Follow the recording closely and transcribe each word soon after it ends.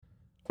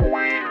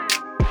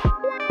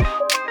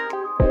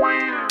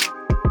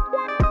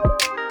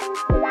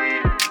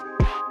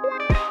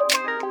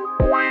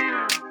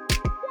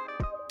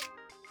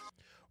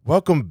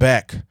Welcome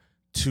back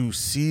to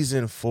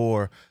season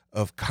 4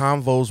 of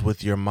Convos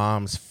with Your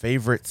Mom's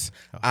Favorites.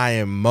 I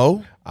am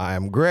Mo. I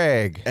am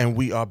Greg. And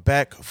we are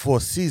back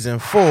for season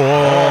 4.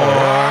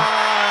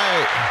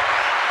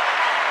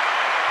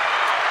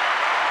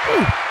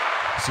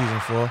 Season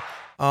 4.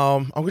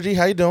 Uncle G,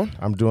 how you doing?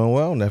 I'm doing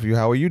well, nephew.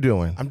 How are you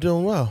doing? I'm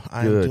doing well.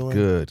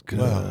 Good.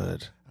 Well.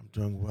 I'm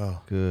doing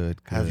well. Good.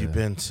 How have you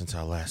been since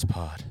our last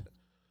pod?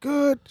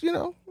 Good. You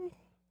know,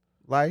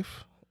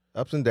 life,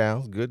 ups and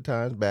downs, good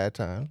times, bad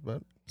times,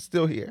 but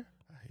still here.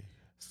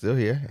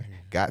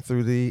 Got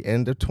through the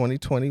end of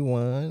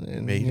 2021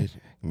 and made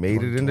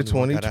it into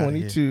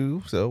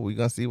 2022. So we're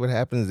gonna see what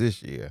happens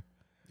this year.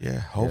 Yeah,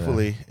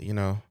 hopefully,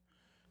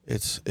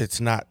 it's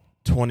not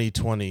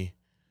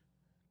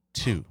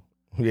 2022.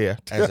 Yeah,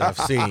 as I've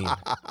seen,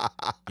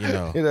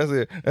 that's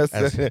it.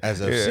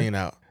 As I've seen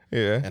out,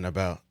 and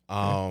about.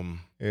 Yeah,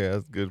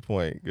 that's a good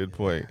point. Good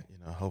point.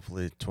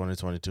 Hopefully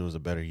 2022 is a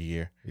better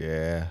year.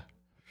 Yeah,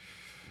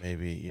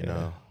 maybe.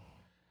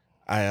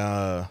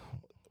 I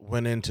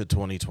went into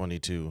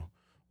 2022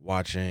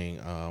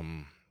 watching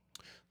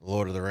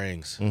Lord of the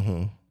Rings,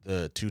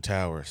 the Two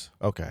Towers.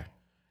 Okay.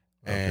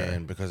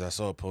 And because I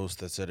saw a post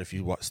that said if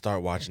you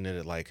start watching it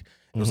at it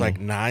was like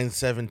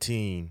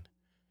 9:17.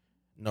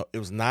 No, it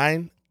was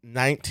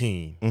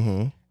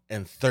 9:19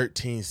 and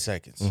 13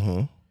 seconds.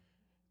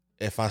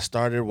 If I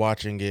started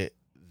watching it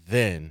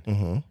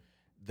then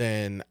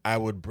I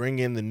would bring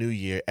in the new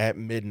year at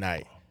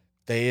midnight.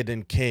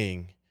 Theoden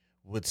King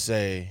would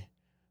say,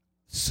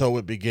 "So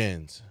it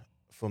begins,"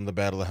 from the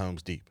Battle of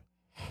Helm's Deep.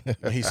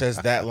 When he says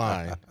that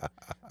line,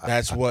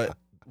 that's what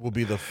will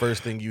be the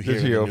first thing you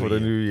hear for the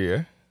new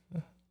year.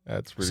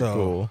 That's pretty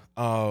cool.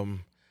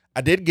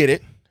 I did get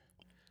it.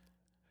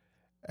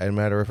 As a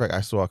matter of fact,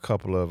 I saw a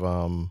couple of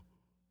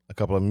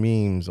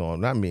memes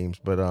not memes,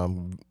 but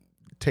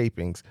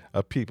tapings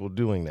of people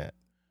doing that.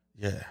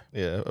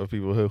 Yeah, of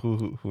people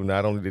who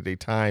not only did they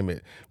time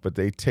it, but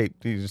they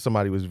taped.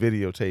 Somebody was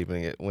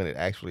videotaping it when it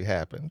actually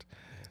happened.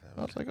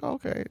 I was like,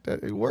 okay,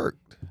 it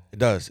worked. It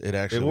does. It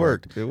actually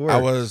worked. It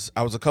worked.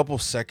 I was a couple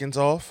seconds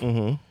off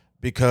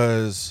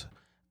because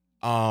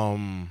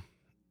I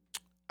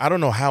don't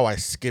know how I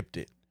skipped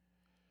it,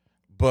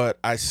 but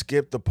I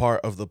skipped the part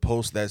of the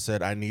post that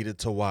said I needed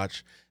to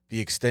watch the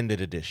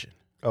extended edition.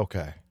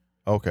 Okay.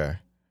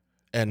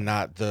 And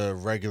not the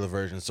regular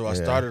version. So I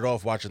started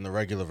off watching the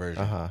regular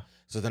version.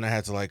 So then I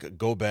had to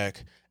go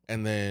back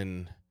and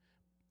then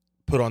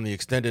put on the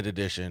extended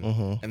edition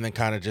and then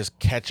kind of just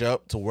catch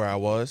up to where I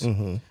was.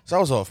 So I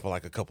was off for a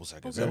couple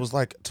seconds. Okay. It was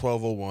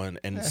 12:01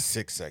 and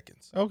 6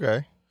 seconds.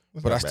 Okay.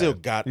 But I still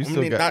got, not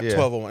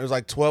 12:01. It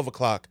was 12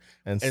 o'clock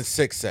and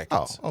 6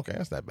 seconds. Oh, okay.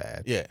 That's not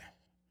bad. Yeah.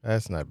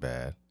 That's not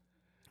bad.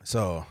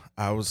 So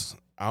I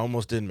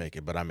almost didn't make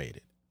it, but I made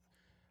it.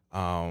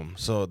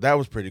 So that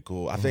was pretty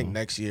cool. I think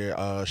next year,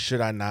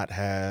 should I not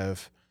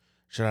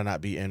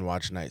be in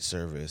Watch Night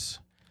Service,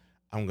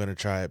 I'm going to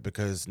try it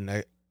because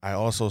I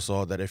also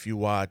saw that if you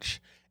watch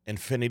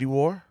Infinity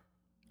War.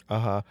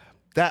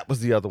 That was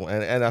the other one.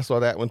 And I saw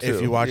that one too.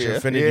 If you watch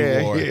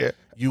Infinity War,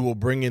 you will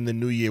bring in the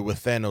new year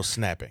with Thanos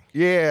snapping.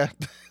 Yeah.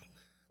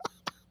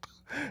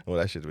 Well,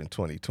 that should have been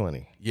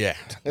 2020. Yeah,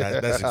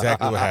 that's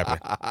exactly what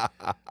happened.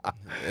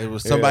 It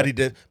was somebody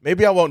did.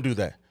 Maybe I won't do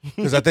that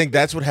because I think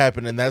that's what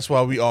happened, and that's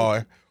why we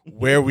are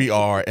where we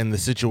are in the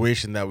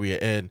situation that we are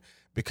in,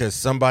 because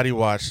somebody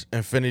watched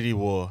Infinity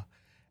War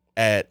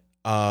at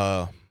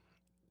on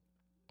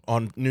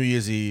New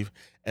Year's Eve,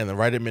 and then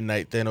right at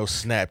midnight, Thanos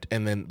snapped,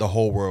 and then the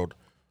whole world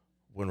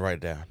went right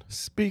down.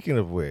 Speaking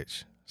of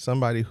which,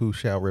 somebody who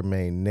shall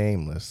remain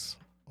nameless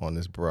on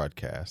this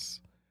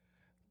broadcast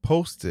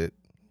posted.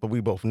 But we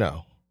both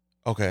know.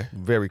 Okay.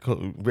 Very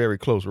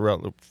close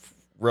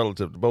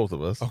relative to both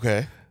of us.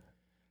 Okay.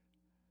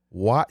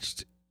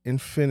 Watched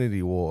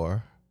Infinity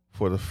War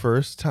for the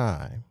first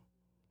time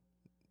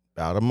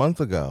about a month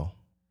ago.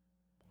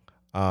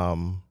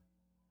 And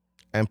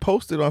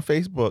posted on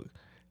Facebook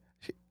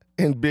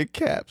in big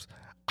caps.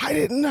 I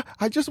didn't know.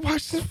 I just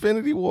watched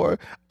Infinity War.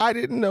 I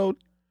didn't know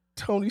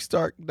Tony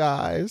Stark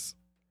dies.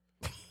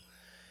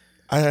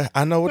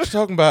 I know what you're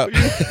talking about.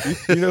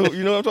 you know what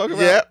I'm talking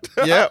about?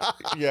 Yep.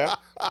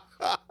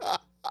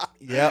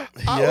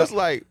 I was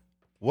like,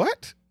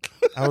 what?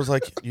 I was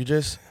like,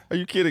 Are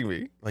you kidding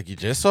me? You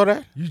just saw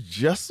that? You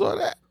just saw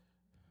that?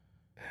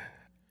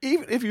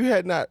 Even if you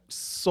had not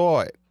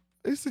saw it,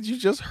 they said you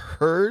just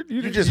heard.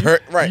 You just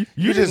heard, right.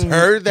 You just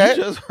heard that?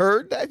 You just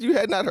heard that? You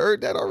had not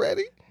heard that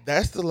already?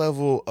 That's the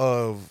level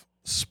of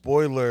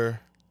spoiler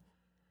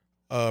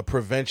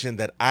prevention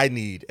that I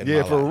need in my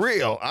life. Yeah, for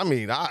real. I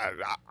mean,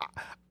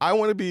 I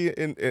want to be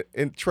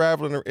in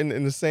traveling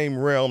in the same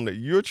realm that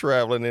you're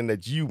traveling in,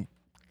 that you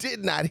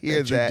did not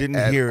hear that you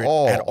didn't hear it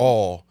at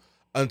all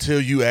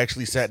until you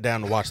actually sat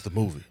down to watch the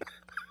movie.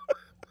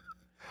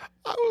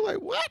 I was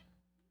like, what?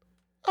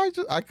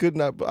 I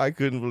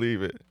couldn't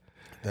believe it.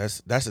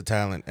 That's a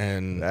talent,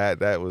 and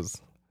that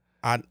was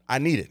I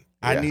need it.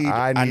 I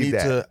need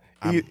that.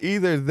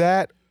 Either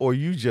that or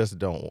you just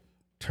don't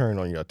turn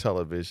on your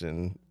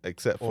television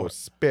except for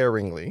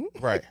sparingly.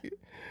 Right.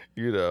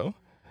 You know,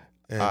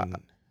 And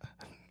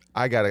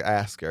I gotta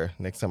ask her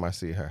next time I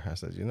see her. I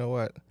said, you know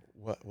what?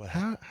 what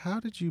happened? How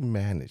did you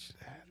manage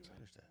that?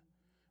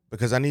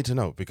 Because I need to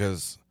know,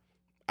 because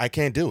I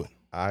can't do it.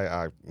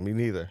 Me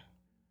neither.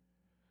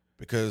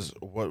 Because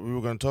what we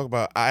were going to talk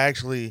about, I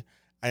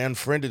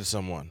unfriended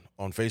someone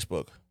on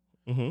Facebook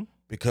Mm-hmm.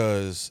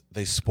 because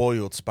they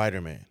spoiled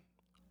Spider-Man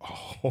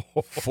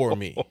for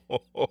me.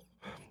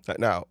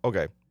 Now,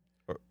 okay.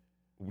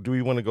 Do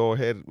we want to go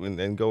ahead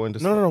and go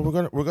into? No.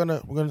 We're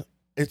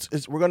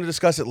gonna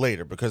discuss it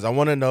later, because I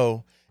want to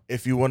know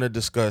if you want to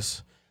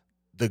discuss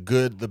the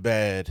good, the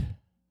bad.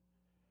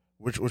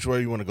 Which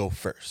way you want to go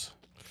first?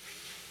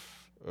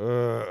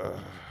 I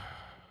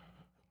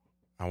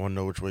want to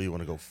know which way you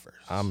want to go first.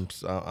 I'm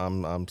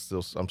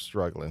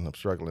struggling. I'm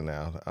struggling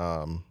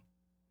now.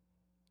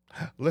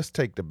 Let's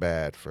take the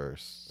bad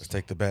first. Let's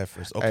take the bad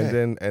first.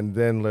 Okay. And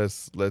then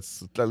let's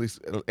at least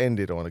end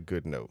it on a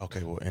good note.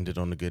 Okay, we'll end it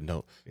on a good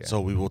note. Yeah. So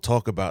we will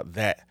talk about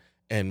that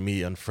and me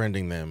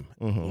unfriending them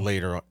Mhm.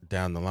 later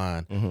down the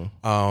line.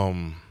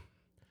 Mm-hmm.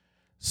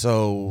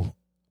 So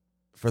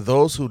for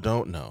those who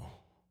don't know,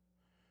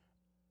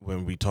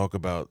 when we talk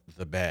about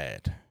the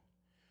bad,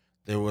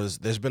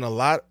 there's been a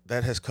lot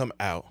that has come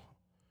out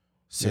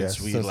since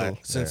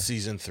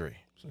season 3.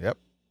 Yep.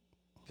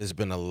 There's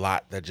been a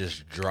lot that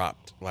just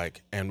dropped,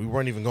 and we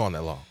weren't even gone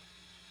that long.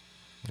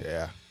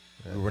 Yeah.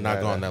 We were not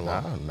gone that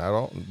long.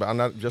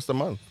 Not just a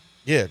month.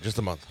 Yeah, just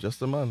a month.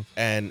 Just a month.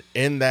 And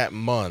in that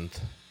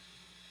month,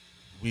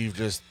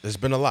 there's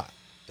been a lot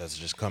that's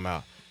just come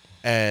out.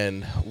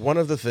 And one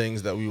of the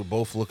things that we were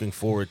both looking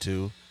forward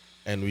to,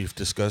 and we've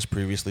discussed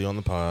previously on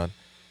the pod,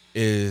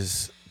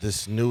 is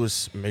this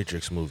newest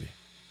Matrix movie,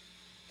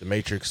 The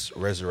Matrix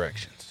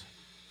Resurrections.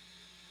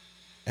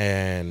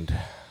 And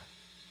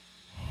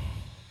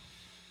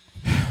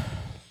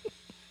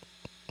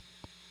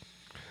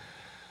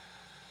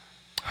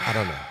I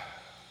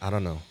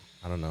don't know.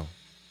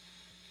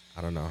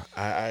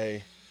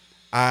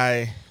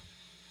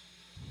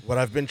 What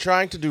I've been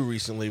trying to do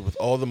recently with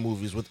all the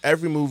movies, with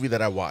every movie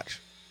that I watch,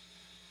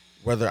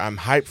 whether I'm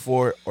hyped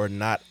for it or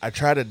not, I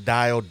try to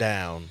dial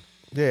down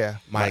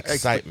my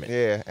excitement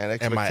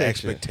and my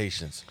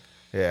expectations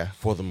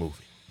for the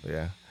movie.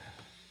 Yeah.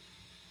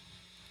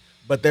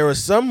 But there are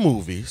some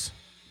movies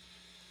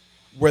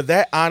where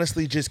that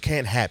honestly just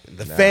can't happen.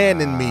 The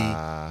fan in me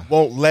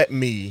won't let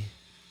me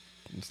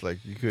It's like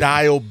you could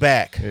dial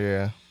back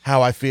Yeah.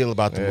 how I feel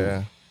about the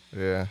movie.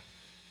 Yeah.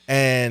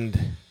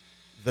 And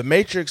The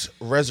Matrix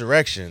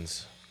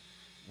Resurrections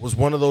was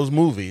one of those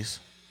movies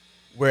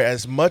where,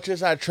 as much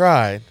as I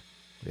tried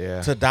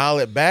to dial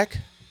it back,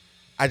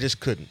 I just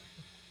couldn't.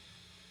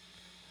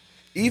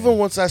 Even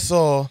once I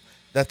saw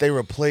that they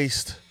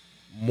replaced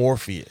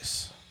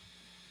Morpheus.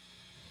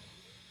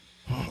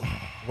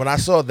 When I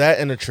saw that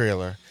in the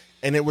trailer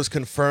and it was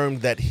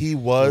confirmed that he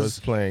was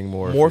playing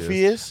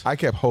Morpheus, I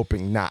kept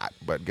hoping not,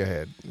 but go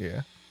ahead.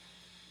 Yeah.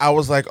 I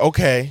was like,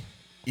 okay,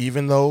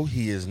 even though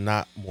he is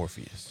not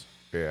Morpheus,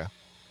 Yeah.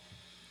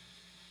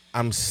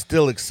 I'm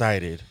still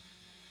excited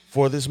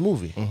for this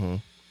movie. Mm-hmm.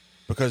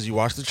 Because you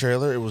watched the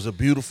trailer, it was a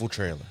beautiful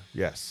trailer.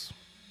 Yes.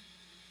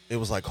 It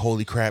was like,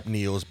 holy crap,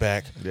 Neo's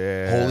back.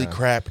 Yeah. Holy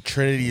crap,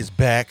 Trinity is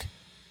back.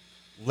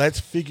 Let's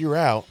figure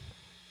out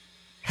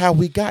how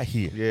we got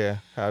here. Yeah.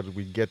 How did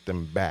we get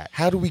them back?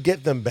 How do we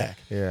get them back?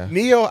 Yeah.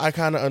 Neo, I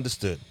kind of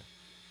understood.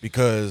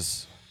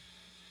 Because,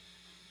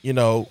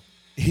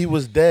 he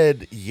was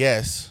dead,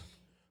 yes,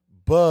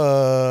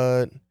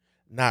 but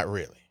not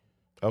really.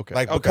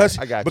 Okay.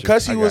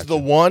 Because he was the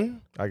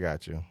one. I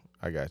got you.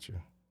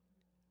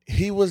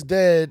 He was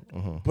dead,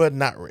 but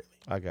not really.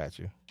 I got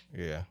you.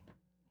 Yeah.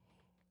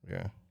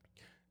 Yeah.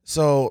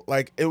 So,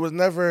 it was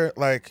never,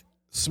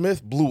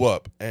 Smith blew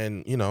up,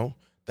 and,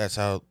 that's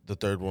how the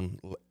third one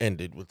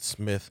ended, with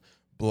Smith,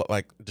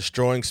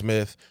 destroying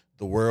Smith,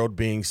 the world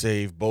being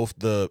saved, both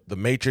the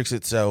Matrix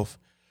itself,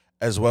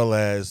 as well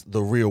as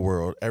the real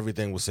world.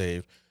 Everything was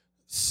saved.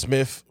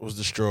 Smith was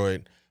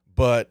destroyed,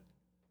 but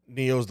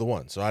Neo's the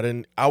one. So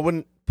I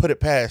wouldn't put it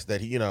past that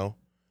he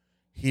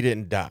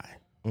didn't die.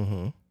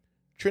 Mm-hmm.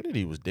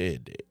 Trinity was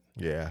dead.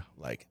 Yeah.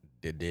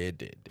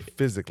 Dead.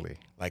 Physically.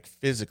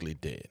 Physically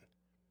dead.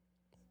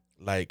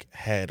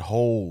 Had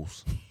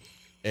holes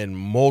in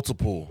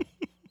multiple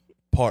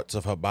parts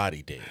of her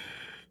body dead.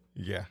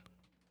 Yeah.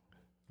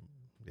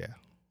 Yeah.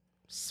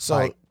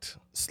 Spiked.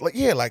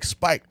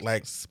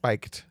 Spiked.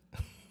 Spiked.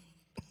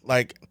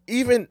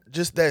 Even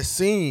just that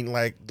scene,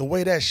 the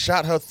way that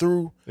shot her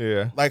through,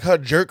 her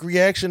jerk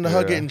reaction to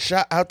her getting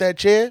shot out that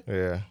chair.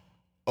 Yeah.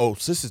 Oh,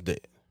 sis is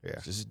dead. Yeah.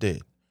 Sis is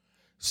dead.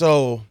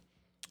 So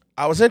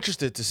I was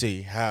interested to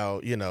see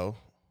how,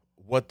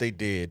 what they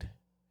did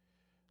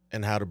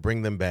and how to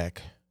bring them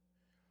back,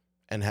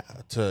 and how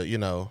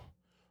to,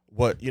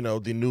 what,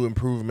 the new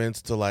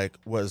improvements to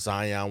what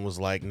Zion was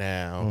like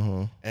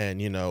now,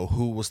 and,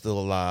 who was still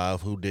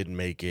alive, who didn't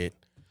make it.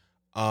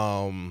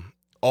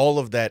 All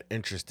of that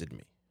interested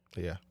me.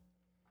 Yeah.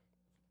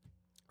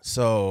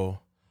 So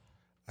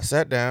I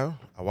sat down,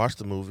 I watched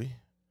the movie.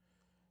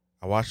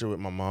 I watched it with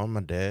my mom,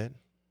 my dad,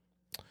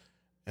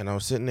 And I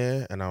was sitting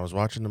there and I was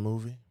watching the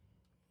movie,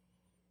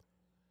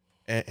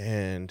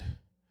 and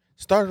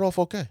started off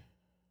okay.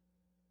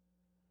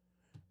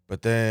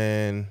 But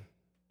then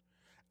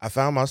I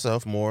found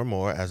myself more and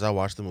more as I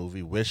watched the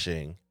movie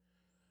wishing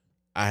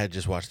I had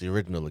just watched the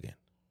original again,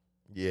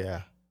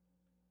 Yeah.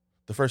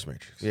 the first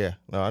Matrix. Yeah.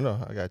 No, I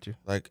know. I got you.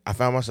 Like, I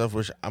found myself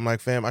I'm like,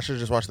 fam, I should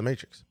have just watched the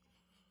Matrix.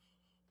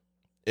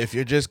 If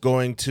you're just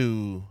going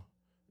to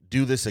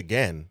do this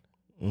again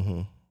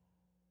Mm-hmm.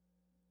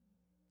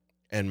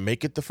 and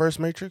make it the first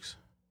Matrix,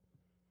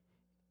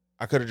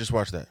 I could have just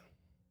watched that.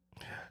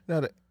 Now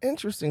the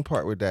interesting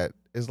part with that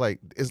is like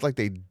it's like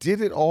they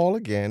did it all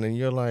again, and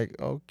you're like,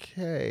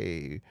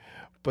 okay,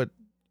 but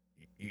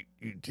you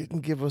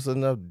didn't give us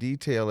enough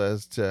detail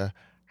as to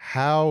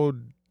how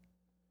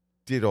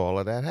did all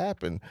of that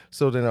happen.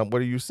 So then,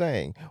 what are you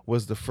saying?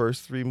 Was the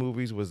first three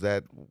movies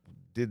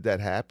did that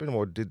happen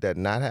or did that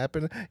not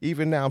happen?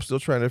 Even now, I'm still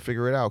trying to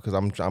figure it out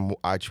because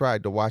I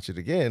tried to watch it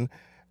again.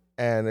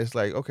 And it's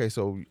like, okay,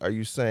 so are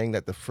you saying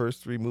that the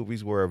first three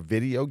movies were a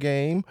video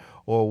game,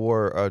 or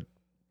were a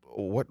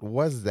what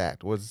was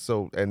that?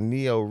 And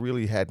Neo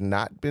really had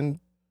not been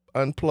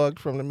unplugged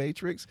from the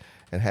Matrix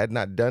and had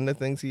not done the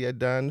things he had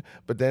done.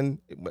 But then,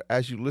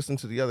 as you listen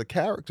to the other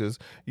characters,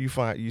 you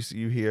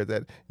hear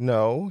that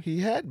no,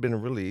 he had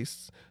been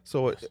released.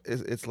 So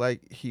it's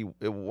like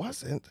it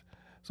wasn't.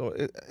 So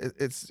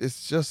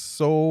it's just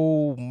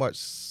so much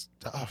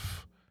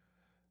stuff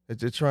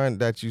that you're trying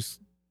that you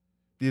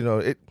know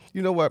it.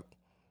 You know what?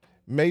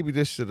 Maybe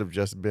this should have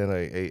just been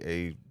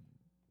a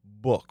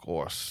book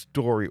or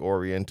story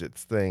oriented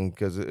thing,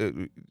 because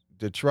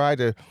to try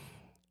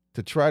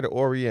to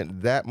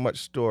orient that much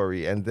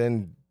story and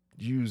then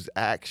use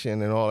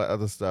action and all that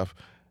other stuff,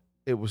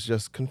 it was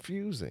just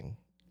confusing.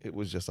 It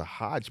was just a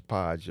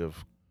hodgepodge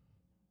of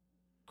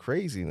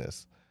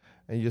craziness,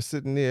 and you're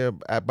sitting there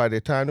by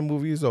the time the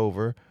movie is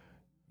over,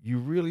 you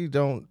really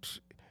don't.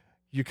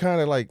 You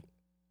kind of like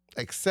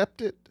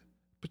accept it,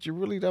 but you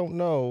really don't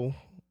know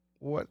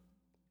what.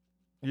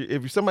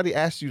 If somebody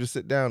asked you to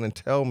sit down and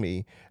tell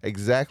me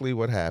exactly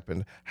what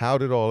happened, how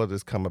did all of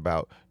this come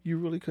about, you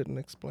really couldn't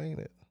explain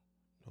it.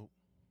 Nope.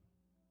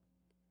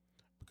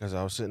 Because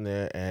I was sitting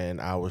there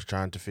and I was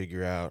trying to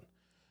figure out,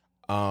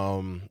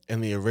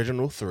 in the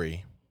original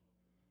three,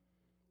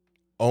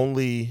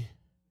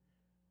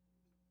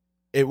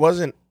 it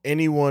wasn't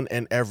anyone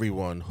and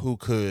everyone who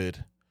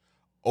could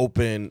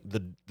open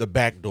the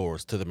back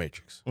doors to the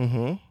Matrix.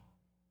 Mm-hmm.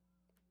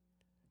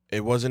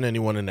 It wasn't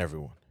anyone and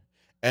everyone.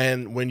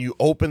 And when you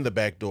open the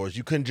back doors,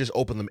 you couldn't just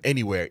open them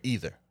anywhere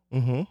either.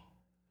 Mm-hmm.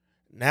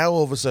 Now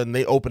all of a sudden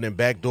they opening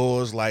back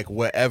doors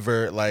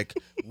wherever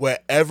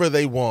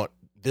they want,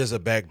 there's a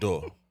back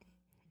door.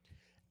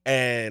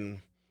 And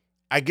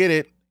I get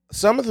it.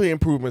 Some of the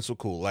improvements were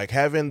cool, like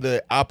having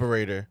the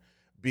operator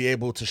be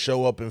able to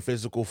show up in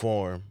physical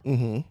form.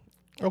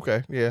 Mm-hmm.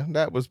 Okay, yeah,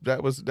 that was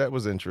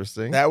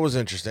interesting. That was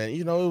interesting.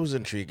 It was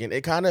intriguing.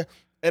 It kind of,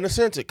 in a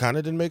sense, it kind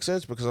of didn't make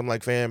sense because I'm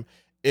like, fam,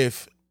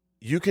 if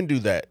you can do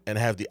that and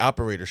have the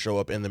operator show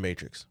up in the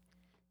Matrix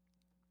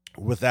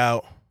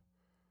without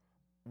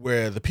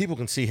where the people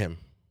can see him,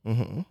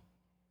 mm-hmm.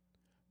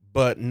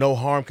 but no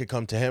harm could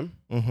come to him,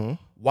 mm-hmm.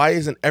 why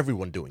isn't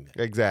everyone doing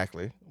that?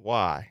 Exactly.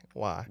 Why?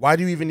 Why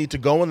do you even need to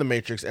go in the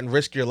Matrix and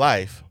risk your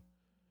life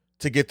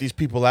to get these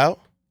people out?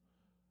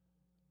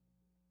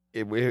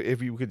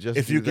 If you could just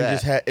if you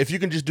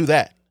can just do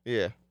that,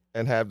 yeah,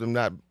 and have them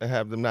not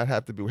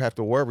have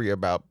to worry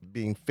about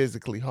being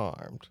physically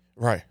harmed,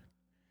 right?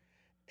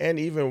 And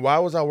even, why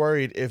was I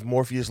worried if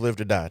Morpheus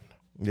lived or died?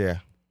 Yeah.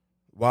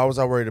 Why was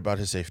I worried about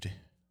his safety?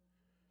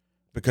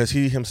 Because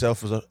he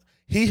himself was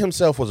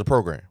a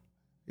program.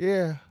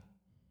 Yeah.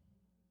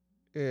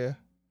 Yeah.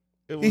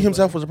 He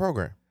himself was a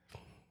program.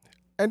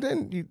 And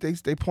then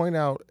they point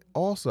out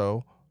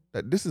also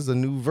that this is a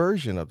new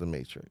version of the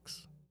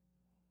Matrix.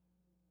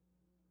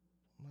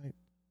 Like,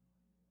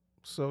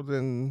 so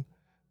then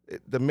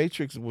the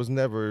Matrix was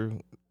never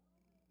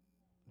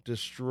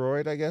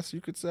destroyed, I guess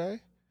you could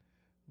say.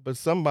 But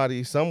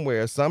somebody,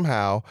 somewhere,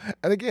 somehow,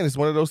 and again, it's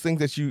one of those things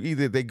that you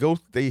either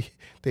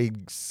they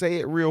say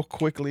it real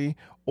quickly,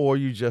 or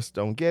you just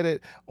don't get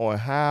it, on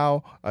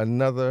how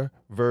another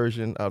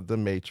version of the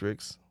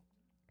Matrix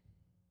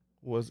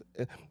was,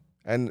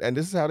 and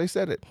this is how they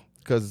said it,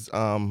 because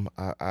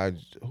I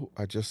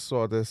just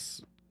saw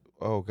this.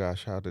 Oh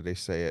gosh, how did they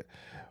say it?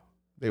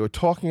 They were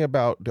talking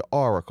about the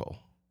Oracle.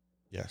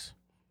 Yes.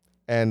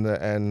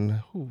 And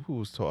who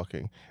was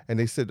talking? And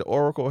they said the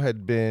Oracle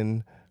had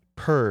been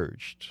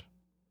purged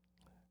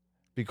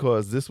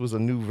because this was a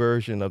new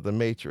version of the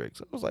Matrix.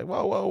 I was like,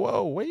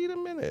 whoa, wait a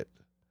minute.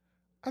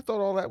 I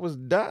thought all that was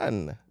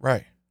done.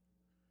 Right.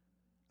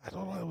 I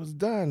thought all that was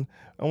done.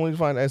 Only to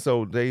find, and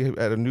so they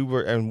had a new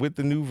and with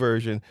the new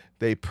version,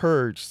 they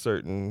purged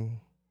certain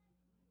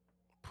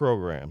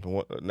programs.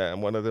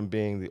 One of them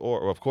being the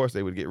Oracle. Of course,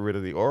 they would get rid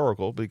of the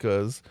Oracle,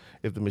 because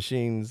if the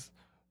machines,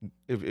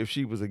 if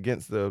she was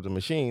against the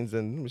machines,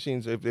 then the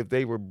machines, if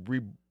they were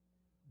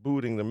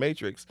rebooting the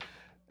Matrix,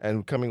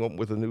 and coming up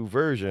with a new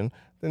version,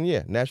 then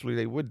yeah, naturally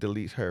they would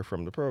delete her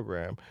from the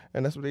program.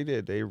 And that's what they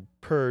did. They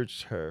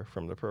purged her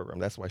from the program.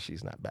 That's why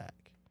she's not back,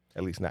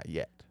 at least not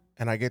yet.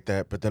 And I get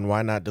that, but then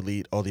why not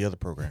delete all the other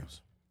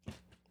programs?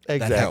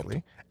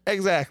 Exactly.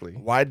 Exactly.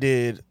 Why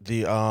did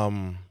the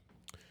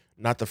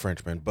not the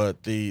Frenchman,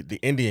 but the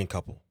Indian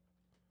couple?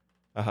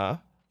 Uh-huh.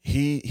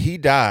 He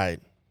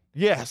died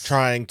Yes.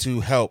 trying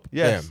to help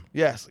them.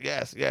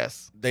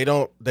 Yes. They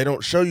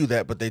don't show you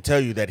that, but they tell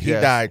you that he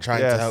died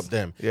trying to help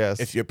them. Yes.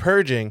 If you're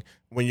purging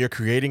when you're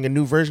creating a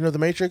new version of the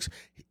Matrix,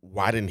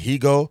 why didn't he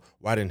go?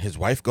 Why didn't his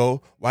wife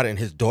go? Why didn't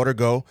his daughter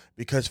go?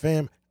 Because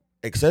fam,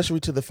 accessory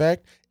to the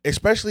fact,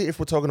 especially if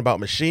we're talking about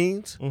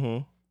machines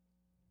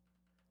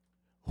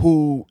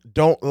who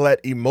don't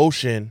let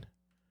emotion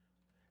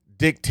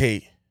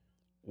dictate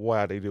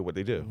why they do what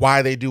they do.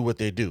 Why they do what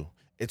they do.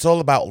 It's all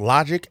about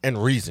logic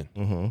and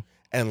reason.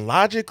 And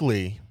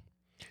logically,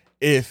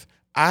 if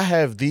I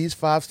have these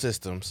 5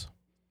 systems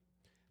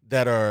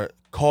that are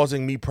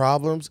causing me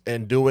problems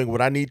and doing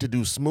what I need to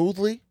do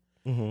smoothly,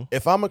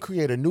 if I'm going to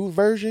create a new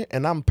version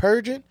and I'm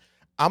purging,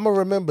 I'm going to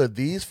remember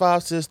these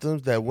 5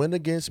 systems that went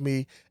against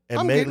me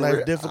and made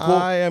life difficult.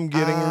 I am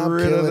getting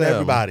rid of them.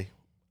 Everybody.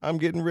 I'm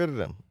getting rid of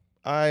them.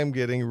 I am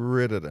getting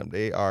rid of them.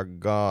 They are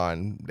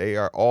gone. They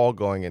are all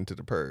going into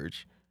the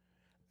purge.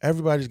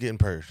 Everybody's getting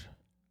purged.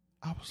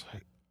 I was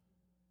like,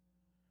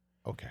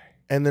 okay.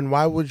 And then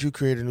why would you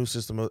create a new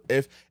system?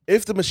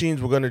 If the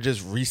machines were going to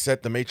just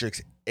reset the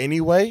Matrix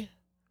anyway,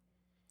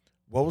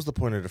 what was the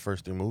point of the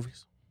first 3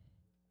 movies?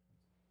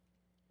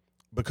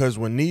 Because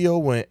when Neo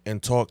went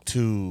and talked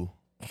to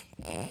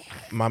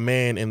my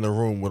man in the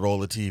room with all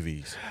the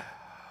TVs,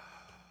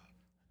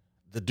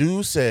 the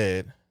dude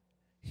said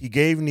he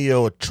gave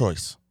Neo a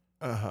choice.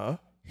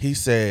 He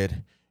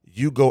said,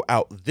 you go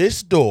out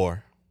this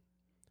door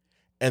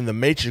and the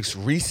Matrix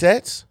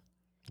resets.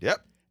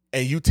 Yep.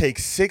 And you take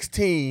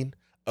 16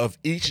 of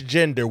each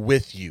gender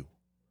with you.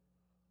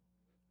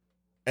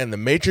 And the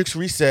Matrix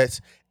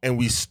resets and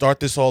we start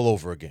this all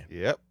over again.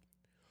 Yep.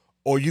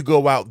 Or you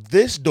go out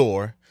this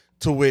door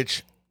to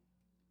which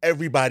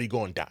everybody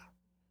gonna die.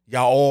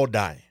 Y'all all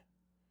dying.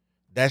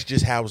 That's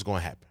just how it's gonna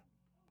happen.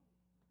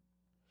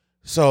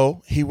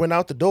 So he went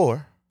out the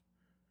door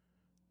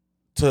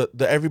to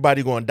the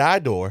everybody gonna die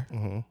door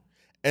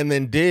and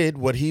then did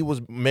what he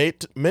was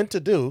meant to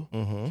do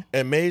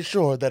and made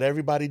sure that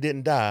everybody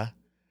didn't die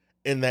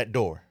in that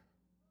door.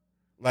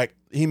 Like,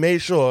 he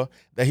made sure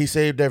that he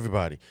saved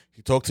everybody.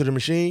 He talked to the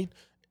machine.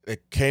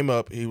 It came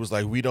up. He was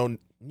like, we don't,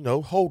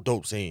 whole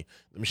dope scene.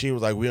 The machine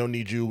was like, we don't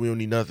need you. We don't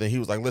need nothing. He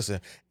was like, listen,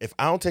 if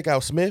I don't take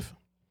out Smith,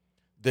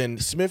 then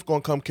Smith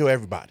gonna come kill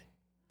everybody.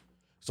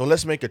 So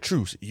let's make a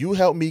truce. You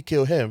help me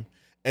kill him,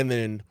 and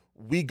then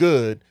we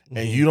good,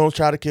 and you don't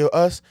try to kill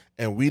us,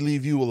 and we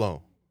leave you alone.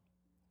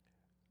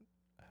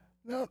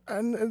 No,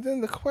 and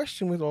then the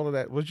question with all of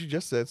that, what you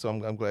just said, so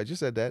I'm glad you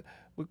said that.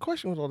 The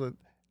question with all that,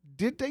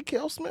 did they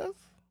kill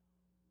Smith?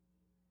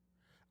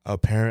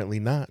 Apparently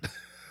not.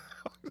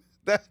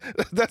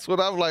 That's what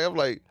I'm like. I'm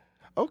like,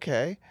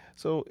 okay,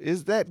 so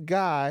is that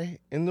guy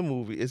in the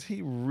movie, is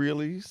he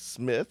really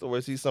Smith, or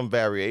is he some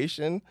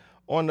variation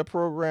on the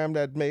program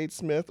that made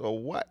Smith,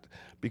 or what?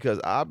 Because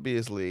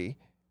obviously,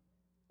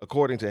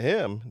 according to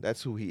him,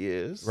 that's who he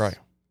is. Right.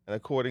 And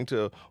according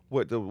to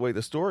what the way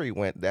the story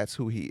went, that's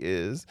who he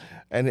is.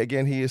 And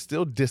again, he is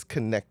still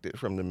disconnected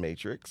from the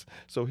Matrix,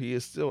 so he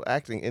is still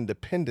acting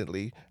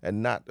independently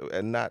and not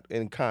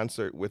in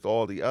concert with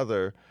all the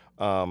other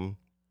drone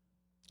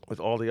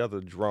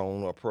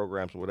or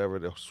programs or whatever,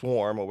 the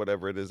swarm or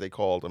whatever it is they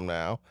called them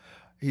now.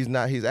 He's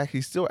not.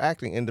 He's still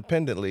acting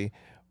independently,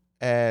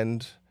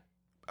 and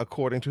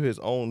according to his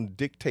own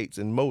dictates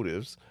and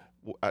motives.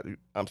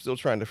 I'm still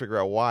trying to figure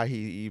out why he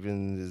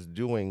even is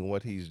doing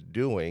what he's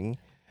doing.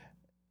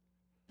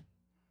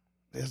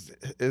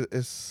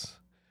 It's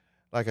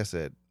like I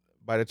said,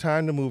 by the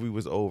time the movie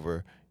was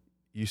over,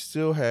 you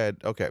still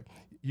had,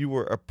 you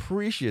were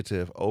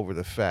appreciative over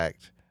the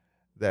fact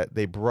that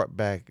they brought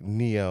back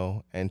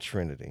Neo and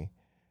Trinity.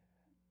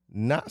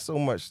 Not so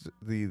much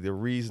the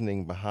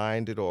reasoning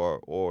behind it or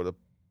the,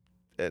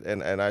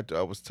 and I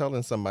was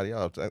telling somebody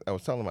else, I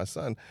was telling my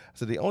son, I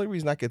said, the only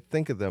reason I could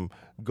think of them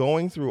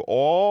going through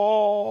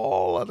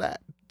all of that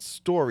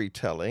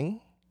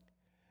storytelling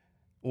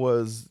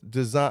was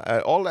designed.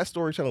 All that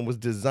storytelling was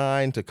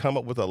designed to come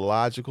up with a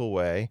logical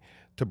way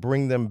to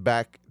bring them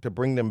back and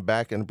bring them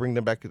back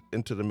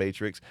into the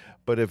Matrix.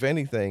 But if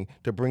anything,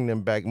 to bring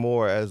them back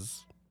more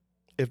as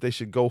if they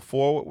should go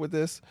forward with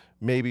this,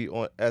 maybe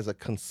as a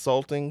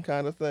consulting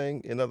kind of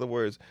thing. In other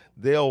words,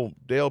 they'll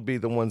be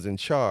the ones in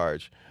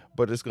charge,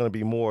 but it's going to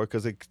be more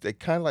because they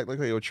kind of like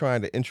they were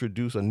trying to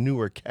introduce a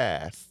newer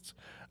cast,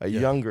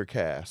 younger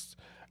cast.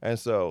 And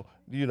so,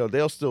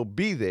 they'll still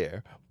be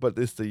there, but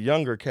it's the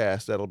younger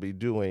cast that'll be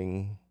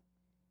doing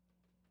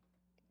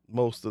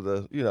most of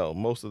the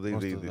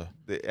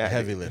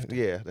heavy lifting.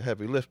 Yeah, the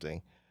heavy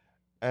lifting.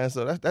 And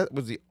so that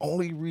was the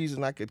only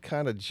reason I could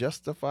kind of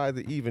justify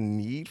the even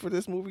need for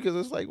this movie, because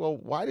it's like, well,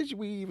 why did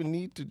we even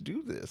need to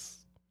do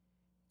this?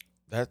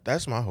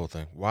 That's my whole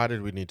thing. Why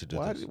did we need to do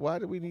this? Why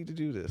did we need to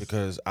do this?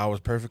 Because I was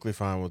perfectly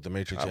fine with the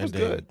Matrix I was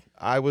ending good.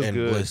 I was and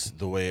good. Bliss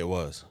the way it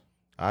was.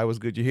 I was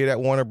good. You hear that,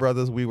 Warner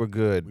Brothers? We were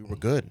good. We were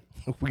good.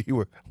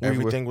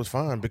 Everything was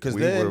fine because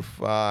we then were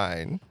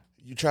fine.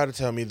 you try to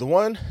tell me the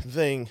one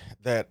thing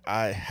that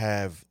I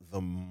have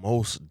the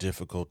most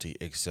difficulty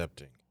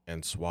accepting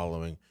and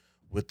swallowing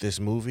with this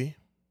movie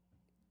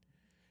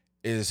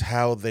is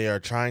how they are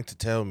trying to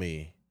tell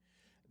me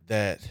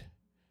that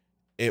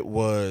it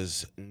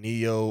was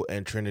Neo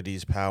and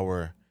Trinity's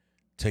power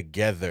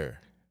together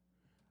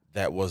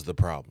that was the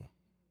problem.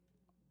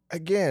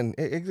 Again,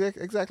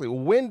 exactly.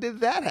 When did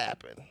that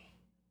happen?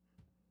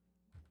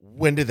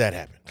 When did that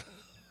happen?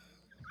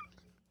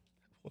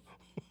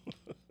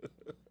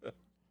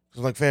 So,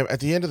 like, fam, at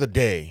the end of the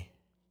day,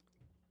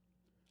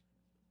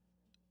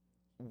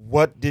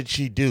 what did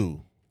she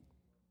do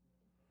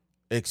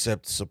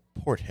except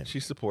support him? She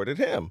supported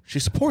him. She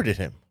supported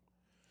him.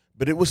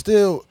 But it was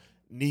still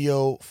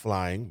Neo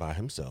flying by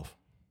himself.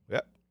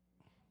 Yep.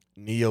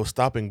 Neo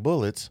stopping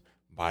bullets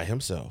by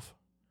himself.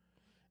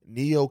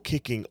 Neo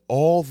kicking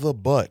all the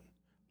butt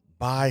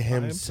by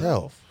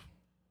himself.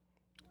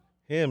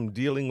 Him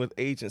dealing with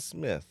Agent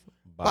Smith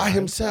by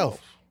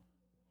himself.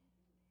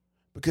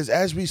 Because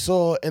as we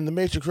saw in the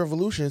Matrix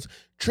Revolutions,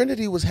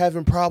 Trinity was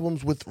having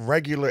problems with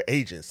regular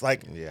agents.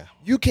 Like,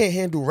 you can't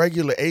handle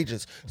regular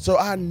agents. So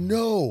I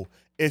know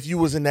if you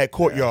was in that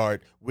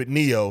courtyard with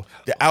Neo,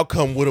 the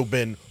outcome would have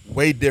been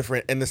way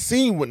different, and the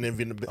scene wouldn't have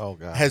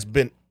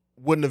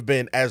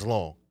been as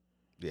long.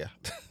 Yeah.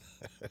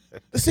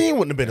 The scene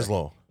wouldn't have been as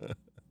long.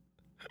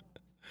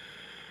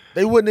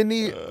 They wouldn't have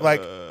need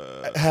like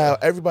how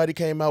everybody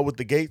came out with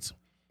the gates.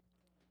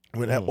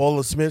 When all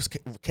the Smiths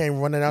came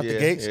running out the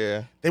gates,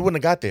 they wouldn't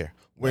have got there.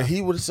 When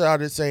he would have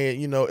started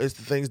saying, it's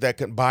the things that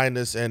combine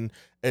us and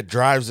it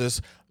drives us,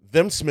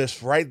 them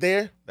Smiths right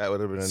there, that would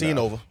have been scene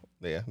enough. over.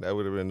 Yeah, that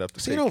would have been enough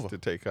to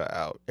take her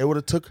out. It would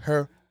have took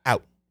her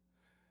out.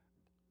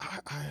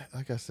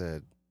 Like I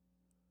said,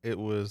 it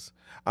was,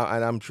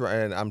 and I'm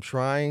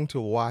trying to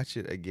watch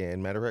it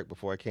again. Matter of fact,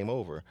 before I came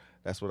over,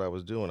 that's what I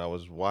was doing. I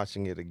was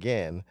watching it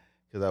again.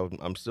 Because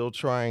I'm still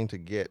trying to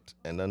get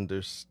an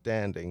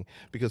understanding.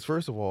 Because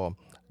first of all,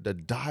 the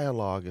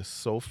dialogue is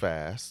so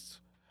fast.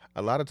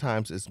 A lot of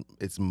times it's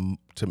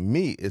to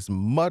me it's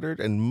muttered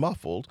and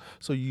muffled,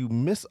 so you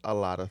miss a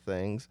lot of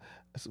things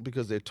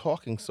because they're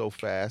talking so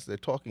fast. They're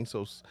talking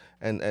so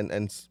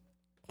and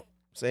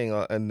saying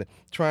and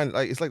trying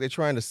it's like they're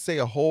trying to say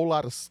a whole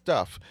lot of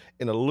stuff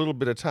in a little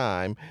bit of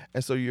time,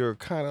 and so you're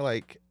kind of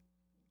like,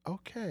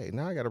 okay,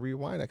 now I got to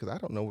rewind that because I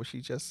don't know what she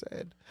just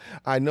said.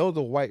 I know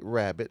the White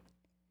Rabbit.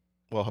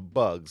 Well,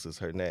 Bugs is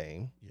her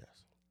name.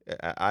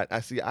 Yes. I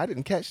see. I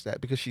didn't catch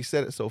that because she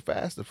said it so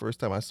fast the first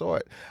time I saw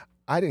it.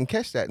 I didn't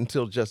catch that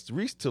until just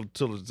till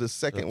the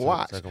second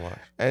watch.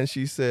 And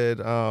she said,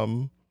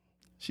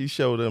 she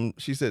showed him.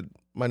 She said,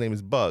 "My name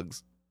is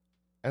Bugs,"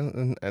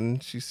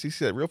 and she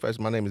said real fast,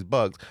 "My name is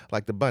Bugs,"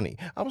 like the bunny.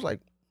 I was like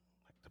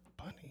the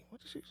bunny.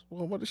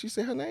 What did she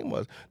say her name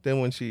was? Then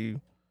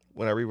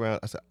when I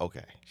rewound, I said,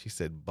 okay, she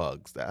said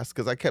Bugs. That's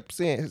because I kept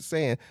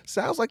saying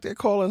sounds like they're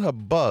calling her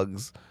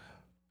Bugs.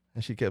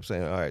 And she kept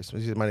saying, all right, so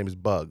she said, my name is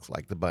Bugs,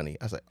 like the bunny.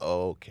 I was like,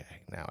 okay,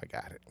 now I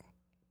got it.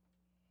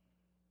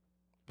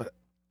 But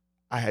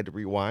I had to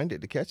rewind it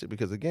to catch it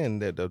because, again,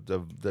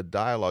 the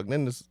dialogue.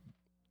 Then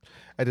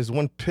there's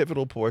one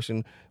pivotal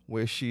portion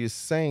where she is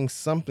saying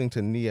something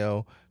to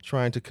Neo,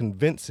 trying to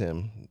convince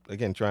him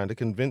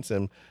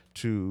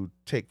to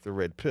take the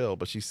red pill.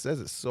 But she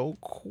says it so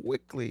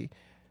quickly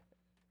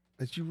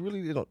that you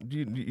really don't,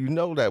 you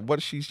know that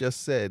what she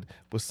just said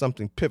was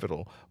something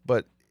pivotal.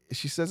 But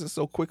she says it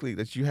so quickly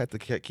that you have to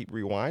keep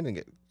rewinding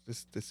it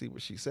just to see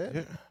what she said.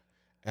 Yeah.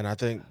 And I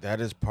think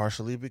that is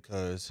partially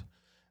because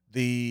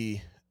the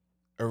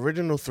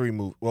original three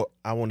movies, well,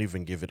 I won't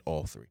even give it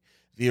all three.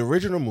 The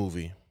original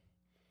movie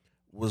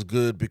was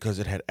good because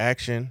it had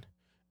action,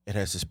 it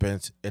had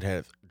suspense, it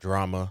had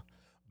drama,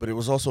 but it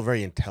was also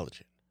very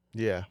intelligent.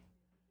 Yeah.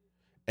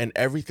 And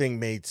everything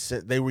made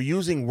sense. They were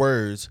using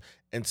words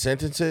and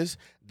sentences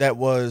that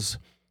was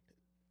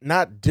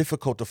not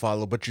difficult to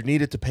follow, but you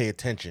needed to pay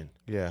attention.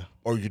 Yeah.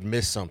 Or you'd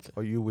miss something.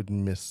 Or you would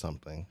miss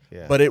something.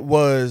 Yeah. But it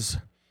was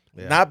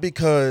not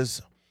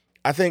because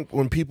I think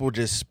when people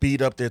just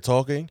speed up their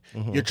talking,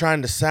 you're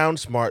trying to sound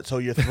smart, so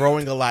you're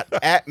throwing a lot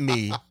at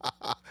me.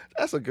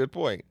 That's a good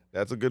point.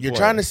 You're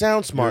trying to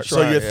sound smart,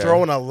 so you're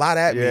throwing a lot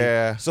at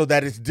me so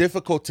that it's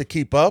difficult to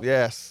keep up.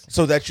 Yes.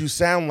 So that you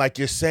sound like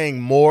you're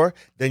saying more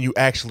than you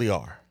actually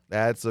are.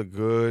 That's a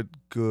good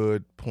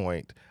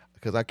point.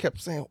 Because I kept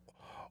saying,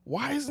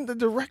 why isn't the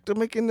director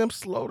making them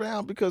slow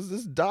down? Because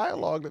this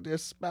dialogue that they're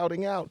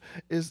spouting out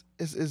is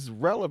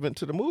relevant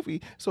to the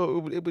movie.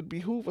 So it would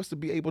behoove us to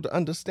be able to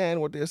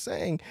understand what they're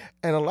saying.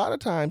 And a lot of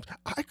times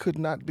I could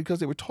not, because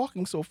they were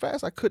talking so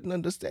fast, I couldn't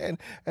understand.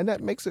 And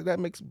that makes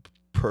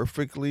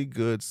perfectly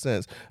good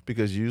sense,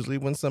 because usually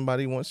when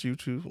somebody wants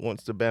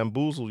to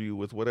bamboozle you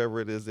with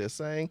whatever it is they're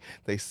saying,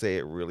 they say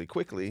it really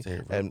quickly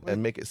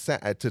and make it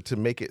to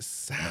make it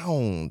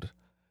sound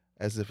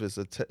as if it's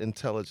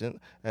intelligent,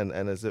 and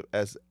as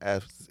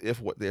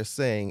if what they're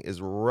saying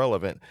is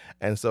relevant.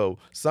 And so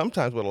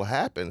sometimes what will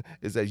happen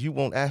is that you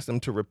won't ask them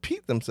to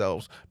repeat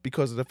themselves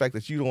because of the fact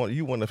that you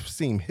want to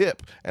seem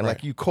hip and Right.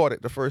 like you caught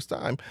it the first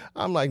time.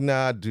 I'm like,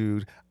 nah,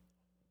 dude.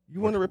 You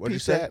want to What'd you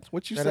repeat say? that?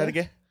 What you Say say that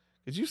again?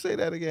 Could you say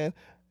that again?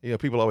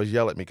 People always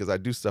yell at me because I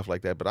do stuff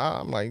like that, but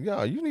I'm like,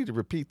 yo, you need to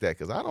repeat that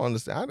because I don't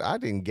understand. I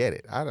didn't get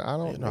it. I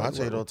don't. I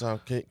say it all the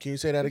time. Can you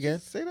say that again?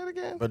 Say that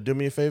again. But do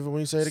me a favor when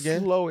you say it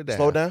again. Slow it down.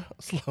 Slow down.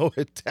 Slow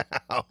it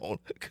down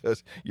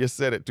because you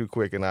said it too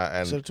quick, and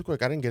I said it too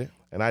quick. I didn't get it.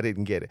 and I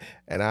didn't get it,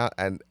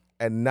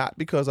 and not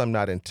because I'm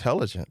not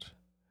intelligent.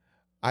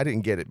 I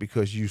didn't get it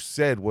because you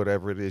said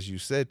whatever it is you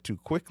said too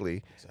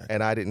quickly, Exactly.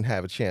 and I didn't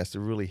have a chance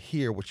to really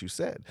hear what you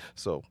said.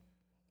 So,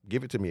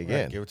 give it to me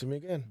again, Right, give it to me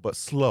again. but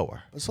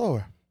slower. But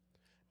slower.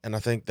 And I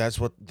think that's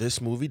what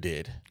this movie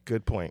did.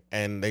 Good point.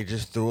 And they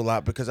just threw a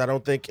lot because I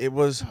don't think it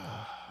was.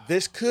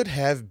 This could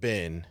have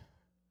been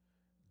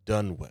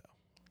done well.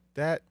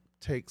 That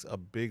takes a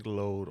big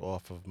load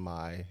off of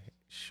my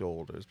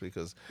shoulders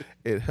because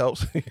it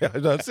helps. Yeah,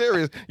 no, I'm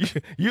serious.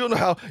 You don't know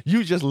how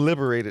you just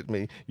liberated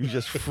me. You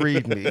just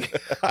freed me.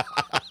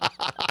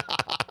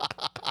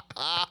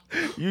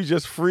 You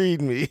just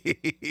freed me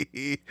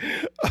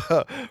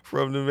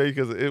from the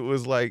because it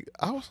was like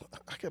I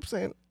kept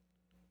saying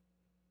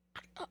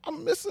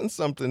I'm missing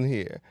something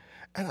here,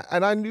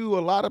 and I knew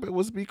a lot of it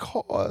was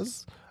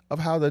because of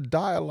how the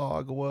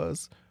dialogue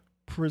was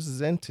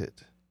presented.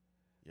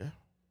 Yeah.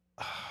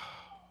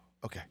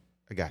 Okay,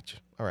 I got you.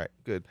 All right,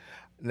 good.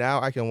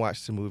 Now I can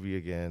watch the movie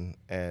again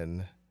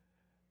and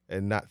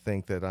not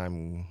think that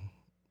I'm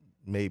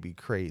maybe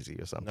crazy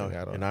or something. No,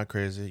 I don't you're know. not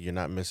crazy. You're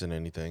not missing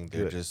anything.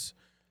 They're Good. just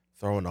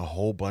throwing a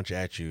whole bunch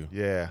at you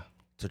Yeah,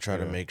 to try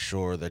to Yeah. make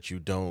sure that you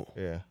don't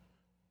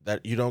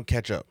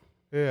catch up.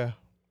 yeah.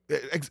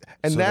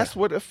 And So that's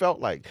what it felt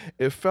like.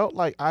 It felt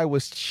like I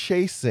was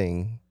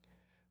chasing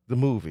the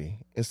movie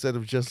instead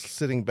of just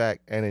sitting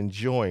back and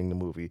enjoying the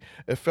movie.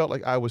 It felt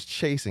like I was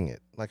chasing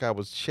it, like I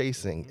was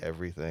chasing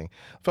everything.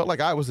 Felt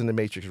like I was in the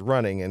Matrix,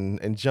 running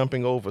and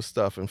jumping over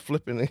stuff and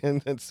flipping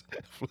and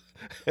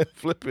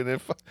flipping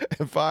and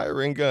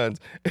firing guns.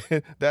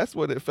 That's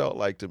what it felt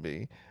like to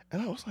me.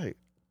 And I was like,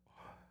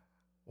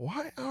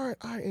 why aren't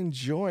I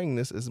enjoying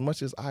this as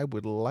much as I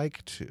would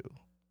like to?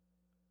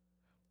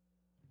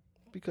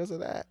 Because of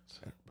that.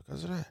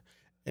 Because of that.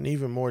 And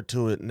even more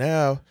to it.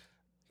 Now,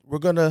 I'm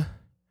gonna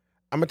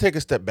take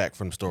a step back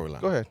from the storyline.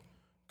 Go ahead.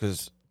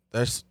 Because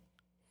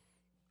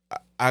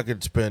I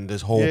could spend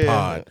this whole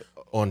pod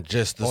on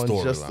just the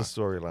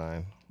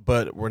storyline.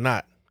 But we're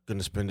not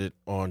gonna spend it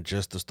on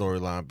just the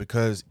storyline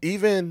because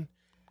even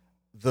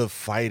the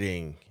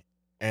fighting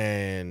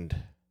and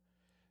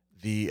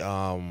the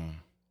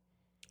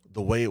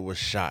way it was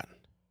shot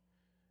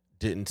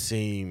didn't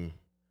seem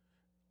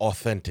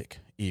authentic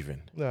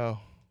even. No.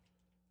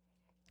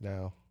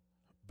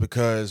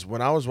 Because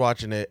when I was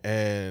watching it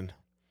and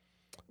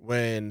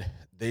when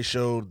they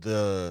showed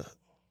the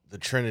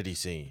Trinity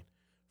scene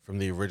from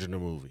the original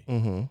movie,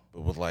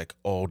 but with like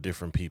all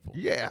different people.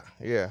 Yeah.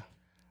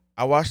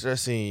 I watched that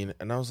scene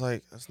and I was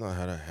like, that's not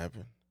how that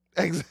happened.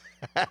 Exactly.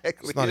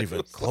 It's not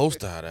even close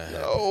to how that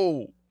happened.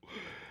 No.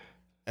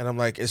 And I'm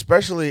like,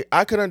 especially,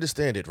 I could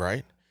understand it,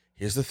 right?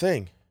 Here's the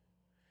thing.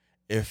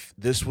 If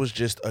this was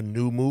just a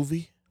new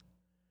movie,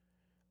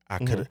 I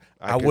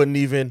wouldn't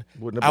even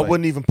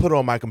put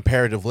on my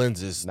comparative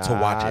lenses to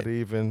watch it. Not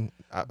even.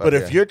 But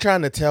if you're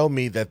trying to tell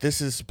me that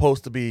this is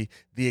supposed to be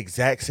the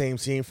exact same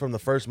scene from the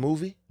first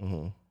movie,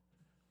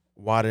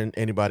 why didn't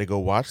anybody go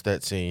watch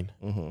that scene?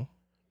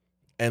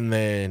 And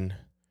then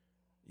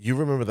you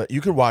remember that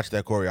you could watch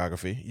that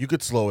choreography, you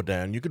could slow it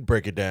down, you could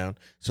break it down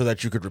so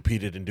that you could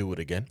repeat it and do it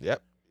again.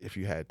 Yep. If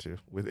you had to,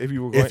 if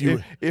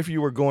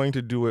you were going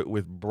to do it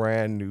with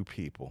brand new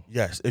people.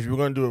 Yes, if you were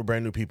going to do it with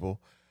brand new people.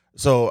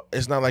 So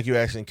it's not like you're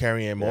asking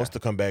Carrie Ann Moss to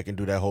come back and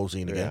do that whole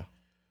scene again.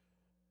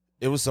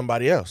 It was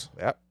somebody else.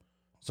 Yep.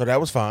 So that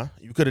was fine.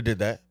 You could have did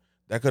that.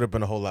 That could have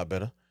been a whole lot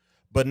better.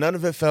 But none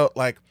of it felt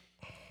like,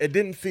 it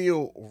didn't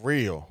feel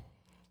real.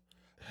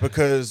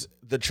 Because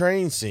the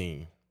train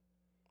scene,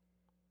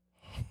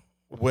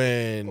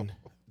 when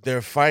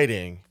they're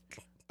fighting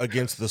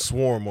against the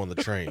swarm on the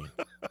train,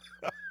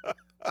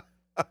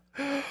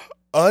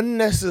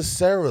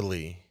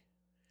 unnecessarily,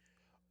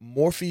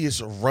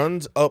 Morpheus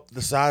runs up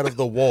the side of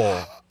the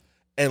wall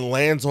and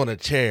lands on a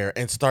chair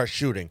and starts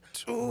shooting.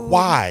 Dude.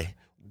 Why?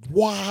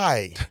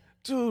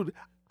 Dude,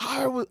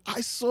 I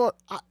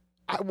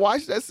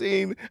watched that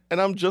scene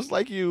and I'm just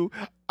like you.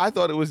 I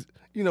thought it was,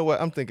 you know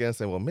what? I'm thinking and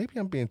saying, well, maybe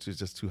I'm being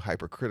just too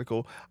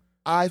hypercritical.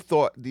 I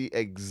thought the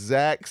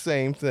exact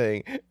same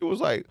thing. It was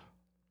like,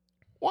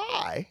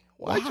 why?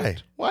 Why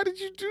did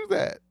you do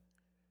that?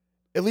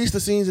 At least the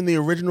scenes in the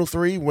original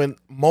 3, when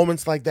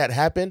moments like that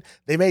happened,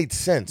 they made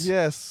sense.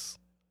 Yes.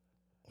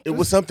 It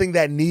was something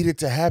that needed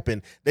to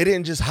happen. They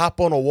didn't just hop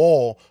on a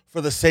wall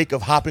for the sake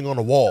of hopping on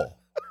a wall.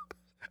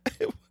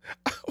 I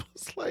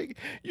was like,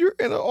 you're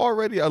in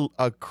already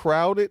a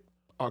crowded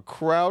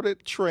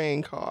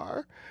train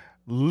car,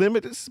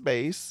 limited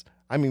space.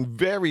 I mean,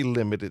 very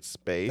limited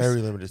space.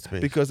 Very limited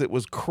space. Because it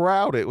was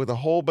crowded with a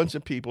whole bunch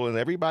of people and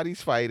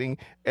everybody's fighting,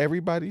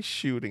 everybody's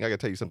shooting. I got to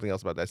tell you something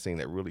else about that scene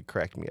that really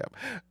cracked me up.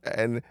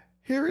 And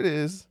here it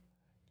is.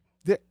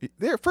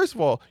 There. First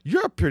of all,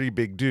 you're a pretty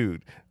big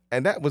dude.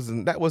 And that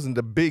wasn't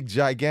the big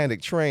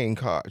gigantic train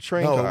car.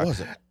 No, it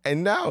wasn't.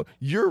 And now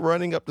you're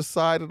running up the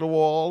side of the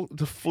wall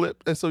to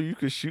flip, and so you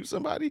could shoot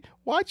somebody.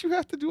 Why'd you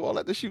have to do all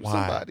that to shoot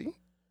somebody?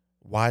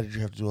 Why did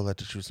you have to do all that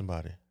to shoot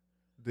somebody?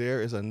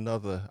 There is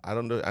another. I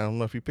don't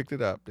know if you picked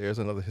it up. There's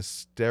another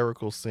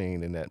hysterical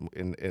scene in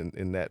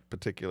that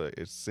particular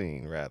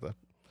scene, rather,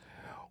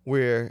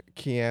 where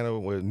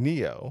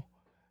Neo.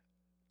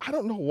 I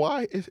don't know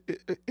why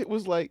it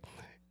was like.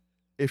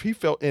 If he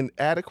felt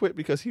inadequate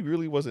because he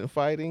really wasn't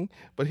fighting,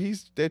 but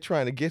they're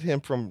trying to get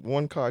him from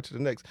one car to the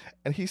next,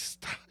 and he's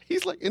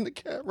like in the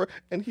camera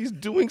and he's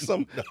doing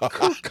some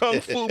kung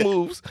fu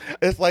moves.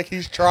 It's like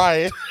he's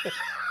trying.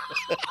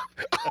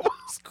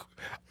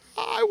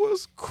 I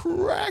was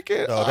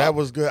cracking. No, that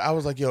was good. I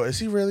was like, yo, is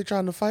he really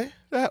trying to fight?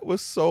 That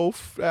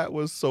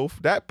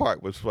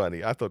part was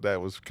funny. I thought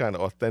that was kind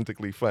of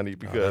authentically funny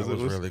because it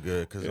was really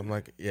good. Because I'm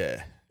like,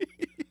 yeah,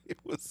 it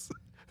was.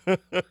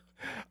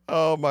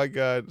 Oh my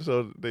God!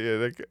 So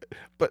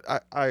but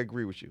I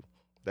agree with you.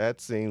 That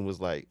scene was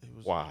like,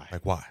 why?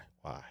 Like why?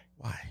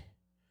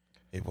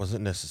 It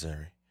wasn't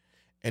necessary.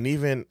 And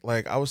even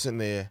like I was sitting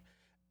there,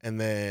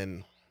 and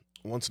then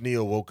once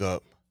Neo woke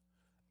up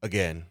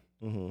again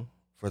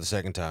for the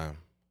second time,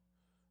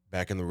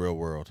 back in the real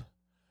world,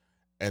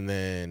 and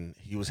then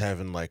he was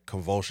having like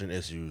convulsion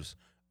issues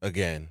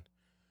again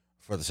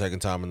for the second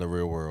time in the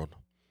real world.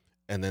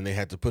 And then they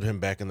had to put him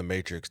back in the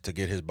Matrix to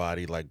get his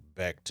body like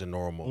back to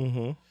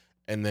normal.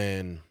 And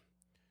then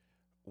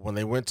when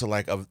they went to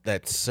like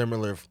that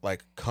similar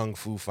like kung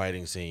fu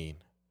fighting scene,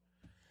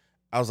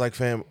 I was like,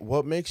 fam,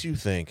 what makes you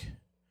think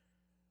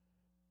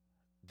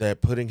that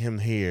putting him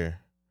here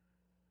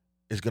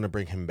is going to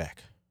bring him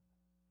back?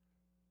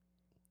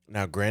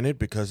 Now, granted,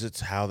 because it's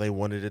how they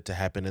wanted it to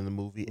happen in the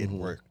movie, it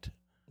worked.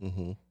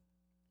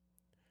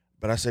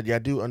 But I said, yeah, I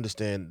do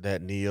understand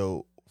that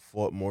Neo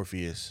fought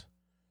Morpheus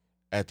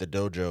at the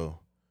dojo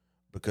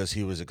because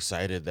he was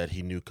excited that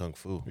he knew kung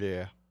fu.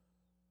 Yeah.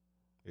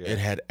 It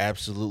had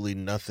absolutely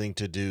nothing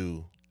to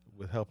do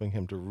with helping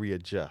him to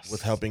readjust.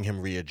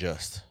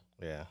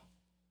 Yeah.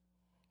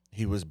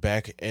 He was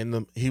back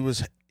in he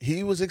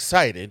was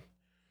excited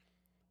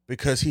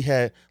because he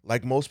had,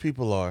 like most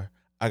people are,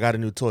 I got a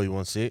new toy, you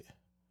want to see it?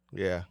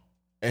 Yeah.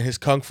 And his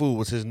kung fu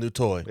was his new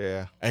toy.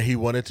 Yeah. And he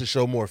wanted to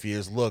show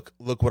Morpheus, look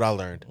what I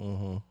learned.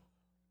 And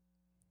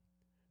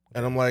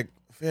I'm like,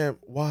 fam,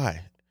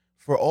 why?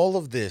 For all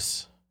of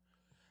this,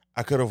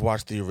 I could have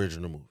watched the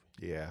original movie.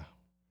 Yeah.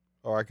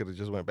 Or I could have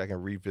just went back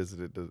and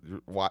revisited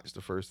watched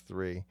the first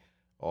three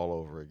all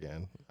over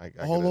again.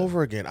 All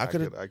over again. I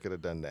could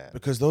have done that.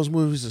 Because those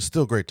movies are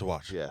still great to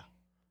watch. Yeah.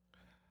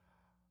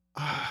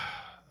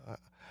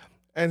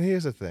 And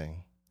here's the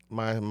thing.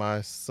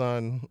 My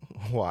son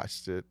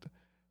watched it,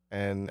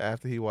 and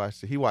after he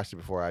watched it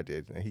before I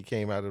did, and he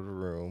came out of the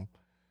room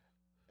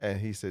and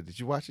he said, "Did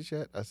you watch it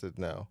yet?" I said,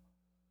 "No."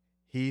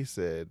 He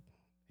said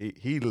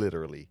he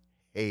literally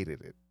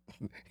hated it.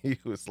 He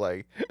was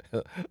like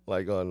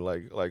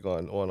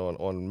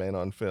on Men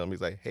on Film.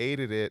 He's like,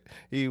 hated it.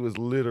 He was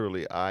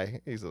literally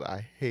he said,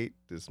 "I hate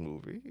this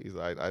movie." He's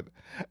like,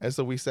 and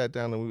so we sat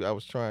down and I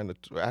was trying to,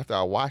 after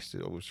I watched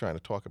it, I was trying to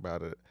talk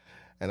about it.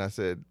 And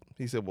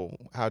he said, "Well,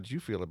 how did you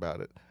feel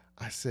about it?"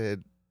 I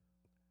said,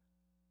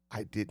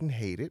 "I didn't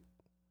hate it.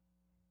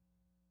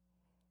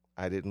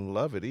 I didn't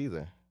love it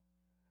either."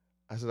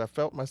 I said, "I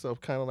felt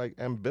myself kind of like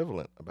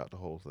ambivalent about the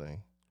whole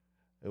thing."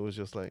 It was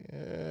just like,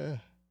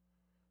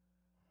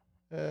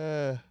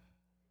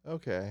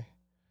 okay.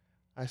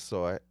 I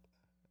saw it.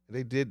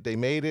 They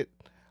made it.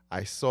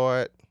 I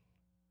saw it.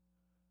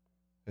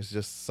 It's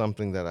just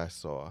something that I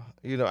saw.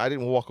 I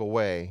didn't walk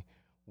away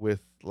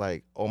with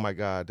like, "Oh my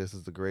God, this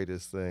is the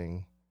greatest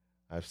thing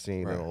I've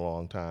seen in a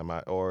long time."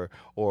 Or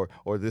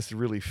this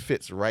really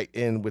fits right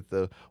in with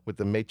the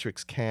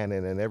Matrix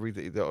canon and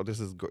everything.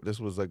 This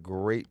was a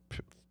great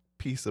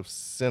piece of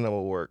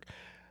cinema work.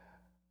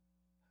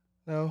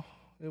 No.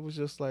 It was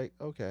just like,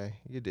 okay,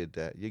 you did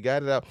that. You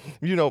got it out.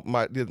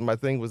 My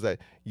thing was that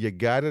you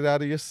got it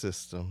out of your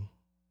system.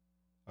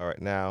 All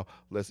right, now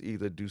let's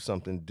either do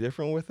something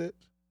different with it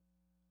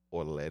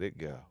or let it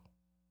go.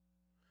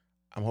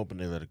 I'm hoping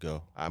they let it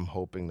go. I'm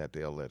hoping that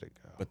they'll let it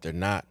go. But they're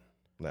not.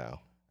 No.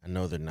 I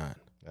know they're not.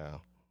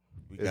 No.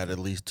 We got at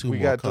least two more.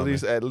 We got coming.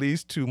 at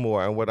least two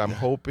more. And what I'm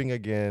hoping,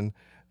 again,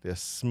 they're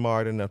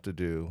smart enough to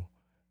do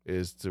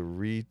is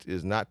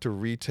not to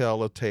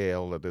retell a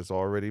tale that has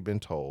already been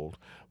told,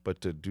 but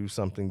to do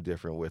something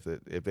different with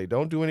it. If they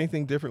don't do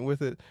anything different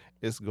with it,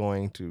 it's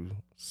going to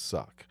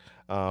suck.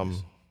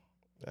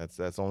 That's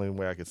the only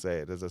way I could say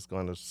it. Is it's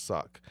going to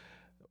suck.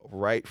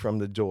 Right from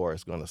the door,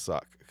 it's going to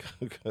suck.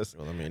 Because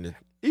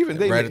even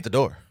they right at the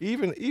door.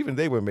 Even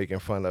they were making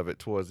fun of it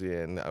towards the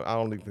end. I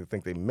don't even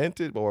think they meant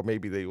it, or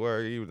maybe they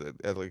were. Even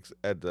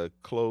at the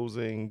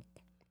closing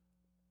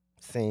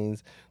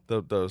scenes,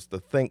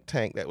 the think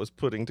tank that was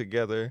putting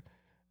together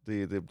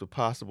the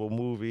possible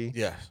movie.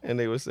 Yes. And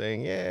they were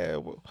saying, yeah,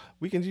 well,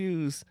 we can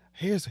use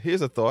here's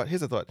a thought.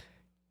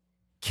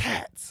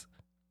 Cats.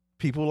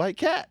 People like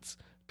cats.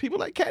 People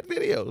like cat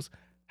videos.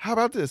 How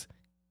about this?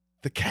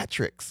 The cat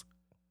tricks.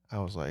 I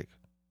was like,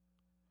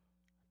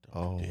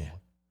 Don't you dare.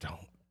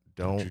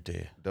 don't you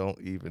dare. don't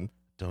even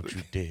Don't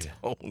you dare.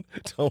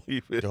 don't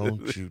even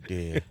Don't you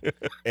dare.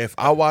 If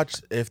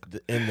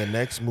in the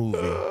next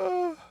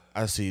movie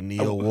I see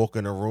Neo walk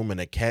in a room and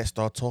a cat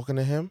start talking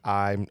to him,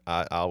 I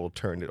will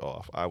turn it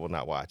off. I will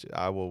not watch it.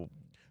 I will.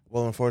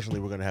 well,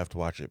 unfortunately, we're gonna have to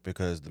watch it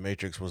because The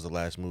Matrix was the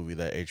last movie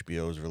that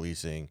HBO is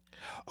releasing.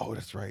 Oh,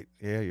 that's right.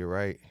 Yeah, you're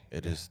right.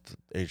 It is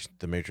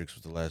The Matrix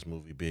was the last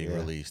movie being Yeah.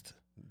 released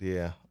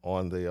Yeah,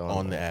 on the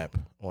app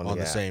on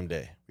the app. same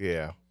day.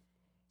 Yeah.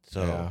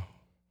 So, Yeah.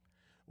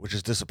 which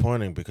is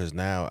disappointing because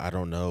now I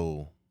don't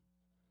know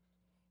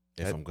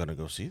if That- I'm gonna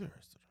go see the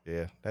rest of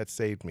Yeah, that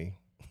saved me.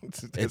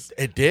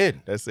 it.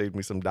 Did. That saved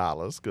me some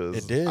dollars because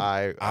It did.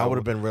 I I would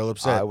have been real I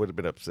upset. would have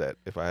been upset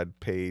if I had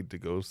paid to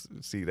go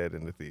see that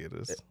in the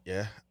theaters.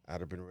 Yeah,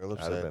 I'd have been real I'd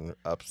have upset. been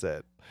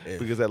upset If-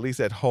 because at least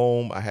at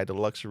home I had the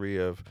luxury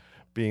of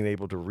being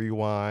able to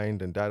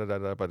rewind and da da da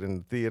da. But in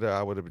the theater,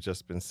 I would have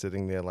just been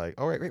sitting there like,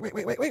 all right,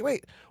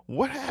 wait,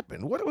 what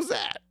happened? What was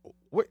that?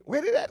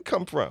 Where did that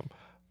come from?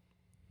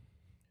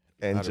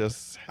 And I'd have-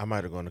 just I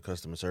might have gone to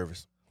customer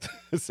service.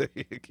 say,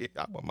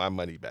 I want my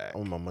money back. I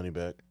want my money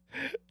back.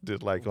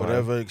 Did like on-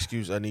 Whatever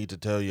excuse I need to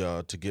tell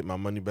y'all to get my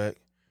money back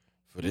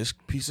for this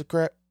piece of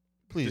crap,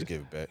 please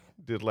give it back.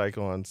 did like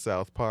on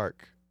South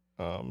Park,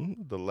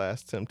 The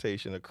Last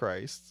Temptation of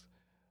Christ,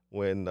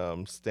 when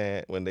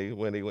when they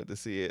went to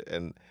see it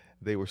and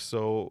they were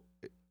so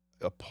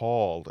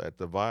appalled at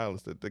the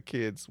violence that the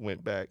kids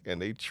went back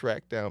and they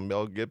tracked down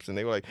Mel Gibson.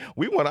 They were like,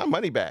 "We want our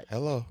money back."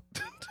 Hello.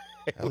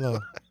 Hello.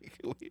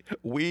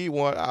 We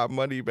want our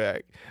money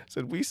back.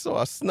 Said we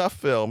saw a snuff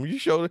film.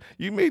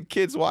 You made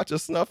kids watch a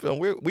snuff film.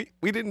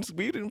 We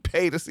didn't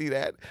pay to see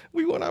that.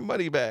 We want our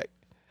money back.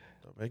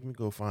 Don't make me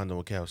go find the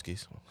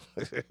Wachowskis.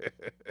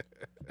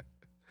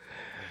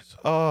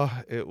 Oh,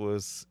 it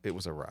was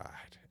a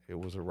ride. It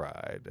was a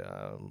ride.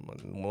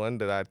 One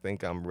that I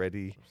think I'm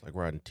ready. It's like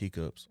riding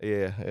teacups.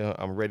 Yeah,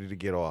 I'm ready to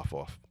get off.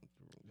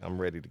 I'm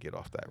ready to get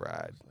off that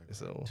ride.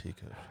 So,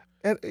 Teacups.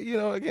 and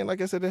again, like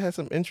I said, it had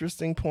some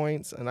interesting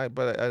points, and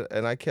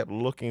I kept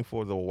looking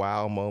for the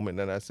wow moment.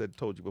 And I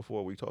told you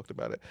before we talked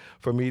about it.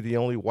 For me, the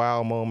only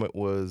wow moment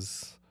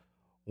was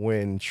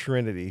when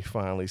Trinity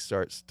finally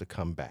starts to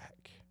come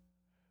back,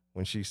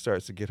 when she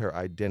starts to get her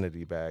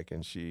identity back,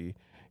 and she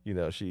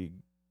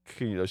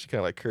kind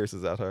of like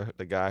curses out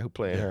the guy who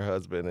playing her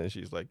husband, and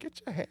she's like, "Get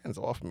your hands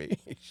off me!"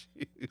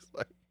 She's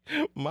like,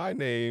 "My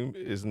name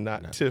is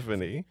not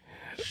Tiffany."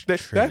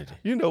 Trinity.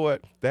 You know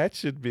what? That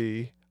should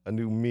be a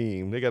new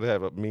meme. They got to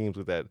have memes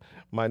with that.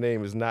 My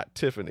name is not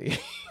Tiffany.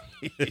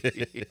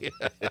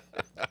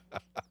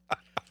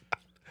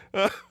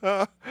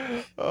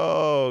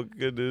 Oh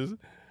goodness.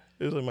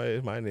 It's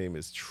like my name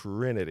is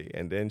Trinity,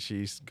 and then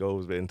she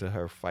goes into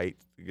her fight,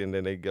 and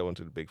then they go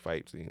into the big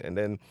fight scene, and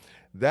then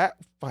that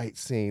fight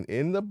scene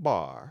in the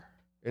bar,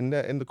 in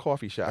the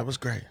coffee shop, That was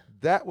great.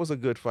 that was a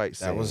good fight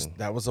scene.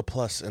 That was a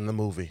plus in the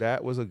movie.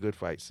 That was a good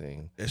fight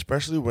scene.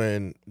 Especially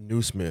when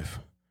Newsmith.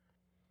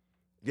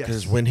 Yes,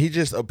 Because when he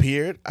just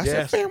appeared, I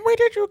Yes. said, "Man, where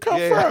did you come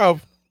Yeah.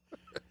 from?"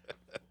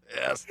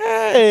 Yes.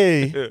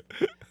 Hey,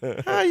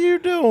 how you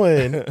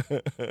doing?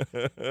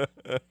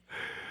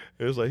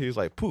 It was like he was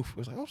like poof. It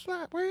was like, oh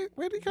snap! Where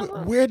did he come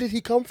from? Where did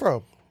he come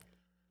from?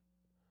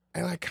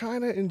 And I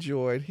kind of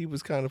enjoyed. He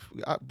was kind of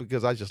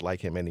because I just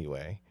like him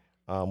anyway.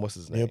 What's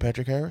his name? Neil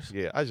Patrick Harris.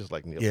 Yeah, I just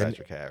like Neil Yeah,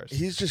 Patrick Harris.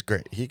 He's just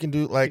great. He can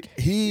do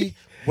he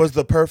was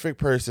the perfect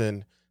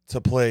person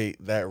to play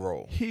that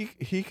role. He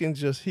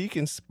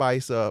can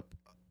spice up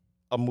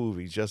a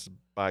movie just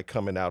by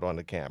coming out on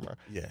the camera.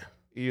 Yeah.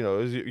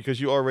 Because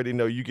you already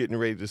know you're getting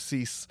ready to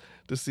see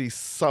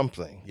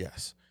something.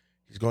 Yes.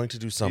 He's going to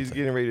do something. He's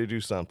getting ready to do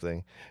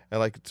something. And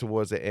like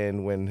towards the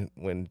end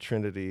when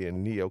Trinity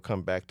and Neo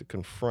come back to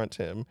confront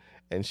him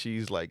and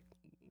she's like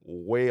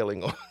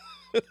wailing on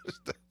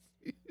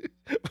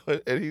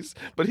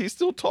but he's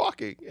still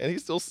talking and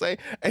he's still saying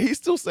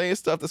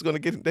stuff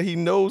that he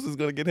knows is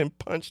gonna get him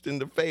punched in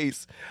the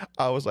face.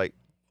 I was like,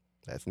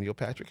 that's Neil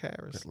Patrick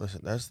Harris.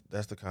 Listen, that's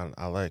the kind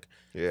I like.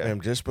 Yeah.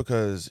 And just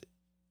because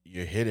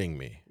you're hitting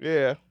me,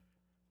 Yeah.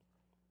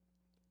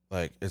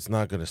 like it's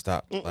not gonna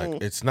stop. Mm-mm.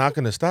 Like it's not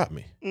gonna stop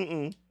me.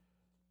 Mm-mm.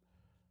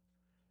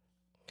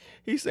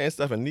 He's saying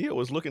stuff, and Neo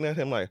was looking at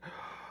him like,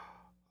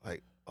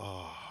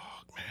 oh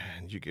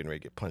man, you're getting ready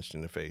to get punched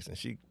in the face, and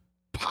she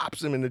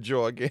pops him in the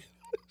jaw again.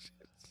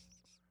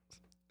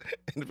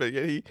 But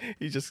yeah,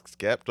 he just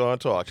kept on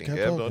talking,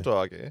 on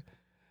talking.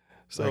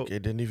 So Like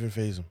it didn't even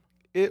faze him.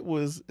 it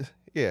was,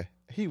 yeah,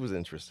 he was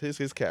interesting.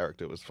 His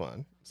character was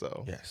fun.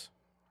 So Yes.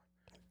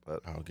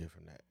 But I'll give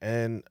him that.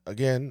 And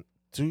again,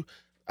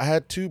 I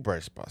had two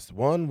bright spots.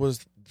 One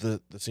was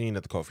the scene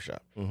at the coffee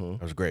shop. mhm.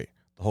 That was great.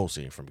 The whole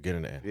scene from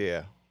beginning to end.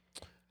 Yeah,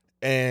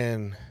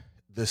 And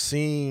the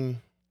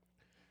scene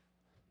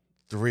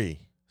 3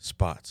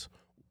 spots.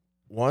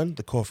 1,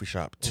 the coffee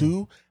shop.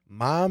 2,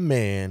 my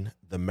man,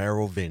 the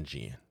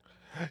Merovingian.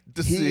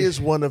 He is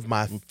one of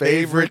my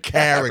favorite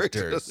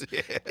characters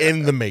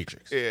in The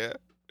Matrix. Yeah.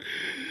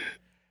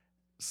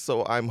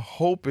 So I'm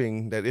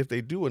hoping that if they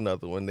do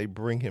another one, they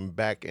bring him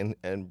back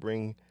and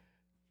bring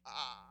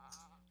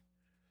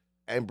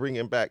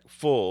him back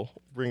fully.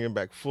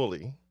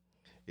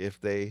 If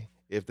they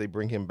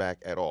bring him back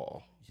at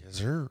all. Yes,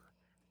 sir.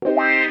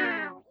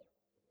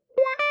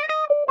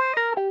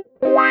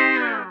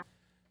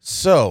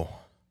 So,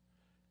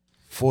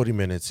 40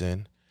 minutes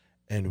in,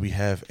 and we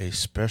have a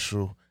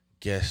special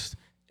guest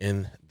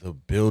in the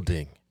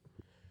building.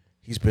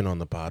 He's been on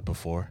the pod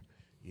before.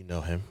 You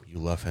know him. You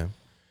love him.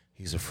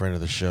 He's a friend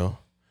of the show.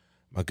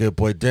 My good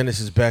boy Dennis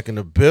is back in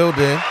the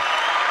building.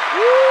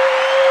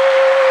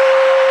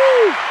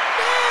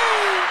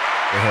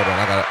 Hey, hold on.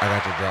 I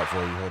got your drop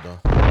for you. Hold on.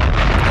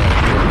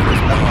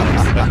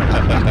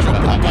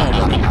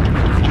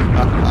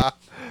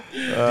 D,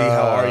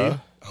 how are you?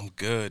 I'm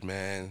good,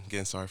 man.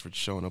 Again, sorry for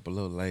showing up a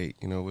little late.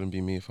 You know, it wouldn't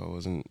be me if I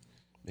wasn't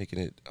making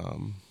it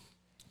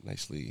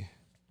nicely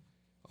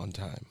on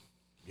time.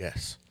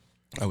 Yes.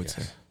 I would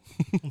say.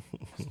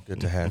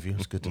 Good to have you.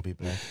 It's good to be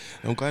back.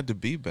 I'm glad to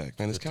be back,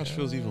 man. This couch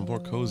feels even more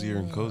cozier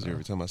and cozier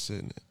every time I sit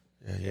in it.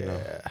 Yeah, you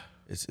know,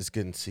 it's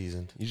getting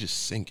seasoned. You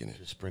just sink in it.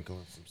 Just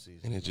sprinkling some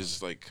seasoning. And it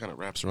just like kind of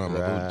wraps around my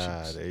booty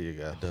cheeks. There you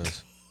go. It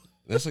does.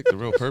 That's like the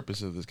real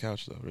purpose of this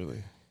couch, though. Really,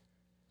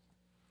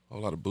 a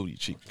whole lot of booty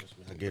cheek.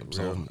 I get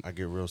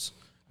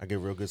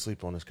real good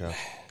sleep on this couch.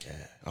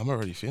 Yeah, I'm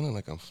already feeling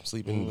like I'm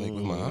sleeping like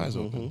with my eyes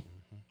open,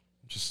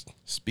 just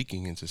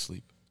speaking into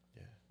sleep.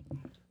 Yeah.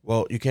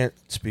 Well, you can't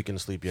speak into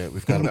sleep yet.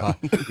 We've got a pod.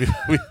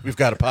 We've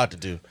got a pod to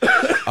do.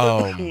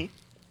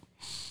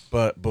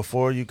 But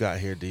before you got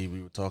here, D,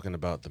 we were talking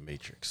about The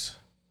Matrix,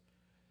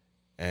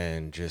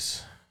 and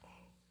just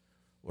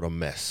what a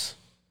mess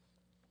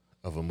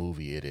of a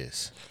movie it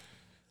is.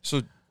 So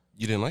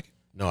you didn't like it?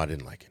 No, I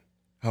didn't like it.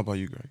 How about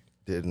you, Greg?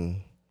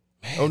 Didn't.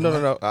 Man, Oh,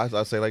 no.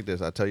 I'll say like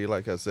this. I'll tell you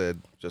like I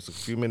said just a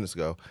few minutes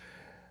ago.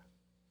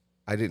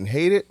 I didn't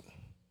hate it.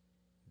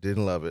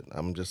 Didn't love it.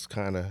 I'm just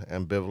kind of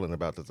ambivalent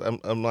about this.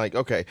 I'm like,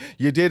 okay,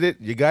 you did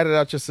it. You got it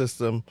out your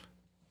system.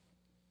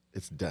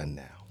 It's done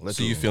now.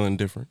 So you feeling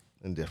different?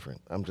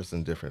 Indifferent. I'm just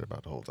indifferent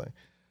about the whole thing.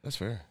 That's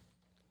fair.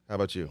 How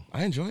about you?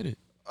 I enjoyed it.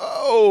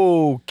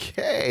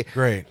 Okay.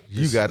 Great.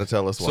 You got to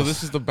tell us why. So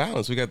this is the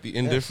balance. We got the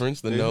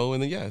indifference, the no,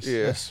 and the yes.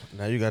 Yes.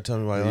 Now you got to tell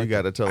me why you You like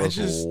got to tell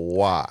us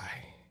why.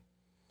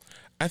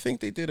 I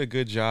think they did a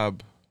good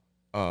job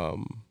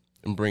in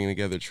bringing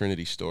together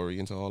Trinity's story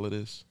into all of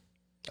this.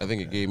 I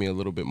think it gave me a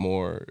little bit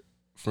more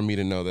for me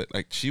to know that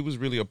like she was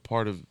really a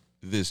part of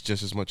this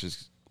just as much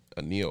as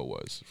Neo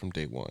was from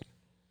day one.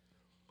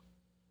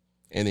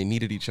 And they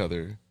needed each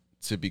other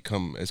to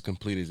become as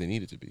complete as they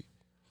needed to be.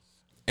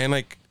 And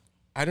like,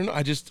 I don't know,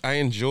 I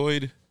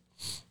enjoyed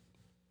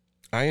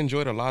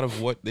a lot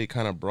of what they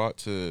kind of brought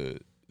to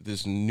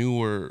this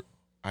newer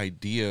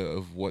idea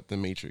of what the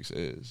Matrix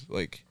is.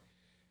 Like,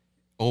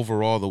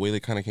 overall, the way they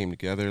kind of came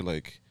together,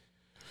 like,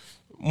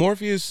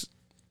 Morpheus,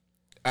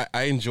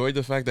 I enjoyed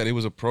the fact that it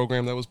was a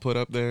program that was put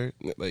up there,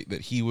 like,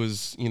 that he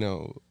was, you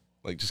know,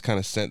 like, just kind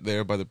of sent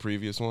there by the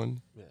previous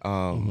one.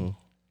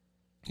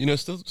 You know,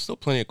 still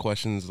plenty of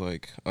questions,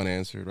 like,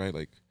 unanswered, right?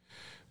 Like,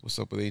 what's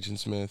up with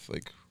Agent Smith?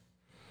 Like,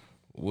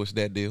 what's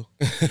that deal?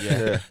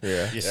 Yeah.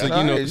 So,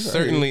 you know,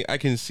 certainly I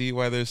can see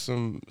why there's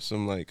some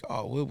like,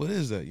 oh, what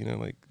is that? You know,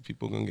 like,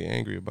 people are going to get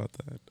angry about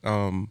that.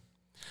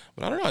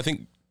 But I don't know. I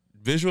think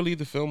visually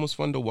the film was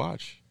fun to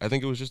watch. I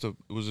think it was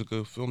a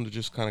good film to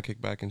just kind of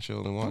kick back and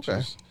chill and watch.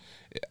 Okay.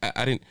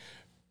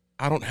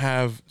 I don't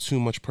have too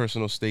much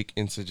personal stake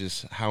into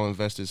just how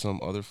invested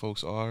some other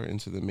folks are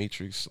into the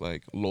Matrix,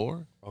 like,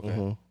 lore.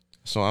 Okay.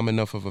 So I'm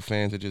enough of a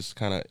fan to just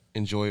kind of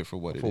enjoy it for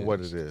what it is. For what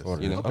it is.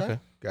 You know? Okay.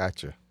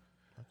 Gotcha.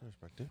 I can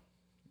respect it.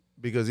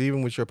 Because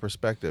even with your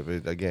perspective,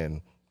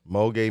 again,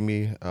 Mo gave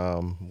me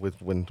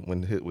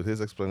with his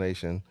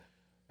explanation,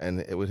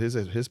 and with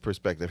his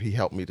perspective, he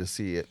helped me to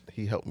see it.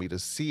 He helped me to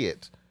see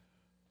it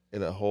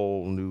in a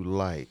whole new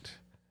light,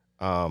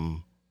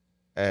 and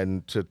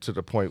to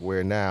the point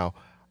where now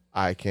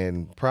I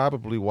can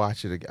probably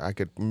watch it. I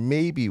could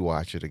maybe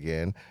watch it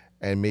again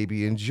and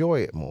maybe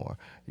enjoy it more.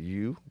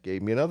 You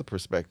gave me another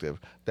perspective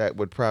that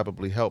would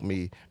probably help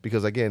me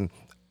because, again,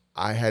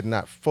 I had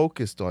not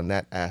focused on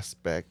that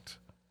aspect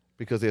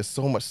because there's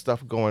so much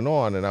stuff going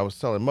on. And I was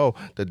telling Mo,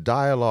 the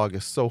dialogue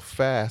is so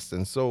fast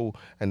and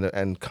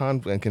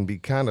can be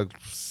kind of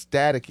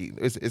staticky.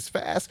 It's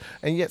fast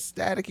and yet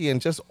staticky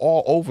and just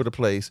all over the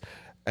place.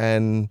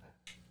 And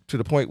to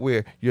the point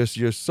where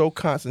you're so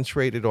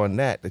concentrated on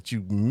that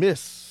you miss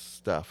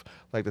stuff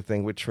like the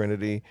thing with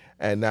Trinity.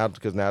 And now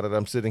that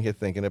I'm sitting here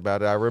thinking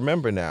about it, I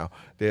remember now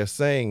they're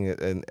saying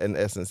in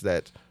essence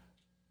that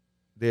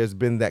there's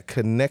been that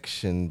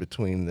connection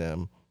between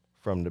them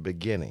from the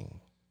beginning.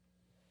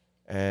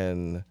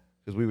 And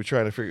because we were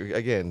trying to figure,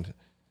 again,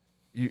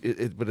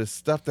 but it's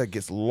stuff that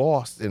gets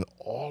lost in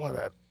all of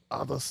that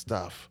other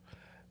stuff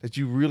that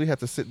you really have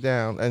to sit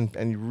down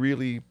and you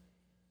really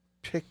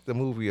pick the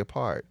movie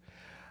apart,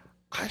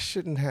 I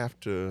shouldn't have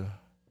to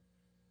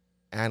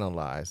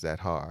analyze that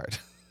hard.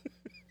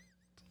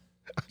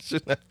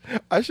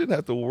 I shouldn't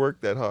have to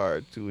work that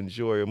hard to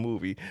enjoy a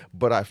movie.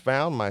 But I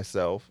found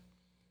myself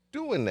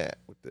doing that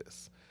with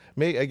this.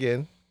 Maybe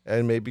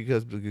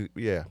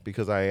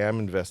because I am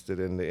invested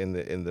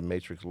in the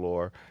Matrix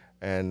lore,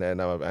 and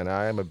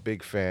I am a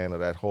big fan of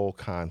that whole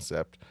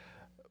concept.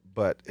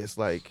 But it's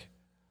like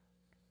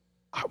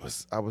I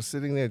was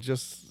sitting there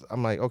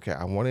I'm like, okay,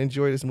 I want to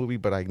enjoy this movie,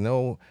 but I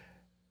know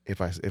if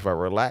I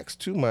relax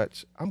too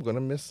much, I'm gonna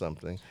miss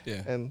something.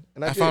 Yeah, and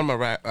I found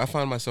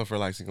myself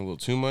relaxing a little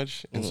too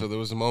much, and so there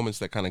was moments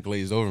that kind of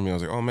glazed over me. I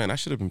was like, oh man, I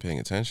should have been paying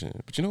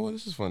attention. But you know what?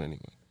 This is fun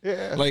anyway.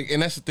 Yeah, Like,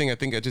 and that's the thing. I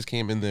think I just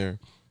came in there.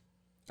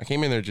 I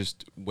came in there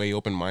just way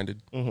open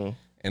minded, and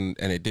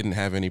it didn't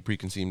have any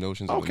preconceived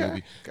notions of the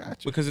movie.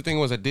 Gotcha. Because the thing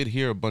was, I did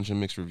hear a bunch of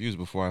mixed reviews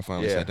before I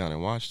finally sat down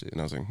and watched it,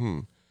 and I was like,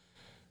 I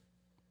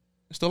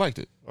still liked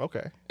it.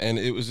 Okay. And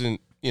it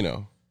wasn't,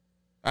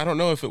 I don't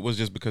know if it was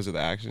just because of the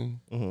action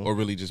or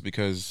really just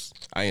because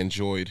I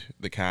enjoyed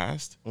the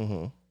cast,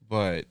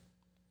 but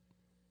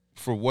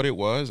for what it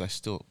was, I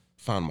still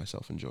found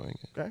myself enjoying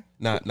it. Okay.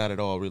 Not at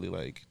all really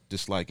like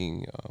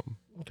disliking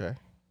Okay.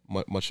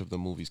 much of the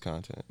movie's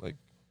content. Like,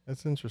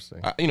 That's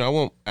interesting. I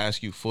won't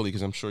ask you fully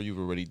because I'm sure you've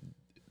already,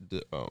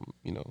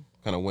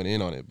 kind of went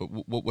in on it. But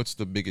what's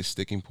the biggest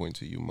sticking point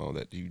to you, Mo,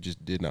 that you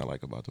just did not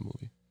like about the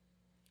movie?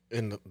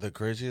 And the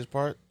craziest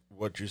part,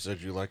 what you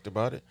said you liked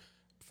about it,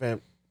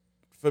 fam.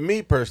 For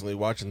me personally,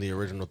 watching the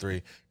original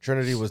 3,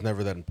 Trinity was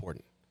never that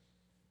important.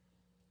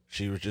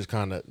 She was just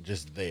kind of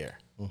just there.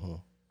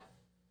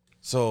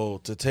 So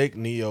to take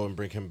Neo and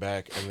bring him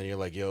back, and then you're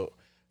like, yo,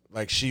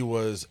 like she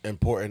was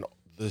important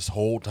this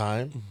whole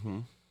time.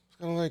 It's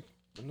kind of like,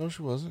 no,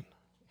 she wasn't.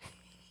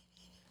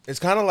 It's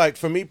kind of like,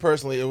 for me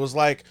personally, it was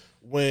like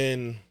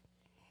when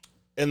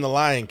in The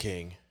Lion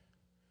King,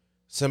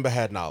 Simba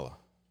had Nala.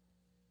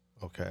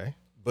 Okay.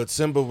 But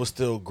Simba was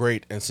still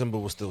great, and Simba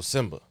was still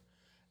Simba.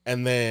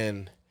 And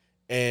then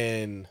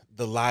in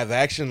the live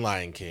action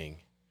Lion King,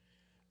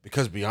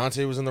 because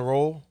Beyonce was in the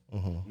role,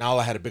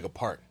 Nala had a bigger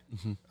part.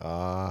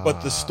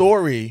 But the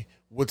story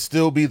would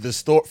still be the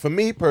story. For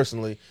me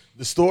personally,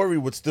 the story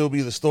would still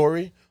be the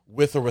story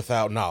with or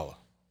without Nala.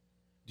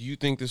 Do you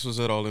think this was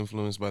at all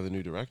influenced by the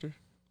new director?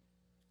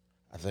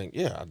 I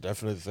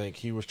definitely think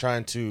he was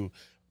trying to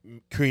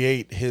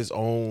create his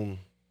own,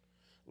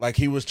 like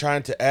he was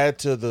trying to add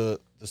to the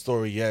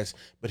story, yes,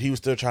 but he was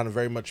still trying to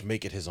very much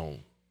make it his own.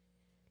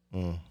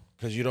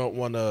 Because you don't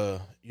want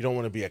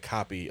to be a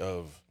copy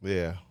of.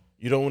 Yeah.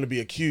 You don't want to be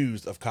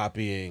accused of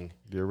copying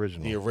The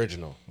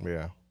original.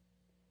 Yeah.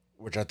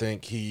 Which I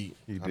think he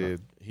did.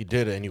 He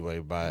did anyway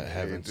by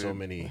having so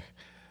many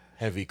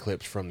heavy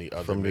clips from the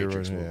other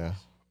Matrix movies. Yeah.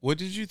 What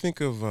did you think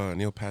of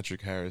Neil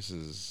Patrick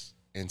Harris's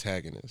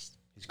antagonist?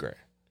 He's great.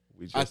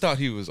 I thought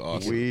he was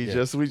awesome. We're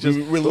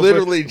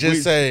literally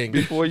just saying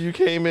before you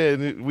came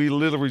in, we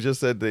literally just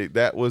said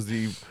that was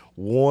the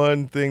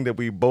one thing that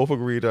we both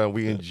agreed on.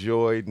 We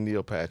enjoyed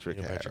Neil Patrick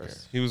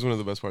Harris. He was one of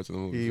the best parts of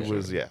the movie. He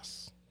was,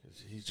 yes.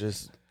 He's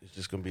just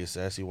gonna be a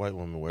sassy white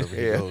woman wherever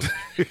he goes.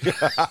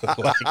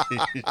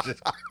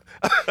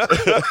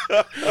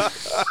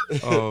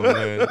 Oh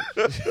man,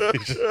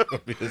 He's just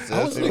gonna be a sassy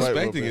I wasn't white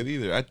expecting woman. it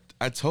either.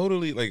 I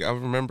totally I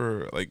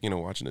remember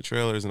watching the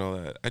trailers and all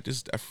that.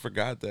 I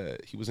forgot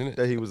that he was in it.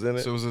 That he was in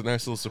it. So it was a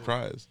nice little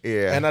surprise.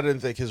 Yeah. And I didn't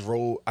think his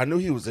role. I knew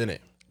he was in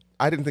it.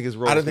 I didn't think his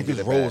role. I didn't think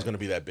his role was gonna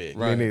be that big.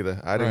 Right. Me neither.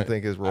 I didn't Right.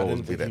 think his I role was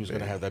didn't be think that he was big.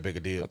 gonna have that big a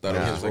deal. I thought it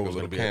was his just role like a was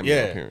little gonna be cameo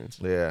yeah. appearance.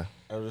 Yeah.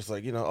 I was just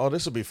like,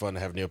 this would be fun to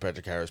have Neil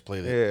Patrick Harris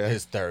play Yeah.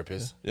 his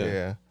therapist.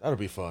 Yeah. That'll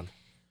be fun.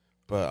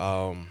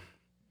 But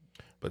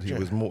But he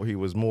was more. He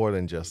was more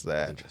than just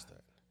that. than just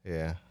that.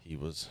 Yeah. He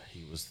was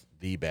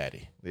the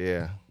baddie.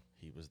 Yeah.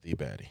 He was the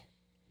baddie.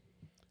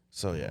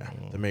 So yeah,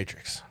 The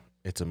Matrix.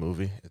 It's a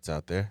movie. It's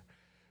out there.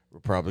 We're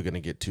probably gonna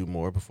get 2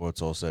 more before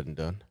it's all said and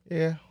done.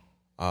 Yeah.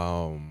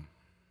 How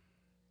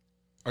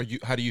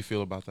do you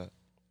feel about that?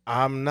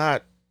 I'm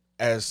not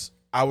as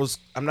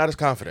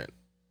confident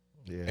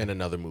Yeah. in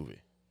another movie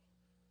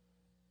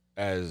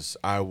as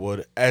I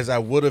would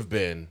have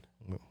been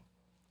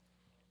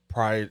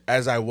prior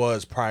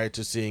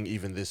to seeing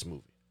even this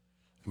movie.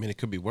 I mean, it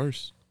could be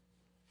worse.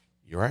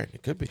 You're right.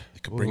 It could be.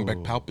 It could bring back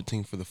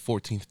Palpatine for the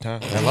 14th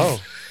time. Hello.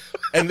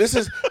 And this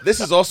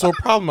is also a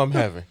problem I'm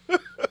having.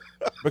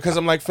 Because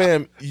I'm like,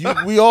 fam,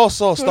 we all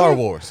saw Star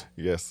Wars.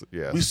 Yes.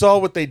 Yes. We saw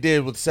what they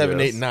did with 7,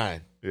 Yes. 8, and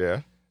 9.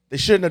 Yeah. They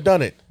shouldn't have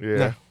done it.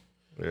 Yeah.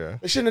 Yeah.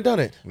 They shouldn't have done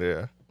it.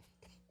 Yeah.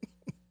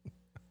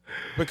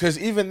 Because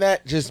even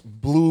that just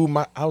blew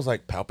I was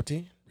like,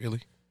 Palpatine?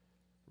 Really?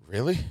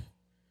 Really?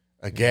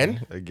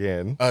 Again?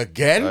 Again.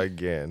 Again?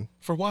 Again.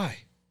 For why?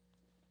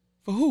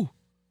 For who?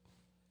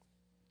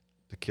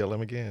 To kill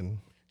him again.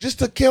 Just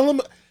to kill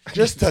him?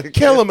 Just to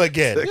kill him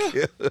again. To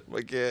kill him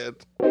again.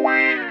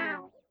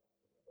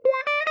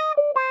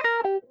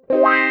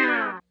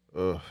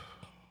 Ugh.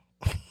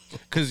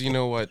 Because you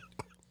know what?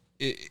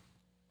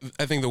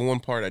 I think the one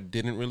part I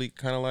didn't really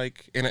kind of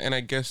like, and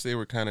I guess they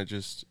were kind of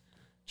just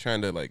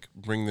trying to like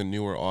bring the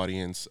newer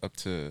audience up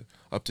to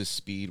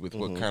speed with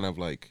what kind of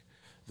like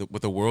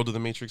what the world of the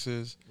Matrix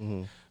is,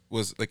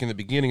 was like in the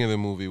beginning of the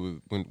movie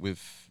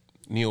with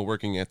Neo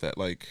working at that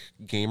like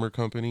gamer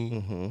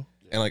company.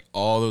 And like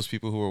all those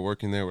people who were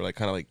working there were like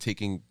kind of like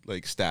taking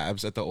like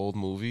stabs at the old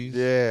movies.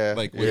 Yeah.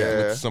 Like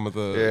with some of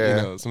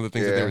the some of the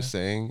things that they were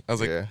saying. I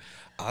was like, oh,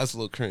 that's a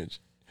little cringe.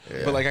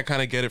 Yeah. But like I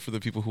kind of get it for the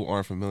people who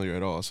aren't familiar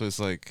at all. So it's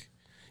like,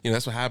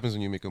 that's what happens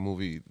when you make a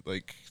movie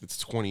like it's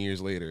 20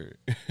 years later.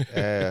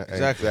 Yeah,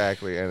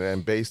 exactly.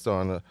 And based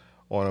on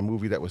a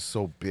movie that was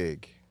so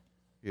big,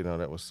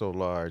 that was so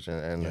large,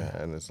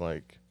 and it's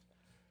like,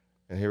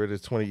 and here it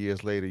is 20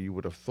 years later. You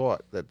would have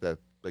thought that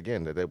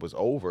again that it was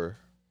over,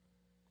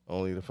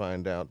 only to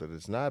find out that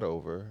it's not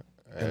over,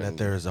 and that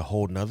there is a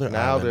whole nother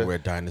island where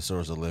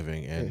dinosaurs are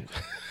living. And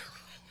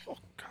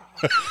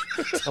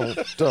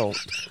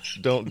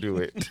don't do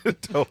it.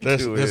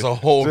 There's a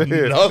whole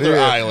nother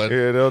island.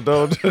 Yeah,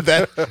 don't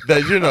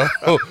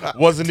that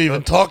wasn't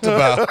even talked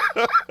about,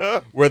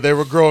 where they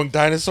were growing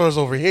dinosaurs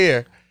over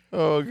here.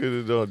 Oh,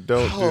 good. Don't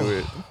do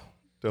it.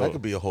 That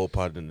could be a whole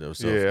pod in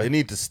themselves. Yeah. They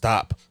need to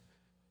stop.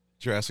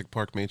 Jurassic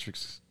Park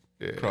Matrix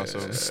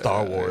crossover.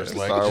 Star Wars.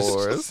 Like, Star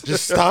Wars.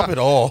 Just stop it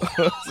all.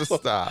 Just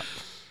stop.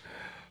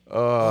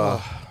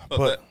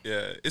 But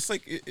it's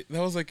like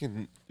that was like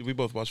we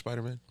both watched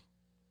Spider-Man,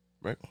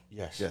 right?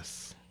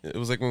 Yes. It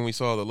was like when we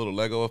saw the little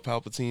Lego of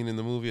Palpatine in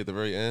the movie at the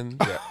very end.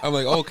 Yeah. I'm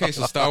like, okay,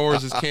 so Star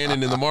Wars is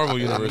canon in the Marvel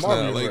universe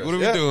now. Like, what are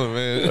we doing,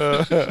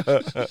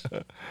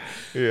 man?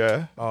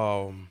 Yeah.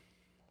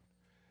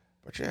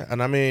 But yeah,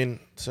 and I mean,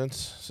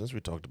 since we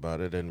talked about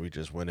it and we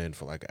just went in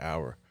for like an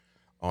hour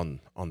on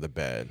the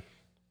bad,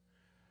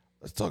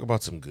 let's talk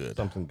about some good.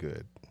 Something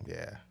good.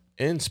 Yeah.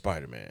 In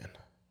Spider-Man.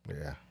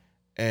 Yeah.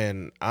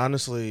 And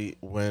honestly,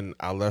 when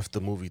I left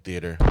the movie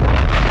theater,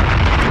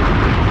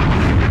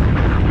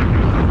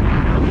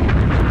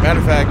 matter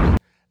of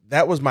fact,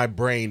 that was my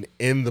brain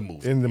in the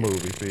movie. In the movie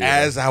theater.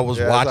 As I was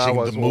watching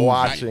the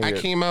movie. I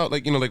came out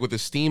like, like with the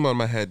steam on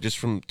my head just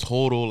from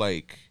total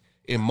like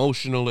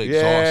emotional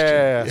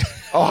exhaustion. Yeah.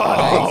 Oh,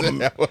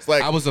 I was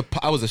like, I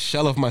was a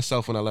shell of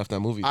myself when I left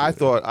that movie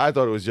theater. I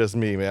thought it was just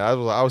me, man.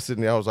 I was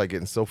sitting there, I was like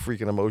getting so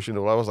freaking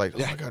emotional. I was like, oh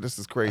my God, this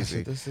is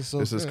crazy. This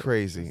is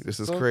crazy. This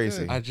is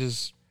crazy.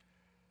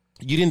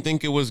 You didn't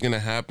think it was going to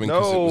happen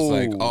because it was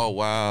like, oh,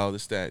 wow,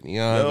 this, that, and the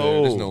other.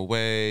 No. There's no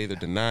way. They're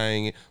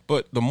denying it.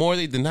 But the more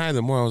they deny,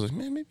 the more I was like,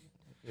 man, maybe.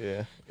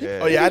 Yeah.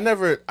 Oh, yeah,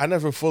 I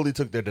never fully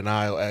took their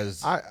denial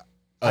as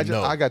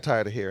I got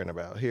tired of hearing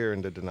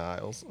the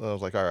denials. I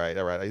was like, all right.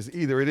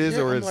 Either it is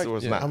or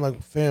it's not. I'm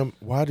like, fam,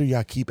 why do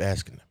y'all keep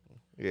asking them?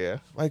 Yeah.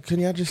 Like, can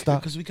y'all just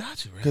stop? Because we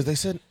got you, right? Because they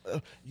said,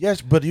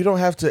 yes, but you don't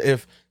have to.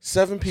 If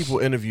 7 people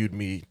interviewed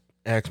me,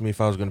 asked me if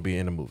I was going to be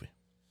in a movie.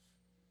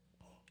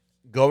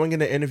 Going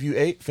into interview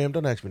 8, fam,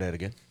 don't ask me that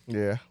again.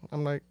 Yeah.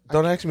 I'm like,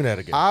 don't ask me that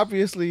again.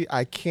 Obviously,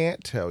 I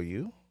can't tell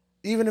you.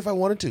 Even if I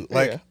wanted to.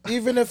 Like,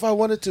 even if I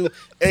wanted to.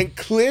 And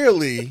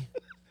clearly,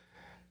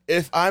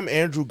 if I'm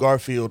Andrew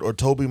Garfield or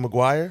Tobey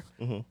Maguire,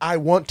 I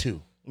want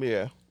to.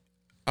 Yeah.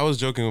 I was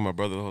joking with my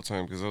brother the whole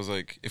time because I was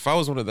like, if I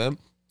was one of them,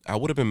 I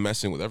would have been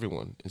messing with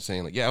everyone and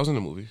saying like, yeah, I was in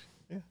the movie.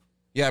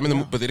 Yeah, I'm in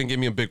the but they didn't give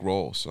me a big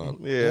role. So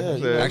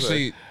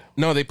actually,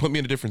 no, they put me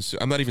in a different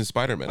suit. I'm not even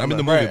Spider-Man. I'm in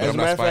the movie, but I'm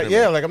not Spider-Man.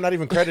 Yeah, like I'm not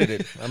even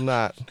credited. I'm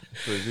not.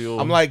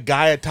 I'm like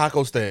guy at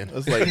taco stand.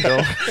 It's like,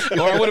 don't.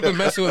 Or I would have been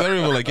messing with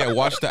everyone. Like, yeah,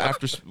 watch the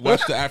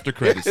after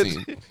credit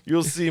scene.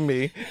 You'll see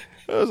me.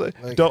 I was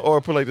like, don't, or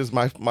put like this.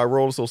 My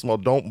role is so small.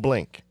 Don't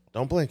blink.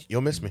 Don't blink.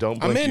 You'll miss me. Don't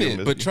blink. I'm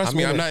in it, but trust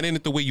me, I'm not in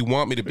it the way you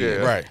want me to be. Yeah.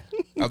 Right.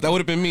 That would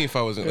have been me if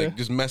I wasn't like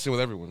just messing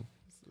with everyone.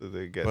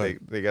 They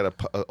got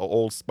a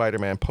old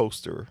Spider-Man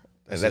poster.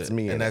 And that's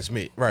me. And that's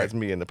me. Right. That's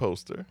me in the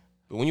poster.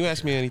 But when you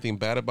ask me anything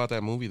bad about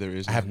that movie, there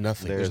is I have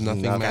nothing. There's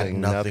nothing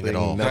at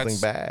all. Nothing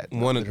bad.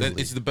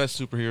 It's the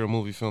best superhero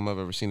movie film I've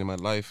ever seen in my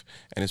life,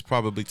 and it's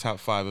probably top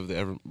 5 of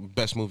the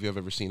best movie I've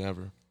ever seen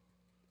ever.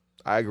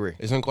 I agree.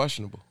 It's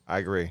unquestionable. I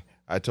agree.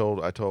 I told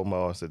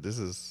Mo, I said, this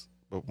is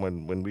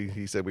when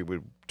he said we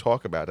would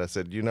talk about it. I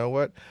said, you know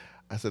what?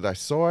 I said I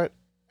saw it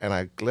and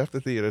I left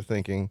the theater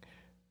thinking,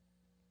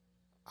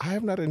 I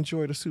have not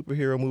enjoyed a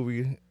superhero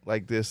movie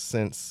like this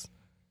since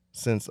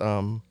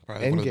Endgame.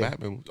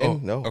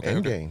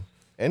 Endgame.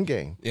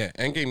 Endgame. Yeah,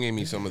 Endgame gave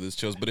me some of this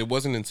chills, but it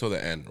wasn't until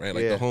the end, right?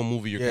 Like the whole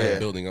movie, you're kind of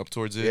building up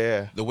towards it.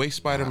 Yeah. The way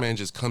Spider-Man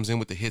just comes in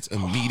with the hits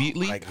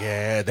immediately. Like,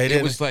 they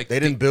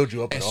didn't build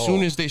you up as at all.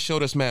 soon as they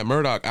showed us Matt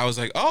Murdock, I was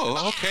like,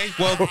 oh, okay,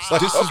 well,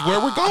 this is where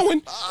we're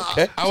going.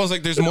 Okay. I was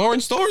like, there's more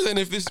in store than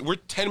if we're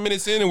 10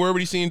 minutes in and we're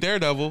already seeing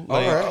Daredevil.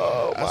 Like, all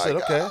right. I said,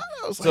 okay.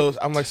 So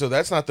I'm like, so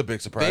that's not the big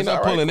surprise. They're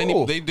not pulling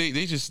cool.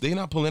 they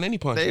not pulling any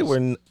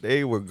punches.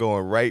 They were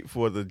going right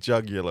for the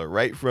jugular,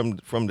 right from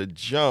the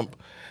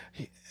jump.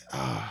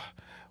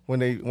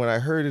 When I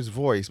heard his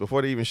voice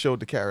before they even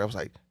showed the character, I was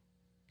like,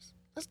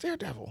 "That's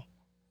Daredevil."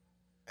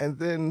 And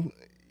then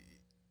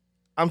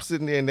I'm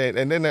sitting there,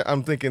 and then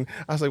I'm thinking,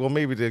 I was like, "Well,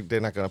 maybe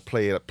they're not going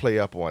to play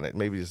up on it.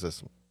 Maybe it's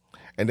just."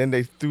 And then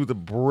they threw the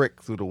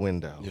brick through the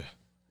window,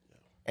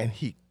 and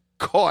he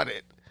caught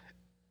it,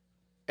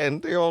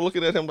 And they're all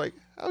looking at him like,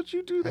 how'd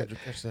you do that? How'd you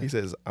catch that? He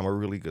says, I'm a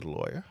really good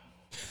lawyer.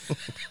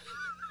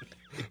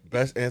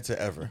 Best answer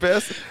ever.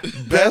 Best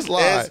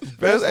lie.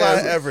 Best lie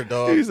answer. ever,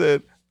 dog. He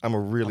said, I'm a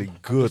really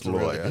good Just a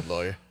really lawyer. good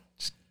lawyer.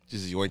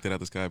 Just yoinked it out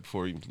the sky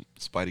before even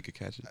Spidey could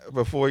catch it.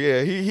 Before,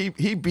 yeah,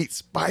 he beat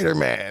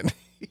Spider-Man.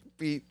 He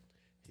beat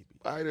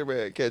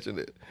Spider-Man catching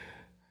it.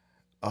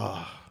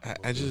 I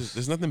just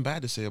there's nothing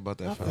bad to say about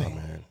that Oh film.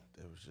 man,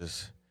 it was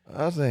just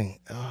I think,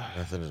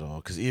 nothing at all.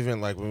 Because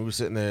even like when we were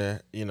sitting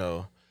there, you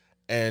know,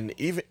 and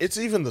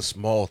even the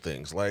small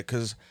things, like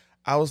because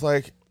I was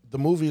like, the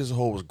movie as a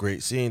whole was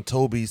great. Seeing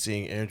Toby,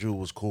 seeing Andrew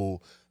was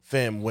cool.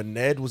 Fam, when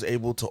Ned was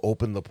able to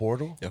open the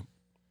portal, Yep.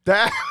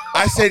 that,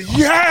 I said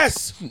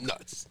yes,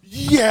 Nuts.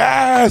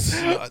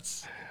 yes.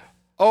 Nuts.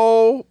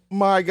 oh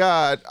my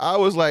God. I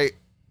was like,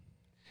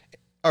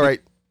 all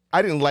right,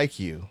 I didn't like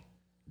you.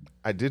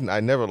 I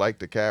never liked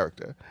the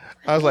character.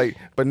 I was like,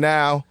 but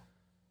now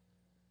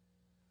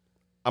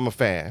I'm a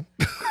fan.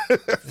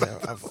 Yeah,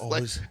 I've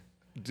always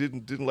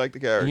Didn't like the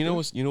character. You know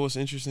what's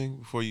interesting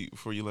before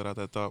you let out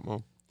that thought,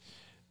 Mo?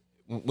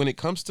 When it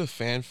comes to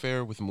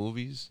fanfare with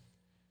movies,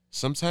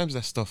 sometimes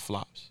that stuff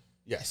flops.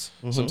 yes.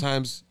 Mm-hmm.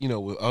 Sometimes,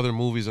 with other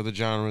movies, other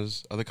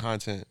genres, other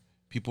content,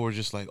 people are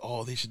just like,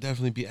 oh, they should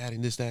definitely be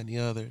adding this, that, and the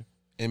other.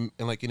 And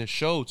like in a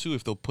show too,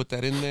 if they'll put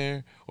that in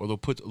there or they'll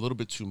put a little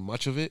bit too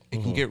much of it,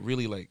 it can get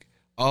really like,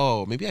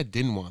 oh, maybe I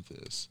didn't want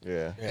this.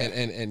 Yeah. Yeah.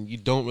 And you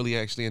don't really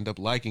actually end up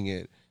liking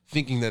it,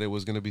 thinking that it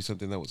was going to be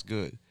something that was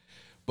good.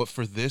 But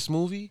for this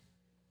movie,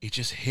 it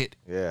just hit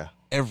Yeah.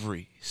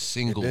 every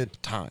single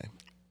did. time.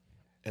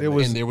 There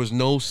was And there was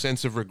no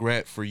sense of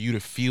regret for you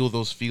to feel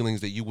those feelings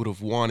that you would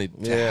have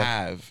wanted to Yeah.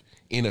 have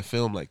in a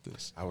film like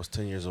this. I was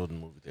 10 years old in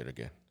the movie theater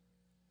again.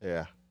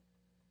 yeah.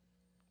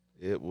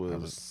 It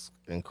was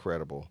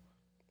incredible.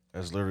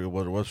 That's literally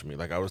what it was for me.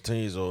 Like I was 10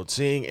 years old,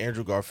 seeing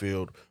Andrew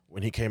Garfield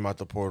when he came out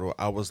the portal.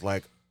 I was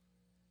like,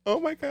 "Oh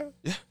my god!"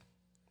 Yeah.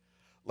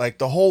 Like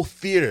the whole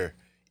theater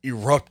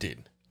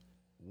erupted.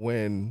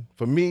 When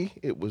for me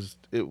it was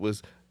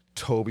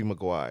Tobey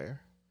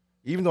Maguire.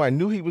 Even though I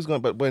knew he was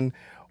going, but when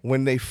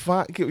they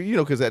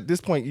because at this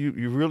point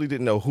you really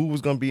didn't know who was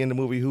going to be in the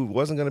movie, who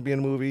wasn't going to be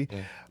in the movie.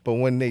 Yeah. But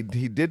when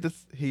he did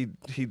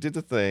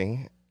the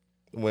thing,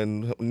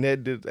 when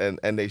Ned did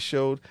and they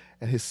showed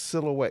and his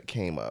silhouette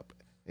came up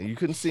and you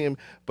couldn't see him,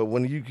 but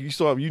when you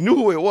saw him, you knew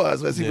who it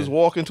was as he was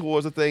walking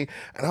towards the thing,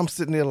 and I'm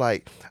sitting there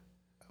like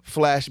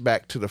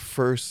flashback to the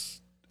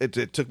first. It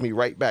took me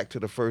right back to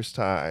the first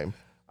time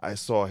I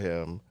saw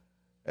him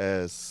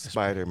as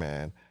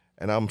Spider-Man,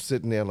 and I'm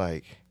sitting there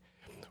like,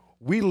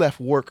 we left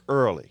work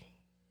early.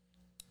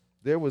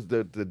 There was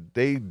they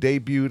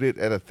debuted it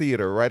at a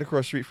theater right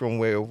across the street from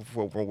where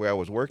I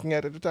was working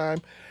at the time,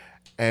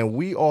 and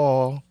we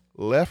all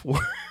left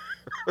work.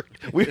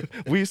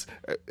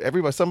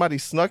 Somebody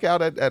snuck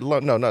out at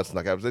lunch. No, not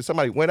snuck out.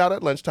 Somebody went out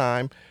at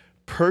lunchtime,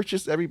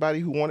 purchased everybody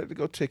who wanted to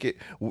go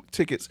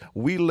tickets.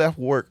 We left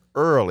work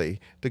early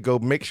to go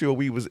make sure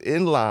we was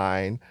in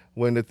line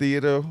when the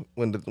theater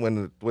when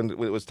it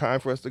was time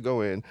for us to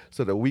go in,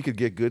 so that we could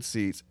get good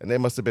seats. And there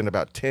must have been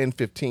about 10,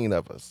 15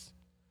 of us.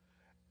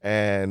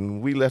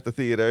 And we left the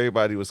theater.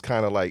 Everybody was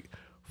kind of like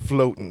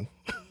floating.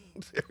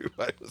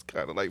 Everybody was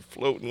kind of like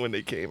floating when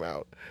they came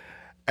out.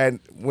 And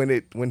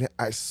when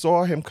I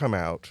saw him come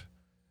out,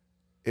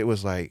 it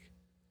was like,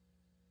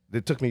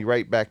 it took me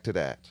right back to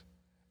that.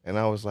 And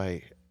I was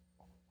like,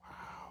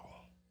 wow.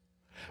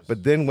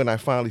 But then when I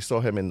finally saw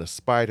him in the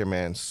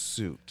Spider-Man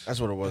suit. That's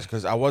what it was,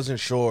 because I wasn't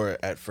sure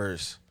at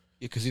first.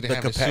 Yeah, because he didn't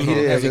have his compa- suit on.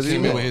 yeah, He 'cause he came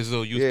in didn't- with his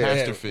little youth yeah,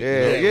 pastor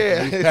fit.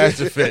 yeah. You passed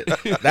the fit.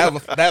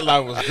 That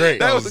line was great.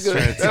 That was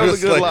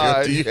a good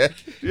line.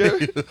 Yeah.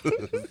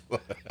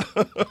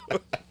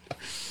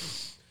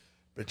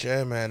 But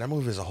yeah, man, that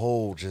movie as a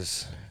whole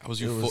just It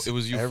was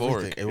everything.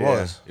 euphoric. It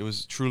was. It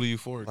was truly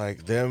euphoric.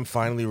 Like them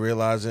finally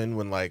realizing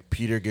when like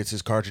Peter gets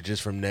his cartridges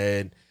from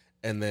Ned,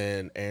 and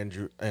then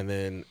Andrew's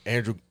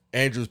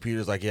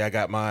Peter's like, yeah, I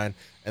got mine,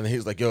 and then he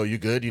was like, yo, you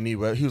good? You need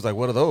web? He was like,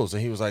 what are those?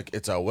 And he was like,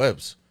 it's our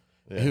webs.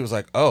 And he was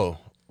like, oh,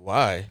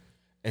 why?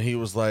 And he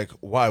was like,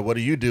 why? What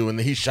do you do? And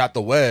then he shot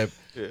the web,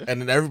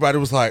 and then everybody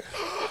was like,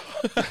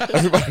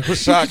 everybody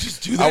was shocked.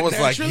 just do that I was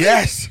naturally?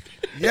 like,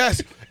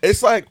 yes.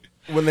 It's like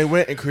when they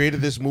went and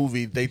created this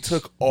movie, they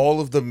took all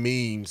of the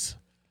memes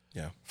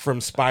Yeah.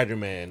 from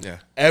Spider-Man Yeah.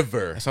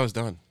 ever That's how it's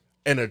done.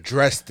 and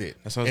addressed it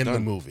That's how it's in the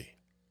done. movie.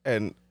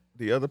 And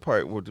the other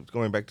part,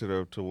 going back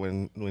to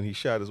when he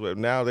shot his web.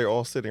 Now they're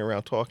all sitting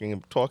around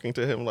talking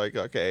to him like,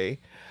 okay,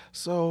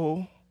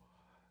 so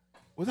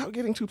without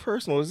getting too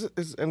personal,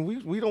 and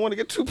we don't want to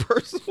get too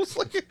personal. It's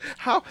like,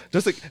 how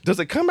does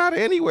it come out of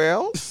anywhere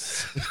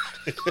else?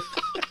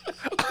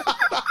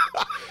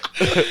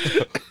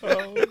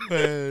 Oh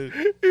man.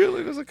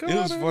 Really, does it come It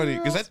out was of funny anywhere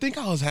because I else? think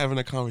I was having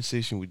a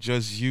conversation with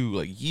just you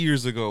like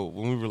years ago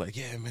when we were like,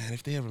 yeah, man,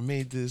 if they ever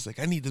made this, like,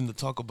 I need them to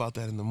talk about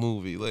that in the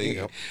movie.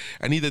 Like,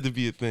 I need that to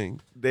be a thing.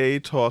 They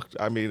talked.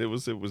 I mean, it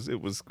was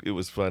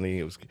funny.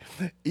 It was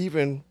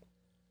even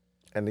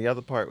And the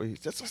other part,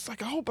 it's just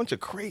like a whole bunch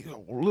of crazy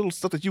little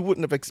stuff that you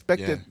wouldn't have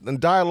expected, and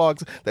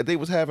dialogues that they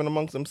was having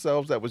amongst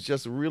themselves that was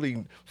just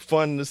really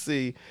fun to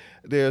see.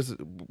 There's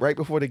right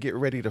before they get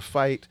ready to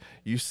fight,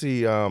 you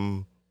see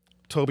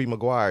Tobey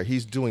Maguire.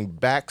 He's doing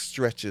back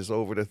stretches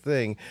over the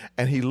thing,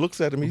 and he looks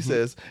at him. He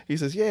says,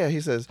 "Yeah."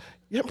 He says,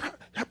 "You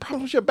have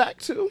problems with your back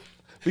too,"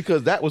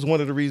 because that was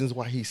one of the reasons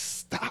why he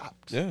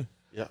stopped. Yeah.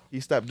 Yeah. He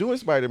stopped doing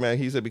Spider-Man,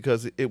 he said,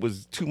 because it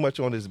was too much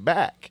on his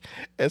back.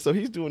 And so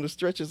he's doing the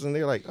stretches, and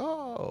they're like,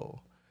 oh.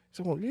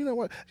 So, well, you know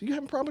what? You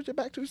having a problem with your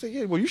back too? He said,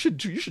 yeah, well, you should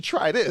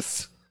try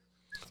this.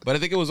 But I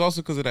think it was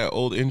also because of that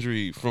old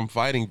injury from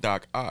fighting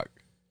Doc Ock.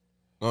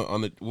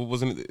 On the, what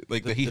wasn't it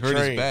like that he hurt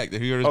his back?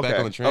 That he hurt his back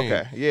on the train.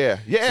 Okay, yeah.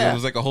 So it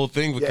was like a whole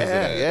thing because of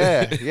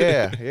that.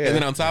 Yeah. And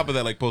then on top of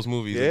that, like post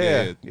movies,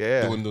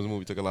 doing those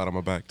movies took a lot on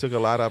my back. Took a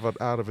lot of it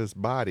out of his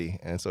body,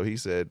 and so he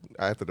said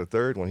after the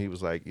third one, he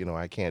was like, you know,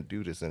 I can't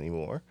do this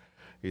anymore.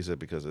 He said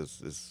because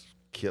it's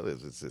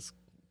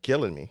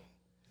killing me.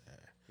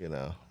 You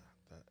know,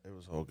 It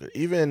was all good.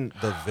 Even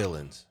the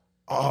villains.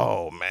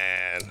 Oh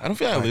man, I don't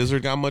feel like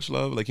Lizard got much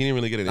love. Like he didn't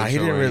really get an intro. He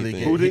didn't or really anything.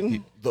 get. Who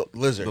didn't? The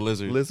lizard. The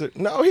Lizard. Lizard?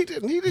 No, he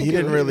didn't. He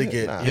didn't really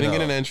get- Nah. He didn't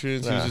get an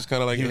entrance. He was just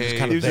kind of like, He was hey. just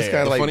kinda He was just there.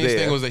 kind of The like funniest there.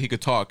 thing was that he could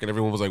talk, and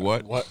everyone was like,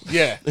 "What?" What?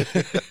 Yeah.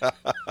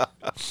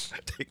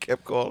 They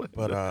kept calling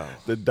But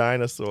the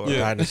dinosaur.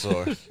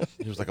 dinosaur.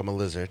 He was like, I'm a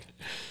lizard.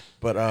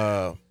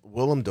 But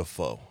Willem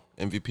Dafoe.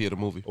 MVP of the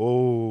movie.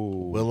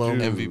 Oh, Willem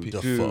MVP.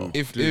 Dafoe.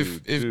 If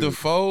dude.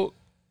 Defoe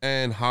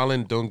and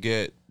Holland don't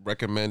get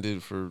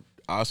recommended for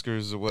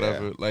Oscars or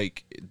whatever, Yeah.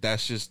 like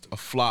that's just a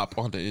flop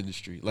on the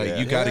industry. Like Yeah.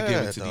 you got to give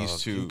Yeah, it to dog. these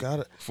two You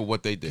gotta- for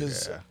what they did.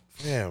 Because,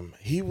 fam,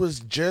 he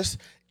was just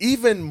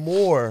even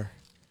more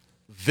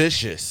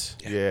vicious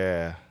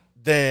yeah.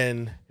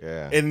 than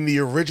Yeah. in the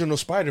original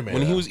Spider-Man.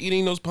 When he was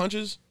eating those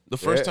punches the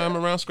first Yeah. time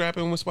around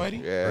scrapping with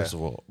Spidey, Yeah. First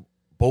of all,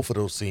 both of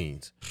those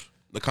scenes,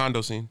 the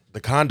condo scene.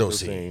 the condo The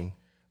scene, scene.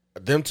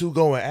 them two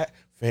going at,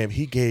 fam,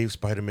 he gave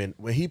Spider-Man,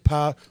 when he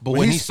popped, But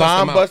when he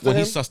spine busted when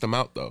he him, sussed them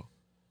out though,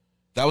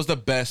 that was the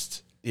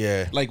best.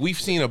 yeah, Like we've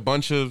seen a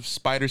bunch of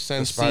Spider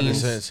Sense Spider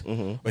scenes, Sense.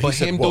 but he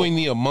said, him "Whoa." doing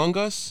the Among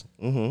Us,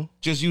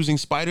 just using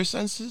Spider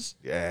Senses.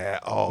 Yeah.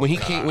 Oh, When he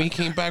God.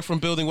 came back from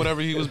building whatever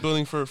he was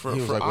building for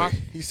he was like, Ock,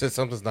 wait, he said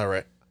something's not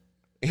right.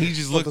 he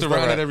just looked Something's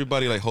around not at right.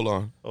 everybody like, hold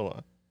on,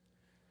 Hold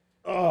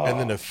on. And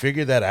then to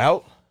figure that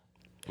out,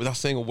 without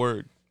saying a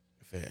word,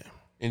 fam.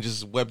 and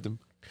just webbed him.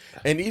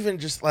 And even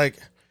just like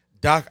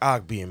Doc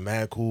Ock being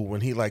mad cool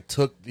when he like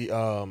took the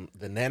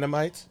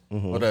nanomites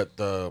or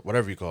the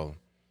whatever you call them,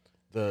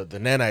 the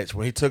nanites,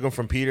 when he took them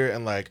from Peter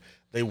and like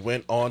they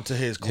went onto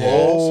his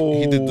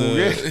clothes. He did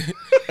the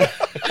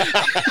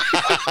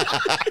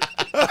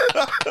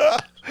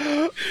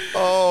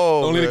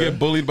Oh, only to man. get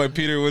bullied by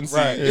Peter once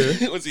Right.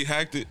 he once he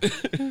hacked it.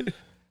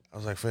 I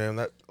was like, fam,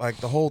 that like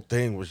the whole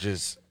thing was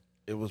just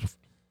it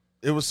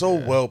was so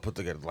well put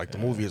together. Like the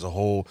movie as a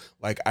whole.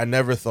 Like I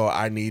never thought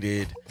I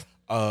needed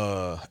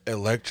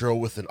Electro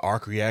with an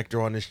arc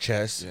reactor on his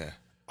chest. Yeah,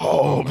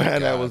 Oh,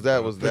 man, that was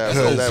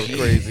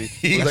crazy.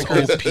 he's Was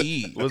that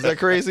crazy? OP. Was that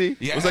crazy?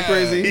 Yeah. Was that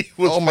crazy? He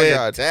was Oh my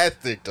God.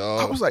 fantastic,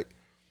 dog. I was like,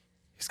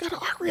 he's got an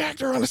arc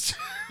reactor on his.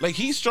 Like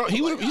he's strong.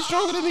 He's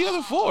stronger than the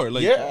other four.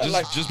 Like yeah, just,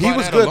 like just he by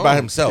was that good by alone.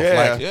 himself.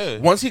 Yeah. Like Yeah.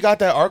 once he got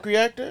that arc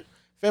reactor,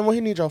 fam, what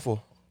he need y'all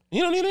for?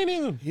 You don't need any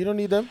of them. He don't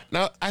need them.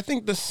 Now, I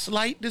think the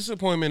slight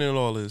disappointment in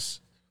all this,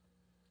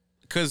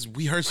 because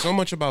we heard so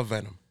much about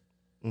Venom,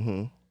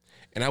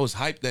 and I was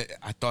hyped that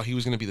I thought he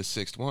was going to be the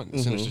sixth one, the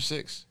Sinister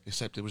Six,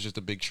 except it was just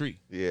a big tree.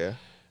 Yeah.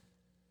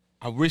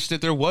 I wish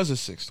that there was a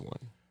sixth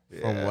one.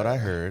 From what I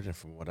heard and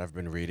from what I've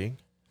been reading,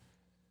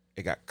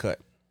 it got cut.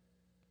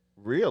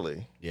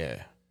 Really?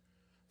 Yeah.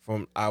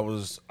 From I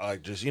was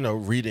like just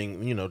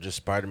reading just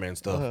Spider-Man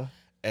stuff,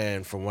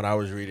 and from what I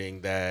was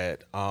reading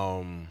that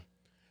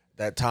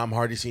that Tom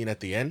Hardy scene at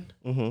the end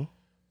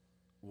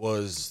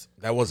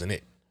wasn't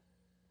it.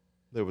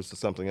 There was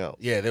something else.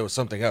 Yeah, there was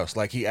something else.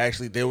 Like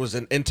there was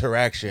an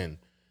interaction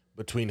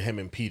between him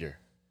and Peter,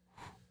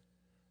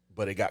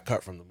 but it got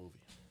cut from the movie.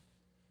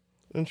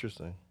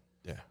 Interesting.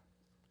 Yeah.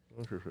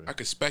 Interesting. I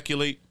could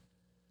speculate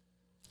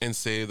and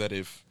say that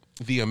if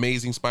the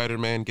Amazing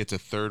Spider-Man gets a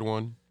third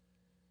one,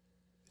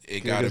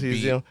 it gotta because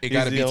he's be the- he's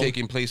the only-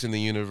 taking place in the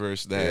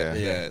universe that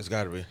Yeah, it's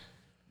got to be.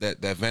 that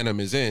Venom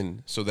is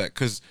in, so that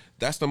because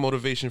that's the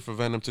motivation for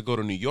Venom to go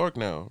to New York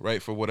now,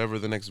 right? For whatever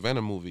the next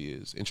Venom movie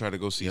is, and try to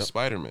go see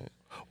Spider-Man.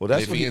 Well,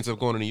 that's if what he ends up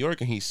going to New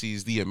York and he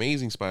sees the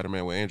Amazing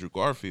Spider-Man with Andrew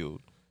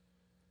Garfield,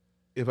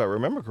 if I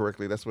remember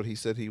correctly, that's what he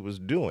said he was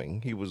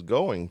doing. He was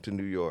going to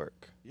New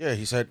York. Yeah,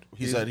 he said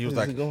he was like, he's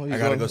I going-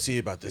 gotta go see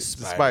about this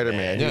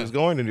Spider-Man. Yeah. He was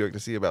going to New York to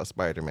see about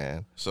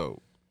Spider-Man.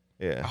 so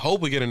I Yeah. hope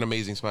we get an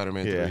Amazing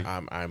Spider-Man Yeah. 3.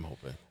 I'm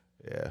hoping.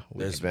 Yeah. with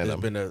There's Venom.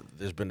 been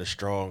a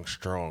strong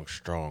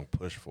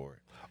push for it.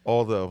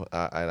 Although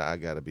I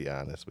got to be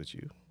honest with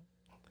you,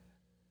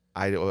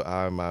 I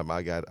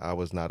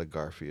was not a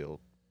Garfield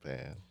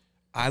fan.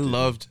 I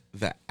loved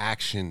the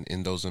action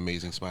in those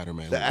Amazing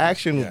Spider-Man. The movies.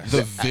 action,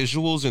 the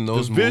visuals in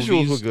those the visuals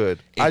movies were good.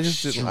 I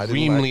just didn't. I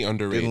extremely didn't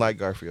underrated. Didn't like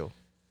Garfield.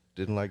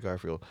 Didn't like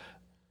Garfield.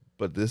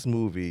 but this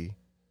movie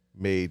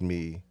made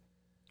me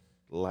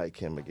like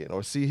him again,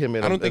 or see him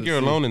in. I don't think you're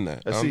alone in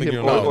that. I don't think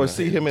you're alone. Or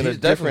see him in a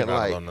different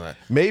light.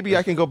 Maybe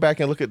I can go back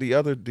and look at the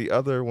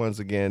other ones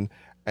again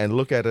and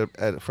look at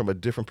it from a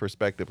different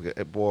perspective,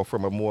 or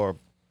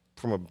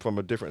from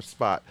a different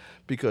spot,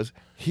 because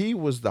he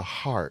was the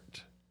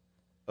heart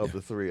of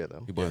the three of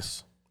them. He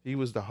was. He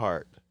was the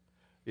heart.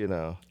 You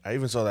know, I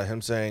even saw that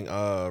him saying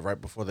right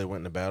before they went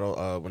into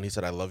battle when he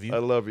said "I love you." I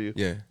love you.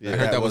 Yeah, Yeah. I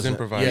heard that was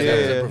improvised. Yeah, that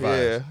was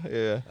improvised.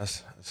 Yeah.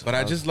 That's But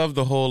I just love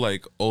the whole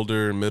like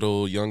older,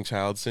 middle, young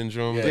child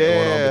syndrome Yeah.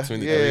 that's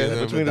going on between the three of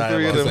them. between the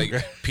three of It's them.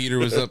 like Peter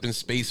was up in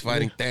space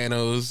fighting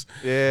Thanos.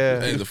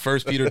 Yeah. And the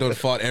first Peter done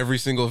fought every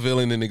single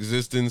villain in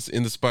existence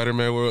in the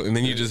Spider-Man world, and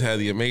then you just had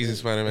the Amazing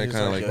Spider-Man He's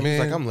kind of like, like, he's man,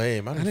 like, I'm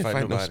lame. I I didn't didn't fight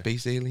fight no nobody.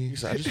 space alien.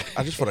 He's like,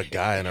 I just fought a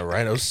guy in a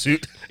rhino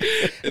suit.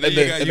 And then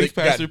you got youth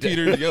got pastor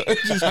Peter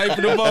just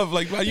hyping him up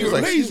like, wow, you're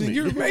like, amazing,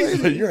 you're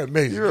amazing. You're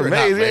amazing. You're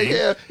not amazing. lame.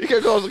 Yeah. He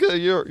kept going,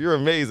 you're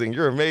amazing.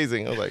 You're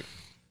amazing. I was like,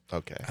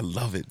 okay. I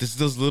love it. This is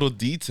those little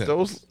details.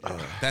 Those,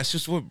 That's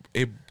just what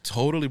it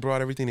totally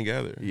brought everything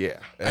together. yeah.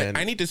 And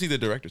I need to see the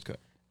director's cut.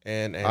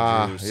 and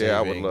Andrew Yeah,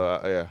 I would saving,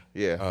 love.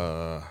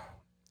 Yeah.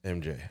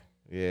 MJ.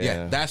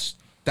 Yeah, that's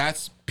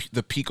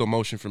the peak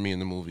emotion for me in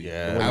the movie.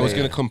 Yeah. I was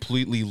gonna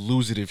completely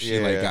lose it if she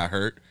like Yeah. got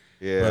hurt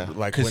Yeah. But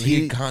like because when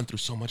he had gone through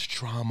so much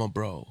trauma,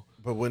 bro.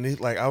 but when he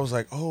like I was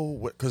like, oh,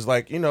 because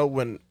like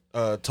when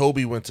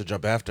Toby went to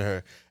jump after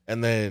her,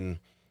 and then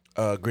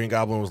Green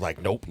Goblin was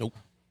like, nope, and then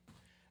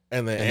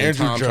And then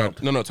Andrew Tom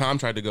jumped, Tom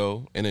tried to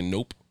go, and then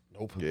nope.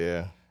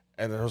 Yeah.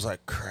 and then I was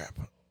like,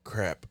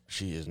 crap,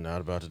 she is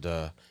not about to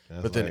die.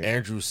 That's But then like-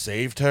 Andrew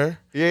saved her.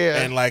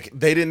 Yeah. And like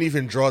they didn't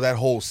even draw that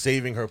whole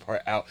saving her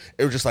part out.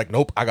 It was just like,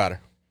 nope, I got her.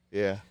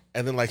 Yeah.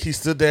 And then like he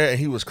stood there and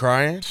he was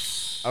crying.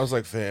 I was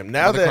like, fam, I'm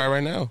now about to cry that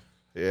right now.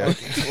 Yeah.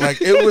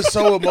 like it was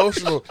so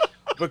emotional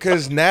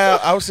because now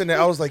I was sitting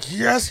there, I was like,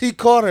 yes, he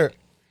caught her.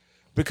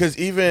 Because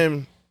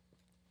even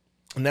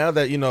now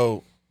that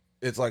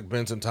it's like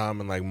been some time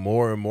and like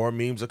more and more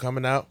memes are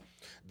coming out.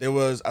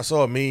 I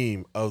saw a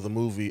meme of the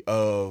movie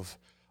of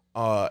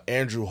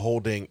Andrew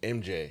holding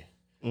MJ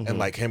and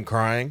like him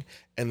crying,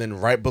 and then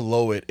right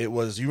below it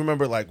was, you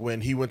remember like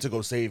when he went to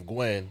go save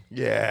Gwen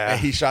Yeah. and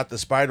he shot the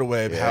spider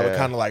web, how it Yeah.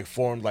 kind of like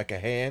formed like a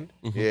hand.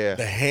 Yeah.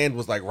 The hand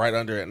was like right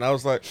under it, and I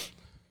was like,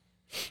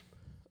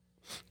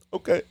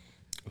 okay,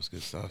 It was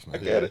good stuff, man.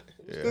 I get it.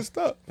 It's Yeah. good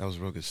stuff. That was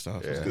real good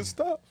stuff. Yeah. Good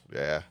stuff.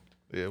 Yeah.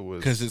 It was.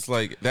 Because it's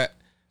like that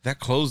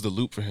closed the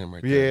loop for him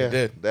right there. Yeah.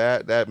 did.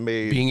 That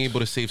made. Being able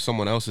to save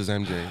someone else's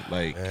MJ,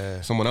 like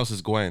someone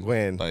else's Gwen.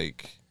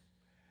 Like,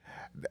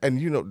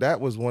 And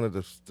that was one of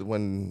the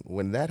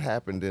when that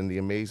happened in the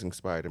Amazing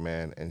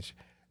Spider-Man, and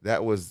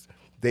that was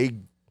the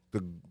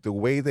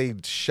way they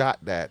shot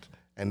that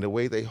and the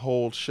way they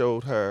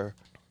showed her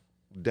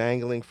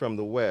dangling from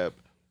the web.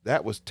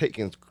 That was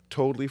taken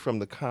totally from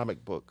the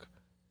comic book,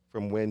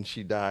 from when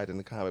she died in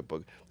the comic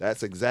book.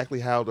 That's exactly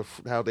how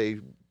they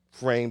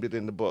framed it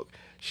in the book.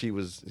 She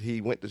was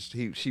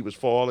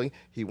falling.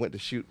 He went to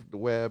shoot the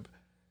web,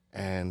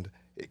 and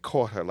it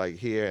caught her like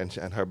here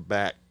and her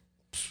back.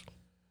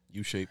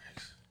 U-shape.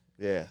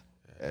 Yeah,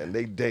 and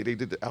they did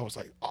it. I was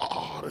like,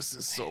 oh, this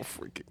is so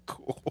freaking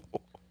cool.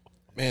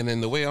 Man,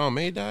 and the way Aunt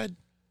May died,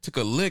 took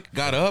a lick,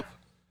 got up.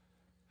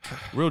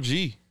 Real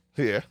G.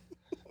 Yeah,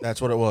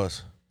 That's what it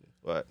was.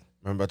 but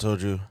Remember I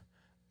told you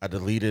I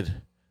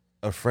deleted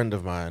a friend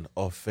of mine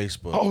off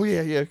Facebook.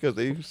 yeah, because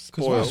they for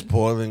spoiled.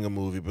 spoiling a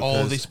movie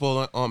because Oh, they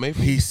spoiled Aunt May?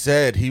 he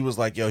said, he was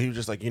like, he was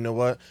just like, you know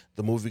what?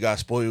 The movie got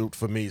spoiled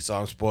for me, so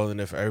I'm spoiling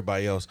it for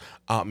everybody else.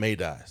 Aunt May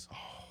dies.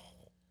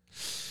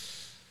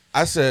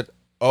 I said,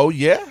 oh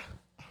yeah?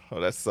 Oh,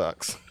 that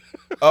sucks.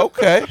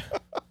 Okay.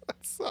 That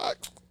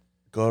sucks.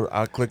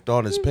 I clicked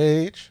on his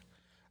page.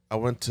 I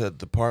went to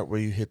the part where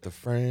you hit the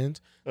friends.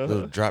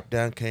 The drop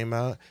down came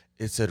out.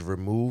 It said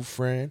remove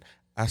friend.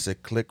 I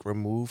said click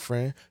remove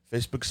friend.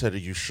 Facebook said, are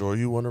you sure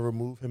you want to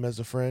remove him as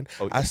a friend?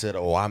 I said,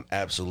 oh, I'm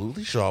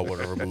absolutely sure I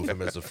want to remove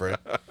him as a friend.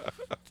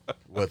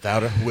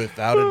 Without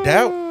a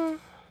doubt.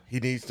 He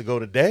needs to go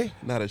today.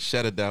 Not a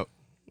shed of doubt.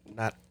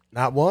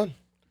 Not one.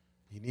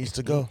 He needs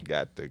to go.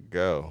 Got to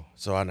go.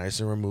 So I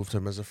nicely removed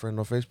him as a friend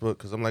on Facebook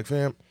because I'm like,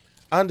 fam,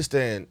 I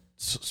understand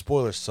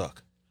spoilers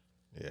suck.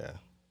 Yeah.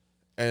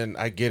 And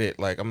I get it.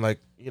 Like, I'm like,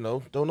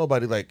 don't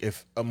nobody, like,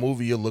 if a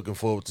movie you're looking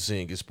forward to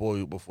seeing gets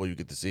spoiled before you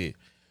get to see it.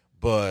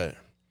 But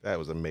That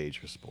was a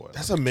major spoiler.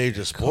 that's a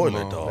major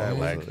spoiler, on, dog. that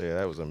Like,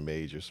 was a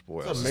major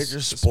spoiler. that's a major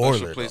It's a spoiler.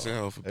 special place in dog.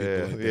 hell for people.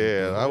 Yeah, like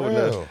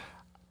that. yeah.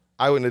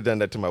 I wouldn't have done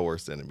that to my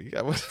worst enemy.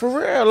 I was For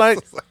real, like,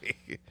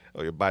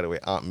 oh yeah. By the way,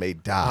 Aunt May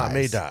dies. Aunt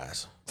May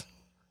dies.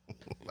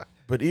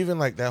 But even,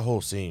 like, that whole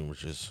scene,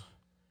 which is,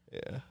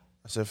 Yeah.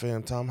 I said,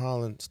 fam, Tom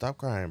Holland, stop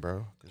crying,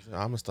 bro. Because I'm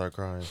going to start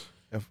crying.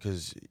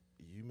 Because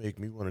you make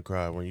me want to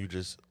cry when you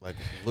just, like,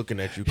 looking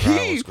at you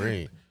cry on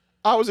screen.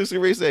 I was just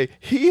going to say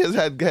he has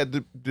had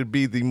to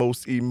be the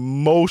most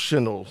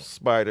emotional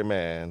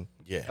Spider-Man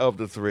Yeah. of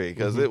the three,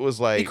 because it was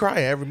like He cry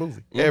in every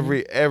movie.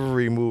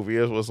 every movie.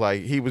 It was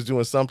like he was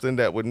doing something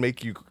that would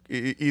make you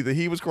either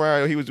he was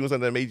crying or he was doing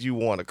something that made you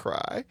want to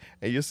cry,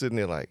 and you're sitting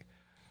there like,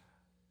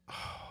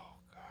 Oh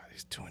God,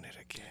 he's doing it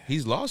again.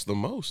 He's lost the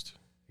most.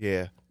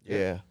 Yeah.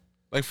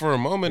 Like for a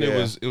moment,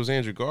 Yeah. it was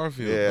Andrew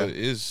Garfield, Yeah. but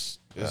it's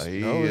He's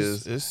Tom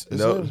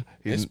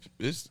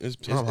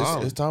It's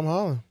Holland. Tom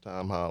Holland.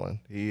 Tom Holland.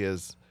 He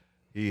has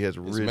His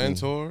ridden.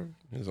 mentor,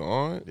 his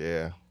aunt,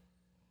 Yeah.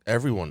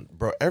 Everyone,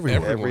 bro.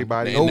 Everyone.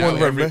 Everybody. And No one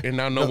now remember- and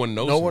now no one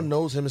knows. No him. one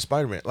knows him as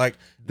Spider-Man. Like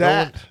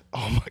That. No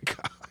one, Oh my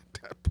God,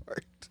 that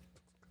part.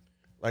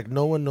 like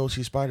no one knows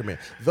he's Spider-Man.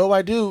 Though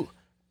I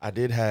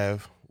did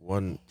have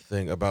one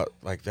thing about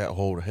like that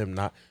whole him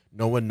not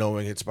no one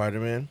knowing it's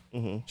Spider-Man.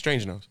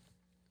 Strange knows.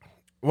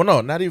 Well,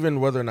 no, not even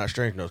whether or not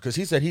Strange knows, because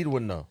he said he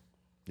wouldn't know.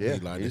 Yeah. He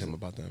lied to him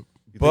about that.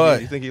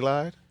 But you think he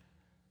lied?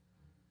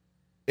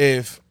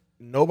 if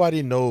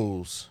nobody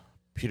knows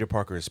Peter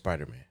Parker is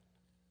Spider-Man,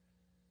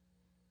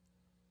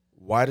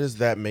 why does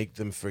that make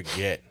them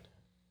forget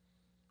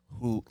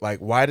who? Like,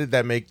 why did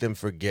that make them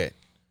forget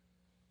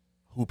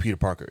who Peter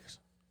Parker is?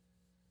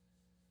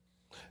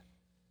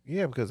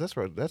 Yeah, because that's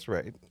right. That's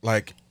right.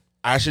 Like,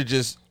 I should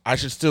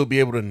still be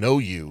able to know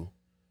you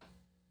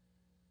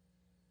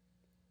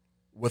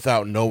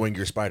without knowing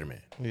you're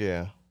Spider-Man.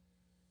 Yeah.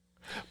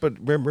 But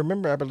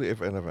remember, I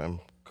believe, and if I'm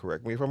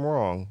correct me if I'm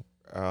wrong,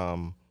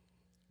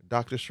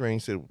 Doctor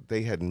Strange said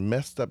they had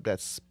messed up that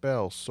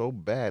spell so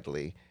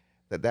badly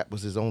that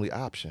was his only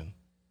option.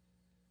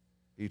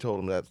 He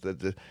told him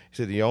he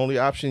said the only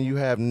option you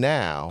have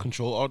now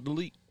Control Alt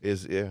Delete.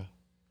 is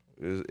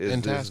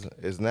task.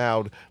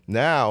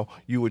 Now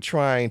you were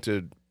trying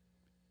to,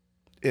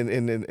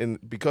 and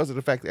because of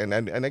the fact, and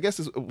I guess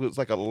it was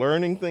like a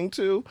learning thing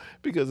too,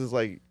 because it's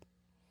like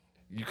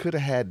you could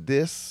have had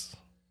this,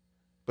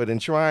 but in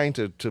trying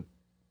to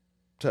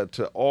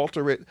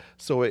alter it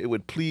so it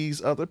would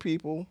please other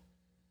people,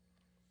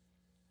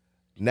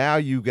 now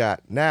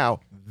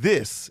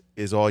this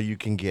is all you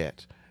can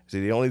get. See,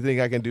 the only thing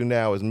I can do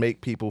now is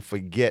make people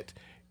forget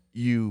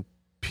you,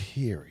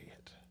 period.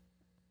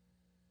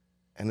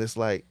 And it's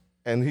like,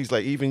 and he's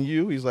like, even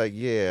you? He's like,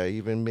 yeah,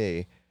 even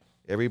me.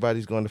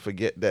 Everybody's going to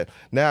forget that.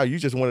 Now you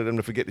just wanted them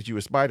to forget that you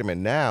were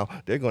Spider-Man. Now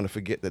they're going to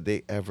forget that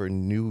they ever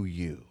knew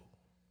you.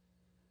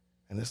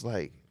 And it's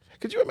like,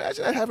 could you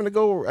imagine that, having to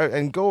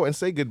go and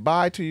say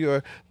goodbye to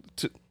your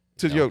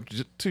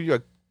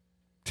your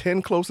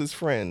 10 closest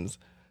friends?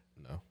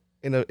 No.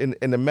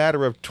 In a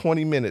matter of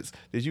 20 minutes,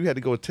 that you had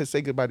to go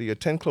say goodbye to your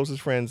 10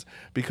 closest friends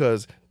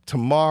because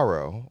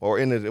tomorrow or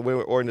in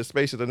the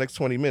space of the next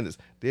 20 minutes,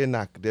 they're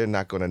not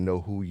going to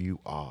know who you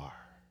are.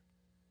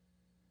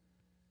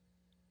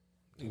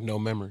 No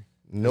memory.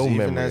 No Even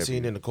memory. that of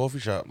scene you. in the coffee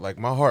shop, like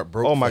my heart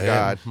broke. Oh, my for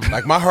God. him.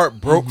 Like my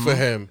heart broke for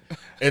him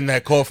in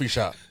that coffee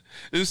shop.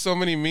 There's so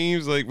many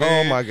memes like,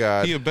 man, Oh my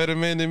God. he a better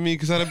man than me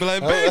because I'd be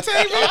like, man,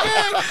 take me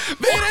back.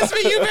 Man, that's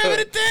me. You remember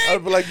the thing?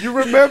 I'd be like, you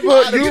remember?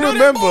 You know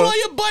that ball on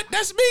your butt?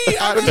 That's me.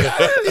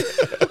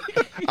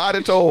 I'd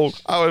have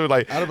told. I would have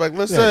like. I'd be like,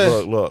 listen,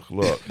 Yeah, look.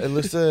 and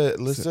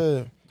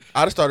listen. I'd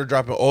have started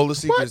dropping all the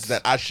secrets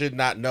that I should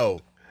not know.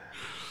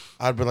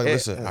 I'd be like,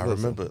 listen, I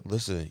remember.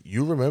 Listen,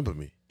 you remember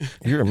me.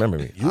 You remember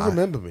me. You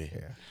remember me.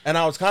 Yeah. And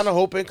I was kind of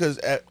hoping, because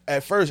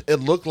at first it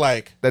looked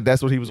like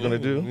That's what he was going to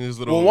do. His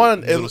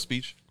little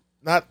speech.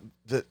 not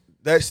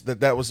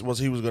that was what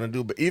he was going to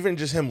do, but even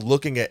just him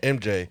looking at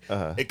MJ,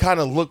 it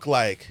kind of looked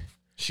like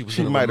She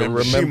might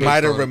have she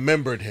might have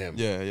remembered him.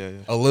 Yeah.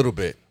 A little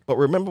bit. But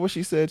remember what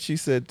she said? She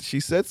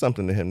said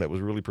something to him that was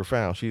really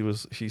profound.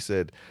 She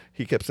said,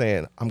 he kept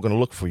saying, I'm going to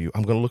look for you.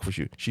 I'm going to look for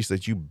you. She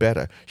said, you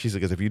better. She said,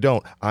 because if you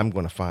don't, I'm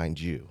going to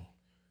find you.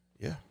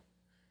 Yeah.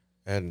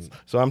 And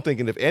So I'm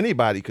thinking if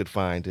anybody could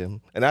find him,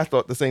 and I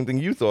thought the same thing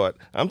you thought.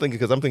 I'm thinking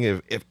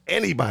if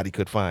anybody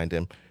could find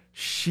him,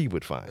 she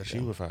would find him. she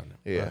would find him.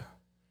 Yeah. Right.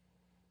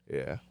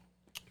 Yeah.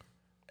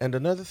 And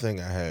another thing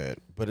I had,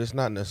 but it's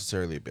not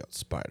necessarily about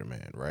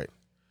Spider-Man, right?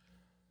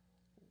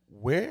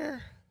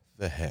 Where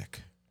the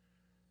heck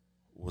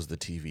was the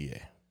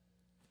TVA?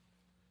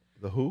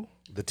 The who?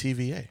 The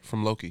TVA.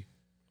 From Loki.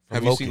 From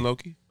Have Loki. you seen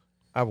Loki?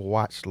 I've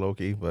watched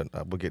Loki, but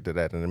we'll get to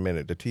that in a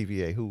minute. The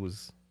TVA, who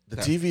was? The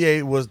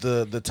TVA was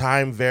the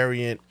time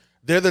variant.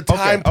 They're the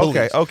time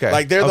police. okay,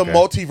 Like they're okay. the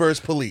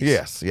multiverse police.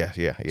 Yes, yeah.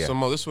 So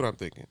Mo, this is what I'm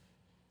thinking.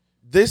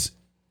 This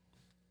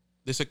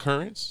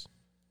Occurrence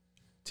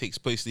takes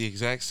place the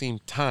exact same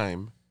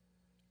time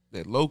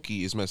that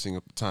Loki is messing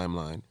up the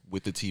timeline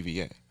with the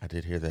TVA. I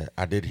did hear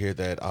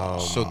that.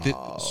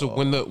 So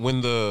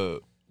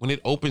when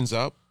it opens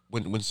up,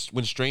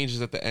 when Strange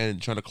is at the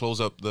end trying to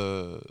close up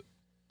the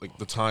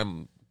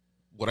time,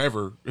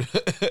 whatever,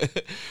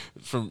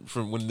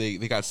 from when they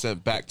got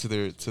sent back to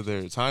their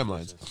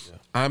timelines. Yeah.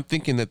 I'm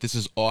thinking that this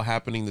is all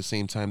happening the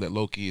same time that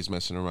Loki is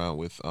messing around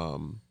with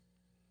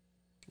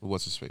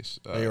what's his face?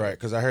 You're right,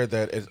 because I heard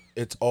that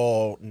it's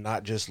all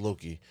not just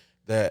Loki.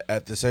 That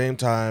at the same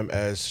time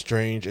as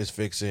Strange is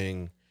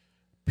fixing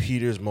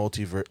Peter's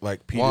multiverse, like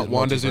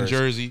Wanda's in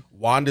Jersey.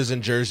 Wanda's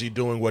in Jersey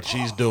doing what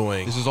she's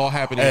doing. This is all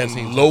happening at the same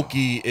And time.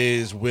 Loki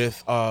is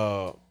with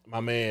my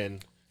man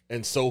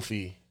and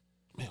Sophie.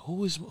 Man,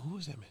 who is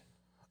that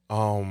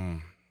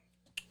man?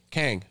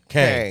 Kang.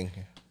 Kang.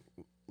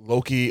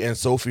 Loki and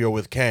Sophie are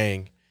with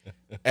Kang,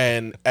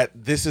 and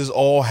this is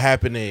all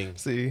happening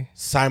See,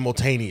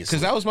 simultaneously.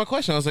 Because that was my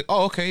question. I was like,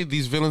 oh, okay,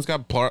 these villains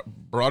got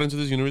brought into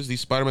this universe.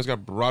 These Spider-Mans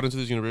got brought into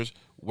this universe.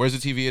 Where's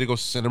the TVA to go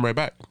send them right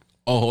back?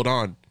 Oh, hold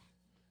on.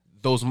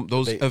 Those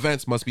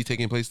events must be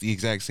taking place the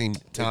exact same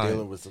They're time.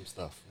 dealing with some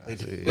stuff.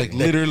 Like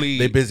literally,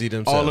 they busy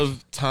themselves. all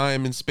of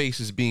time and space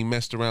is being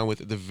messed around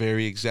with at the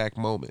very exact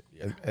moment.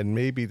 and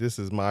maybe this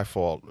is my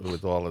fault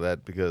with all of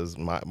that because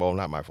not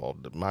my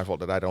fault. My fault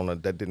that I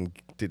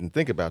didn't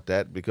think about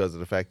that because of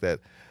the fact that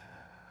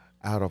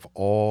out of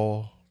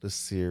all the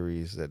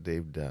series that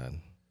they've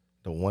done,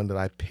 the one that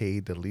I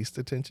paid the least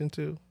attention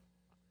to,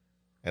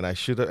 and I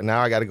should have.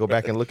 Now I got to go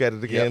back and look at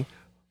it again.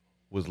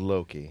 Was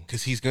Loki.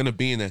 Because he's gonna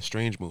be in that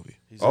Strange movie.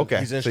 He's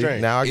He's in See, Strange.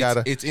 now I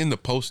gotta. It's in the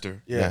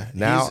poster. Yeah.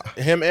 Now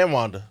him and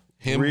Wanda.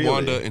 Him, Really?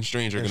 Wanda, and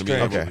Strange are gonna be in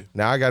that Okay, movie.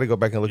 now I got to go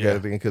back and look at it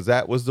again because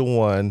that was the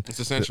one It's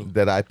essential.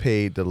 that I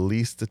paid the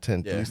least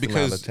amount of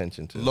Because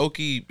attention to.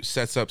 Loki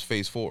sets up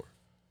Phase 4,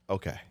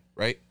 Okay,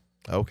 right?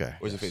 okay.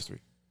 Or is it Phase 3?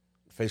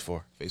 Phase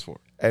 4. Phase 4.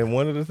 And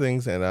one of the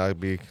things, and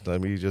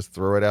let me just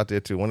throw it out there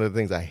too. One of the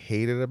things I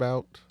hated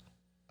about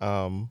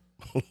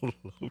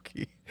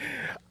Loki,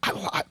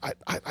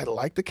 I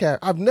like the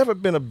character. I've never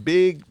been a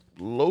big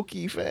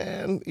Loki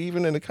fan,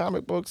 even in the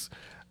comic books.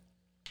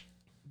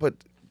 But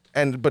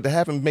to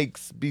have him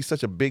be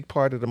such a big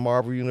part of the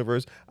Marvel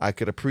universe, I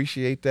could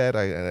appreciate that.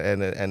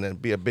 And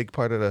be a big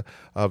part of the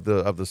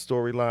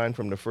storyline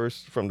from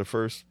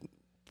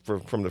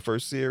the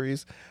first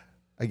series.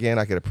 Again,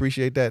 I could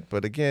appreciate that,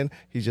 but again,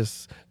 he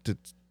just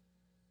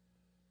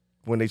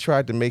when they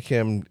tried to make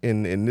him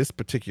in this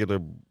particular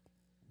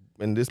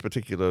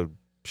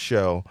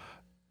show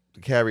to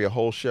carry a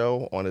whole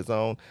show on his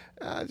own,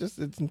 I just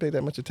didn't pay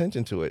that much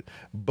attention to it.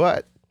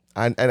 But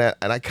I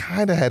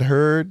kind of had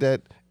heard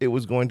that it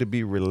was going to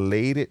be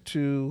related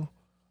to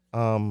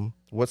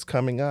what's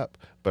coming up,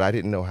 but I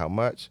didn't know how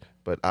much.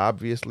 But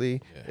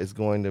obviously, it's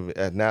going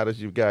to. Now that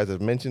you guys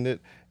have mentioned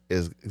it.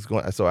 Is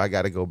going, so I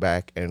got to go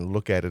back and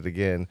look at it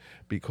again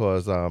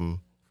because,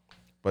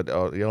 but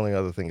the only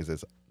other thing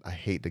is I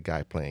hate the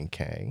guy playing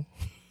Kang.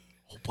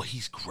 Oh, but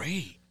he's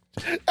great.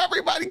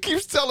 Everybody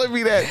keeps telling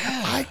me that.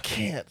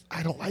 Yeah.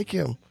 I don't like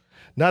him.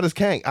 Not as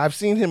Kang. I've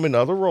seen him in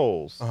other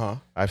roles.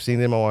 I've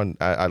seen him on.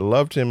 I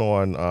loved him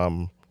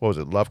on. What was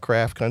it?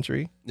 Lovecraft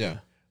Country. Yeah.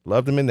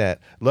 Loved him in that.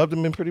 Loved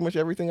him in pretty much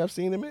everything I've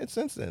seen him in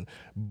since then.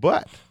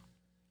 But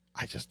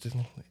I just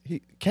didn't.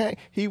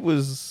 He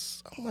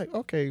was. I'm like,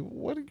 okay,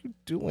 what are you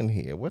doing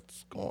here?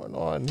 What's going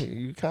on here?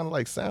 You kind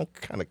of sound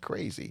kind of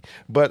crazy.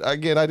 But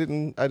again, I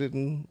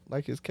didn't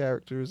like his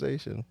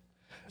characterization.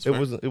 It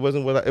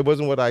wasn't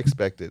what I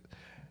expected.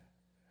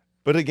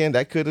 But again,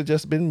 that could have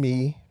just been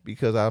me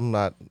because I'm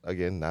not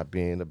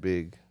being a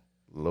big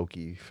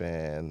Loki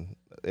fan,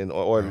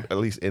 or at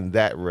least in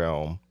that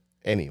realm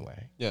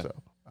anyway. Yeah. So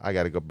I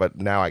got to go. But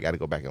now I got to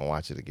go back and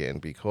watch it again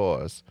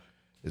because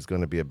it's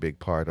going to be a big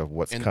part of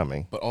what's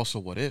coming. But also,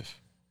 what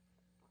if?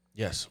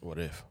 Yes, what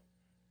if?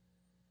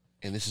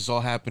 And this is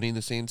all happening at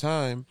the same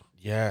time.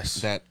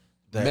 Yes. That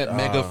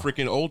mega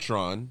freaking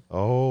Ultron.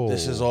 Oh.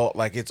 This is all,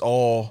 it's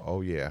all.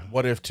 Oh, yeah.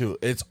 What if, too?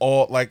 It's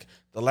all,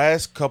 the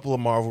last couple of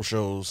Marvel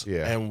shows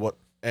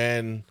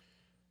and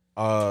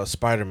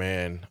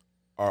Spider-Man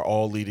are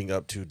all leading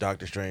up to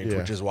Doctor Strange,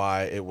 which is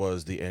why it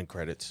was the end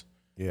credits.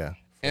 Yeah.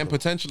 And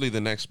potentially the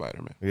next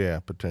Spider-Man.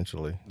 Yeah,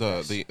 potentially.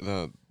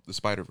 The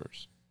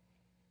Spider-Verse.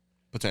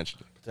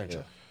 Potentially.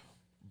 Yeah.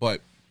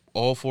 But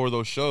all four of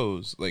those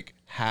shows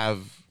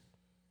have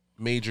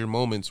major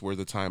moments where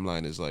the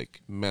timeline is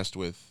messed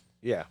with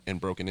and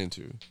broken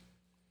into.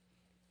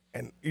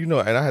 And and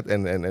I had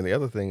and the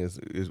other thing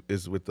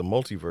is with the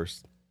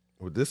multiverse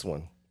with this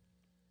one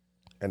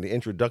and the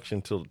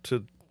introduction to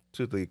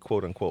the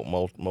quote unquote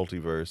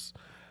multiverse.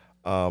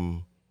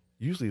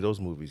 Usually those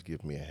movies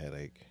give me a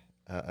headache,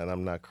 and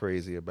I'm not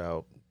crazy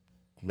about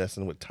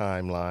messing with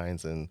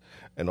timelines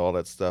and all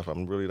that stuff.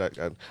 I'm really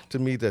to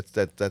me that's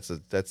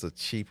a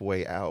cheap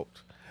way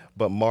out.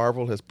 But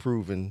Marvel has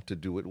proven to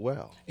do it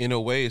well. In a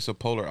way, it's a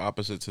polar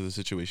opposite to the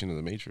situation of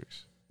the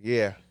Matrix.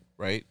 Yeah.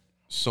 Right?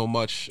 So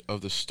much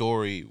of the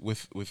story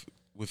with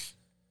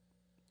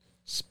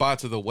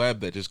spots of the web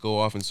that just go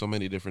off in so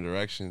many different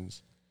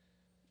directions.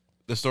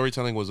 The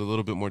storytelling was a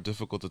little bit more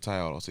difficult to tie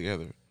all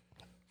together.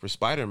 For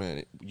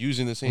Spider-Man,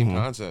 using the same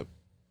concept,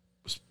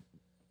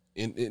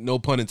 no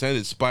pun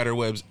intended, spider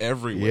webs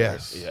everywhere.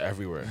 Yes. Yeah,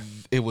 everywhere.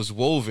 It was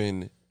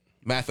woven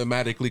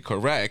mathematically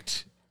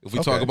correct. If we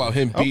talk about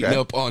him beating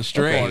up on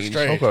Strange.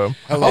 Okay.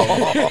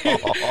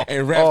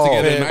 And wrapped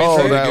together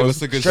nicely to give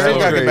us a good Strange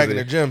got to story. get back in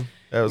the gym.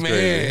 That was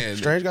crazy. Man.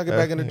 Strange got to get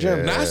back in the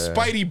gym. Not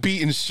Spidey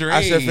beating Strange.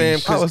 I said, fam,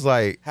 I was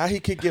like, how he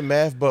could get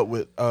math, but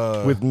with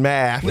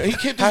math. He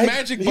kept his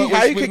magic, but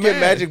how he with could get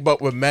math. magic,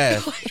 but with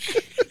math.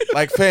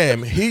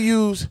 Fam,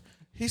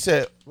 he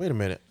said, wait a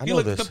minute, I He know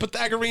looked at this. the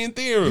Pythagorean He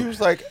theorem.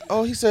 was like,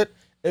 he said,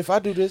 if I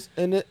do this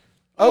and it,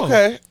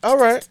 okay, all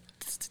right,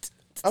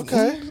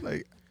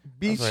 okay.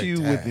 beat like,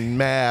 you with dang.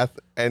 math,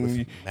 and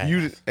With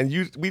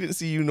we didn't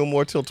see you no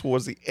more till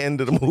towards the end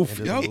of the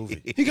movie. End of the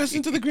movie. He got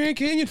into the Grand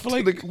Canyon for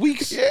like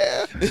weeks.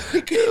 Yeah,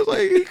 it was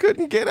like he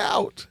couldn't get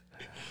out.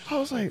 I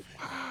was like,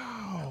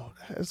 wow,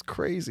 that's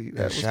crazy.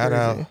 That was Shout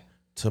crazy. out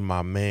to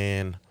my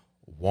man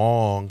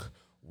Wong.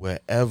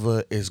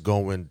 Wherever it's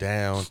going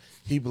down,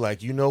 he be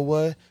like, you know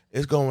what?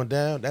 It's going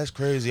down. That's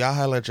crazy. I'll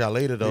holler at y'all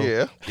later, though.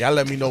 Yeah. Y'all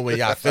let me know when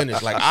y'all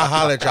finish. Like, I'll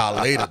holler at y'all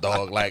later,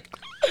 dog. Like,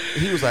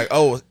 he was like,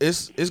 oh,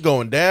 it's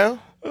going down?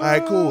 All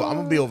right, cool. I'm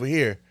going to be over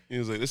here. He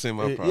was like, this ain't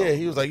my problem. Yeah,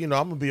 he was like, I'm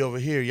going to be over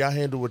here. Y'all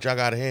handle what y'all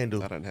got to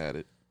handle. I done had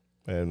it.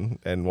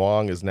 And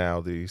Wong is now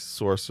the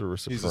Sorcerer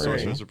Supreme. He's the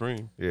Sorcerer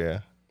Supreme. Yeah.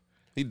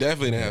 He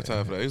definitely didn't have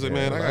time for that. He's like,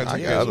 man, I got I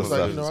to got other do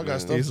stuff. I got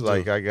stuff. He's to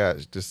like, do. I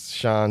got just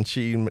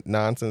Shang-Chi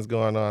nonsense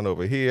going on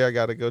over here. I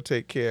got to go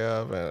take care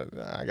of,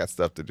 and I got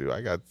stuff to do.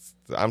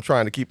 I'm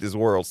trying to keep this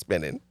world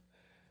spinning.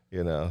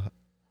 You know.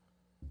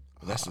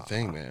 That's the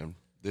thing, man.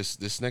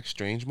 This next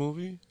Strange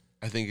movie,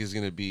 I think is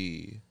gonna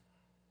be,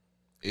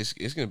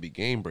 it's gonna be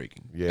game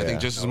breaking. I Yeah. think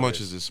just as much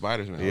as the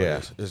Spider-Man.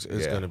 Yeah. It's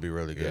Yeah. going to be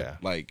really good. Yeah.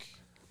 Like,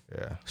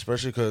 Yeah.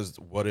 Especially because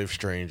What If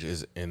Strange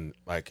is in,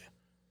 like,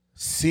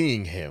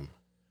 seeing him.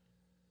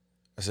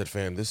 I said,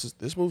 fam, this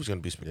movie's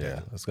going to be Yeah.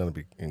 spectacular. It's gonna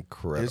be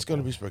incredible. It's going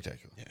to be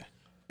spectacular. Yeah.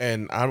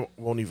 And I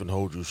won't even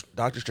hold you.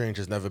 Doctor Strange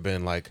has never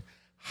been, like,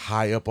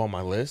 high up on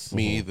my list.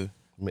 me either.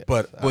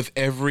 But With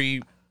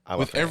every I'm a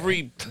with fan.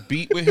 every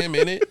beat with him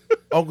in it,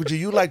 Uncle G,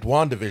 you liked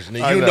WandaVision, and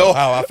I you know. know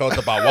how I felt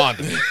about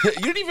WandaVision.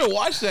 you didn't even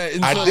watch that.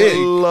 I Until did. I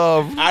like,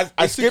 love. I it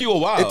took skipped- you a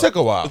while. It took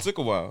a while. It took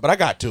a while. But I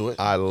got to it.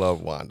 I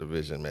love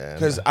WandaVision, man.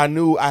 Because I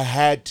knew I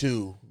had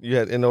to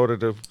yeah, in order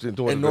to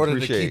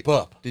appreciate. keep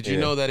up. Did you Yeah.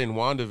 know that in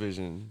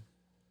WandaVision,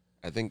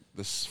 I think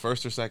the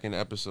first or second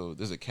episode,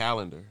 there's a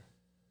calendar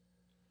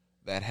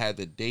that had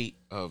the date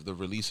of the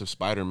release of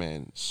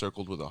Spider-Man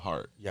circled with a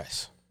heart.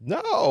 Yes.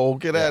 No,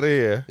 get out of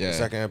here. Yeah. The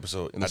second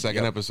episode. In the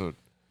second episode.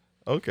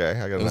 Okay,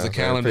 I got It was a to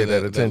calendar pay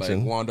that that attention.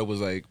 like Wanda was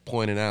like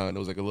pointing out, and it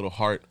was like a little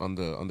heart on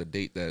the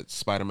date that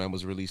Spider-Man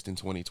was released in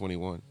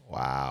 2021.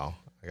 Wow,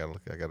 I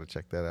gotta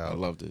check that I out.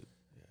 loved it.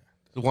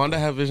 The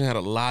WandaVision had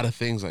a lot of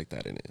things like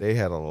that in it. They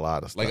had a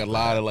lot of stuff. Like a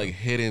lot of like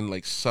hidden,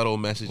 like subtle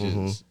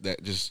messages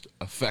that just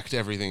affect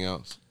everything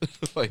else.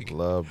 Like,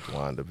 Loved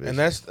WandaVision. And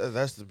that's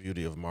the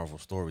beauty of Marvel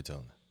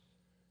storytelling.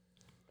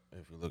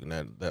 If you're looking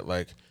at that,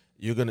 like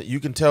you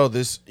can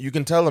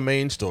tell a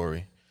main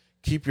story,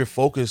 keep your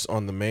focus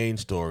on the main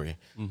story,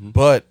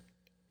 but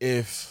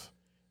if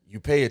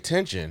you pay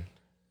attention,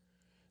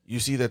 you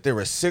see that there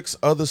are 6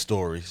 other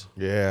stories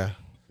yeah.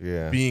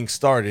 being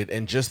started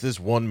and just this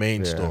one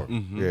main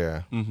story.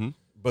 Yeah.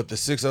 But the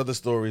 6 other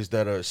stories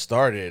that are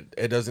started,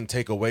 it doesn't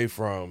take away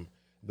from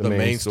The the main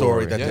main story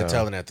story, that yeah. they're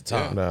telling at the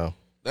time. No.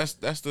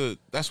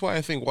 that's why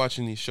I think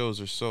watching these shows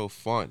are so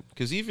fun.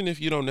 Because even if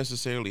you don't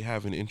necessarily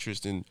have an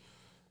interest in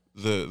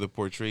the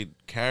portrayed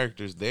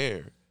characters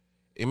there,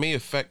 it may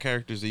affect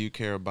characters that you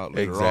care about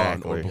later on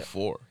Exactly. or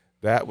before.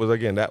 That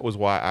was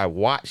why I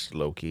watched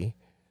Loki,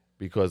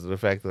 because of the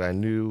fact that I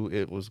knew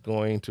it was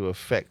going to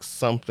affect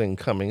something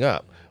coming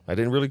up. I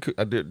didn't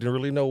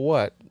really know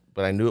what,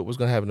 but I knew it was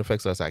going to have an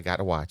effect. So I said, I got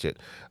to watch it.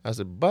 I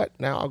said, but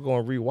now I'll go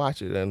and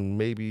rewatch it and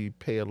maybe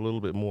pay a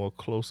little bit more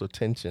close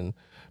attention,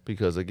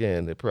 because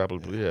again, it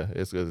probably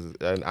it's because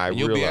and I And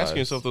you'll realized, be asking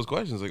yourself those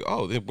questions like,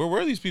 oh, where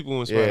were these people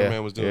when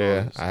Spider-Man was doing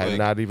all this? I had Like,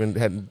 not even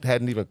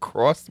hadn't even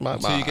crossed my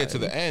until mind. you get to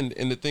the end,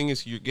 and the thing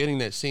is, you're getting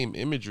that same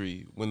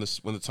imagery when the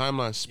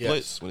timeline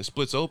splits. Yes. When it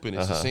splits open,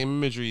 it's the same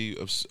imagery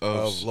of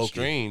Loki.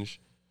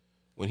 Strange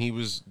when he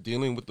was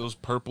dealing with those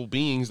purple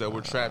beings that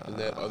were trapped in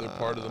that other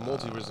part of the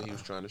multiverse that he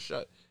was trying to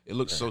shut. It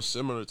looks so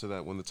similar to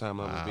that when the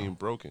timeline was being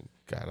broken.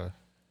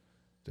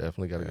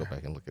 Definitely gotta go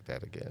back and look at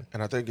that again.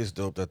 And I think it's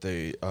dope that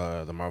they,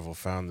 the Marvel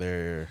found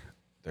their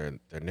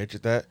niche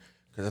at that,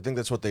 because I think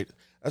that's what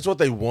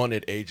they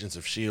wanted Agents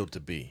of S.H.I.E.L.D. to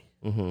be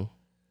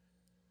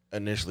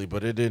initially,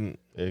 but it didn't.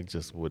 It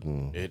just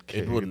wouldn't. It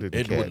didn't wouldn't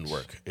catch.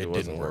 work. It It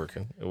wasn't didn't work.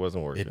 working. It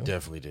wasn't working. It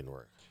definitely didn't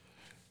work.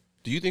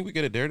 Do you think we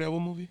get a Daredevil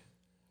movie?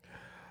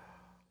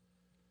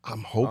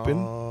 I'm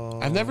hoping.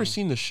 I've never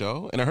seen the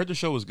show, and I heard the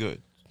show was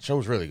good, Show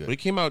was really but good. it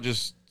came out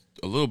just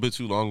a little bit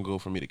too long ago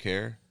for me to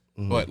care.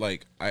 But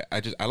like, I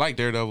like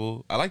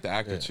Daredevil. I like the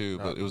actor too,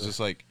 but it was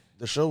just like,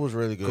 The show was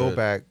really good. Go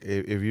back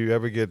if you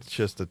ever get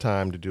just the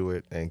time to do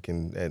it and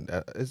can. And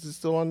is it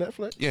still on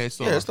Netflix? yeah, it's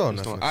still Yeah, on. it's still on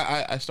Netflix.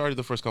 I started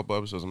the first couple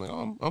episodes. I'm like,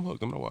 oh, I'm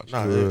hooked. I'm gonna watch.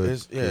 Nah, Good,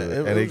 it's, yeah, good. it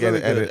and was again,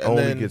 really and good. it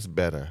only then, gets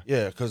better.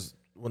 Yeah, because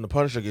when the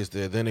Punisher gets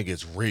there, then it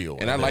gets real.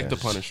 And I like the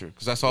then- Punisher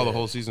because I saw the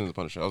whole season of the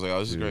Punisher. I was like, oh,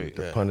 this is Dude, great.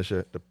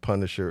 The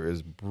Punisher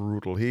is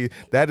brutal.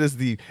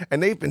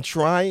 And they've been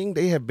trying.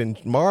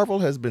 Marvel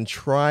has been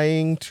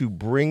trying to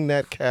bring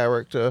that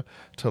character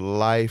to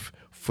life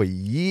for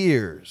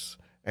years,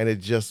 and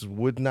it just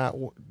would not.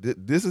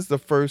 This is the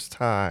first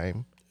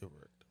time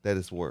that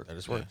it's worked. That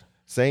is worked.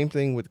 Same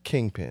thing with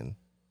Kingpin.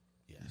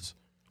 Yes.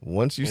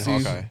 Once you And see,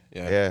 Hawkeye,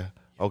 yeah.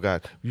 Oh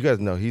God, you guys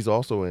know he's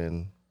also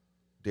in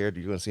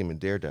Daredevil. You're gonna see him in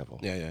Daredevil.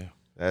 Yeah.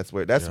 That's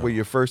where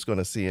you're first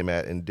gonna see him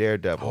at in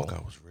Daredevil.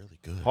 Hawkeye was really good.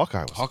 good.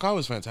 Hawkeye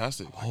was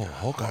fantastic. Oh,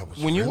 Hawkeye was.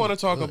 When you really want to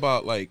talk good.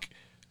 about like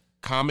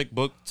comic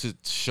book to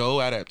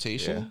show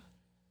adaptation,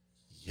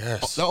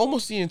 yes,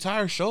 almost the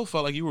entire show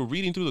felt like you were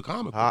reading through the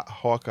comic book.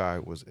 Hawkeye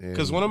was in.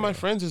 Because one of my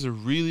friends is a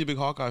really big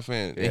Hawkeye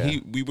fan,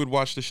 and we would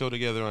watch the show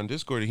together on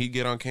Discord, and he'd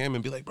get on cam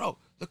and be like, "Bro,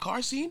 the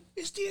car scene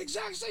is the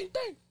exact same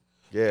thing.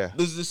 Yeah,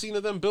 This is the scene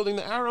of them building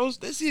the arrows.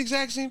 That's the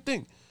exact same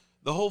thing.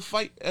 The whole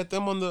fight at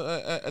them on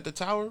the at the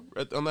tower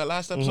on that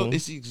last episode,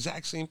 it's the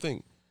exact same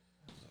thing."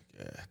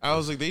 Yeah. I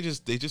was like, they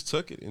just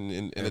took it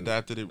and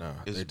adapted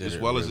it as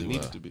well as it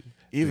needed to be.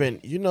 Even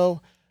you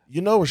know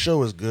a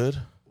show is good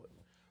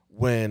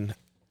when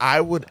I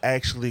would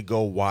actually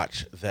go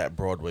watch that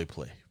Broadway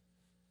play.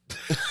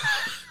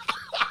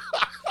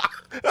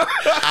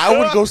 I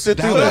would go sit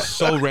through That that. was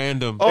so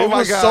random. Oh It my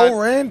was God. so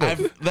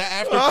random. That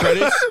after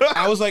credits,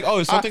 I was like, oh,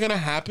 is something gonna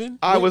happen?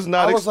 I was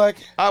not. I was like,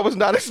 I was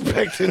not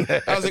expecting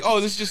that. I was like,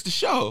 oh, this is just the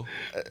show.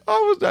 I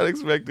was not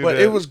expecting but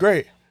that. it was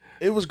great.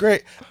 It was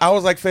great. I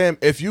was like, fam,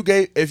 if you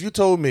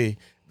told me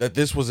that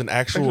this was an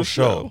actual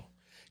show,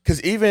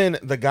 because even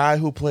the guy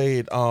who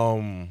played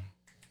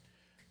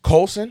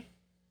Coulson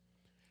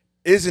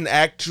is an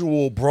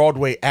actual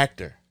Broadway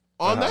actor.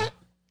 On that,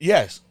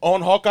 Yes,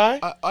 on Hawkeye,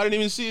 I didn't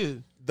even see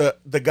it.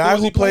 the guy was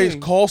who he plays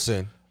playing?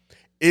 Coulson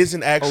is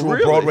an actual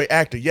really? Broadway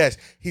actor. Yes,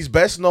 he's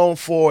best known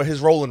for his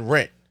role in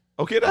Rent.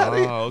 Oh, get out of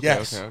here. Oh, okay,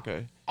 Yes.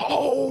 okay.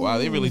 Oh, Wow,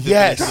 they really did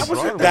Yes, this to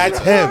Broadway. that's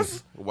him.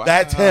 Wow.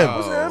 That's him.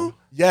 him?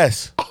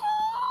 Yes,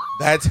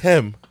 that's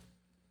him.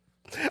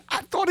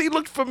 I thought he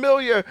looked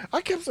familiar.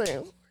 I kept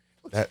saying,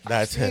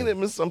 That's seen him.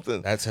 him in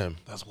something. That's him.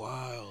 That's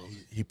wild.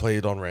 He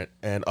played on Rent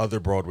and other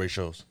Broadway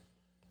shows.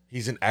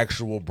 He's an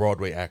actual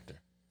Broadway actor.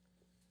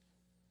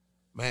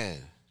 Man.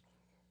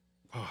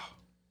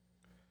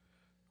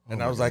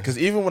 And I was like, because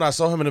even when I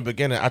saw him in the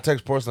beginning, I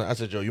texted Porcelain. I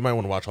said, Joe, you might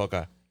want to watch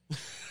Hawkeye.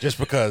 Just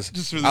because.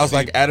 Just for the I was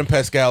like, scene. Adam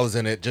Pascal is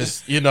in it.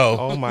 Just,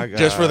 Oh my God.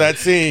 just for that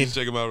scene.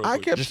 Check him out real I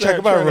quick. kept Just check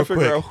him out trying real to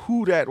figure quick. out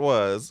who that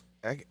was.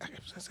 I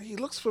kept saying, he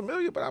looks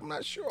familiar, but I'm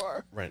not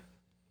sure. Rent.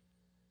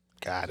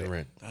 Got it.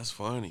 Rent. That's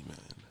funny, man.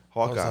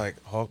 Hawkeye. I was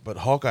like, but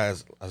Hawkeye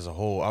as a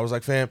whole, I was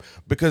like, fam,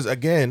 because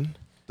again,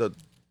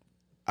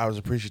 I was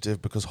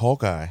appreciative because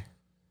Hawkeye,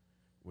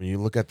 when you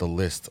look at the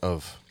list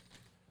of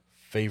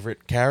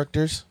favorite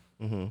characters,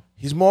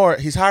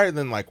 he's higher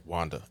than like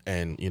Wanda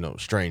and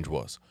Strange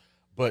was,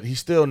 but he's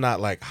still not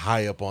like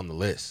high up on the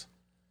list.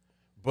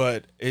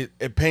 But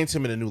it painted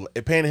him in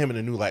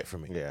a new light for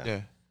me.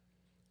 Yeah.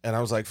 And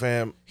I was like,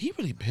 fam, He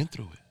really been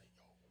through it.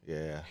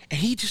 Yeah. And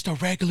he just a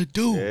regular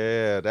dude.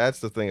 Yeah, that's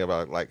the thing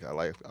about I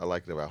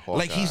liked it about Hawkeye.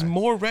 Like he's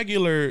more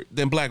regular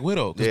than Black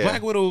Widow. Because Yeah.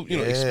 Black Widow,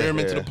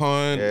 experimented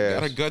upon, Yeah.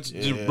 got her guts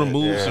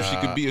removed so she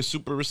Yeah. could be a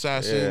super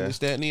assassin, Yeah. this,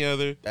 that, and the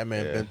other. that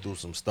man been through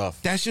some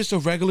stuff. That's just a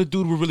regular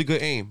dude with really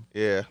good aim.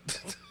 Yeah.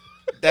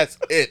 That's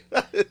it.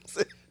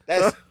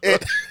 That's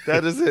it.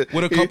 That is it.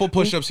 With a couple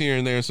push-ups here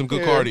and there and some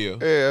good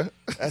cardio. Yeah.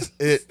 That's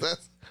it.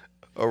 That's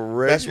a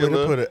Best way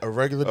regular to put it. A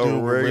regular dude a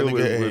with regular really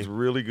good with aim.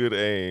 really good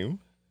aim.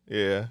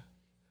 Yeah.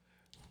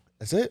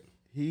 That's it.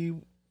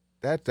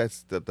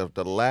 That's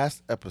the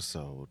last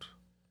episode.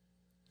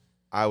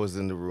 I was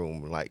in the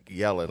room like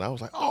yelling. I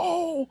was like,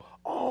 oh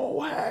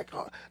heck.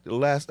 The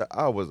last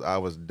I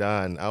was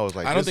done. I was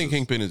like, I don't think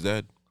Kingpin is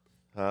dead.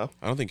 Huh?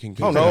 I don't think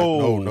Kingpin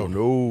Oh is dead.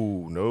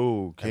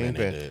 no. That man ain't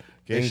Kingpin. dead.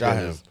 They shot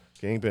him.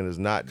 Kingpin is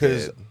not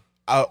Because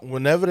dead.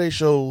 whenever they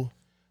show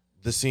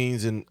the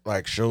scenes in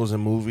like shows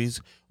and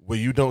movies where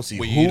you don't see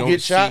Where who you don't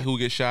gets shot, see who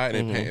gets shot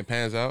and it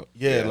pans out.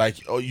 yeah, like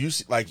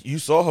you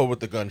saw her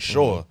with the gun,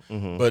 sure,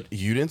 but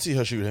you didn't see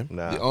her shoot him.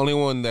 Nah. The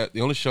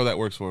only show that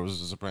works for was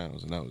The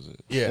Sopranos, and that was it.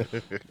 Yeah,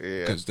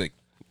 Yeah. Because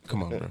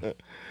come on, bro.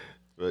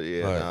 But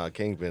yeah, Right. nah,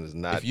 Kingpin is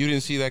not If you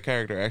didn't see that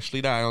character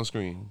actually die on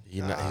screen,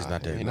 he's not dead. He's He's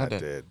not not,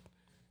 dead.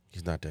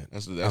 dead.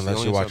 That's the Unless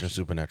only you're watching exception.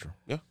 Supernatural.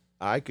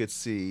 I could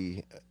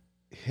see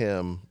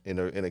him in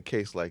a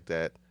case like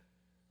that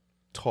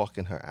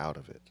talking her out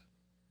of it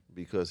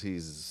because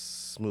he's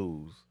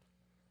smooth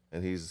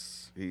and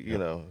he's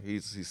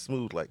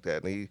smooth like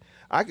that, and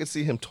I could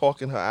see him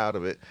talking her out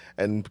of it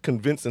and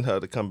convincing her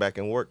to come back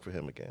and work for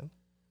him again.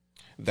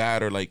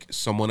 That or like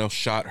someone else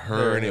shot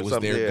her Yeah, and it was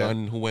something, their yeah.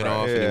 gun who went Right,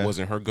 off and yeah. it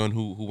wasn't her gun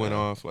who went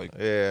off. Like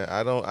Yeah,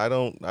 I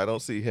don't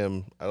see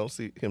him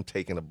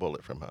taking a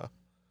bullet from her.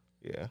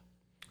 Yeah.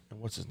 And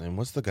what's his name?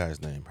 What's the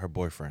guy's name? Her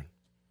boyfriend.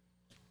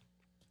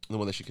 the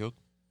one that she killed.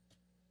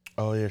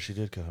 Oh yeah, she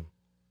did kill him.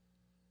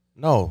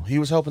 No, he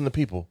was helping the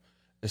people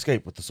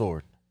escape with the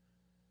sword.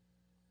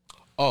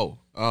 Oh,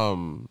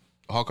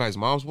 Hawkeye's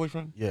mom's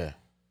boyfriend, Yeah.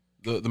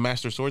 the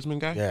master swordsman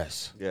guy.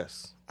 Yes.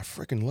 Yes. I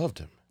freaking loved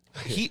him.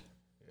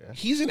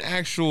 He's an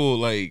actual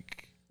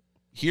like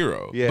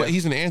hero, Yeah. but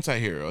he's an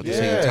anti-hero at the Yeah.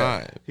 same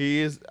time. He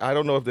is. I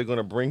don't know if they're going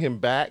to bring him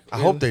back. I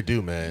hope they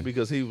do, man.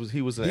 because he was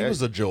He was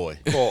a joy.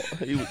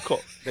 he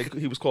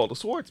was called a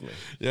swordsman.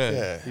 Yeah.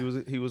 Yeah.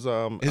 He was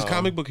His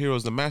comic book hero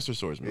is the master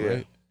swordsman, Yeah.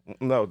 right?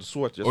 No, the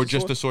sword. Or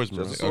just the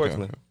swordsman? Just the Okay,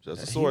 swordsman. okay.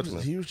 Just the He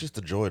swordsman. was just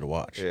a joy to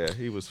watch. Yeah,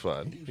 he was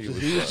fun. He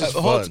was he was fun. just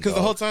Because fun, the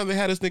whole dog. time they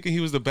had us thinking he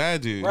was the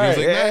bad dude. Right,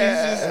 He was like, nah, yeah.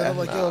 he's just, And I'm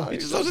like, yo, he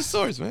just loves his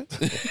swords, man.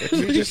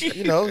 he just,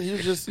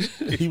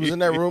 he was in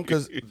that room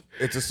because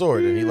it's a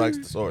sword and he likes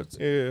the swords.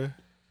 Yeah.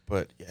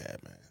 But yeah,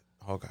 man,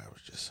 Hawkeye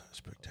was just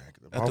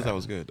spectacular. I thought that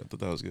was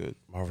good.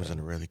 Marvel's in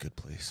a really good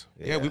place.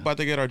 Yeah, we about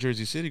to get our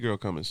Jersey City girl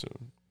coming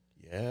soon.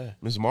 Yeah,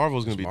 Miss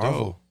Marvel's gonna be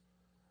dope.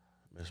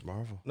 Miss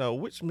Marvel. No,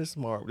 which Miss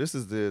Marvel? This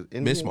is the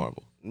Indian. Miss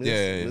Marvel. Miss,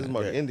 Yeah. Miss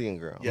Marvel, Yeah. Indian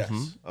girl. Yes.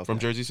 Mhm. Okay. From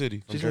Jersey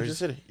City. From Jersey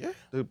City. Yeah.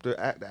 The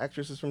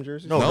actress is from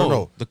Jersey. No, City?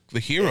 no. The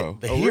hero.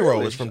 The Oh, hero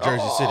really? is from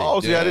Jersey City. Oh,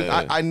 see,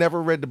 Yeah. I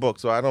never read the book,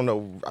 so I don't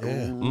know. I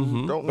Yeah.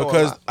 Mhm. don't know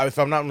Because a lot. if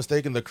I'm not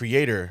mistaken, the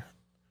creator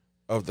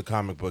of the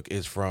comic book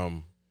is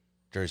from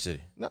Jersey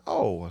City. No,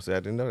 oh, see, I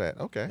didn't know that.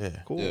 Okay,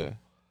 Yeah. cool. Yeah.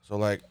 So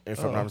like, if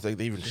I'm Oh. not mistaken,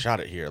 they even shot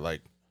it here.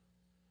 Like,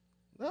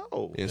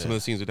 No. Yeah, some of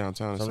the scenes are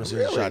downtown. Some and of stuff.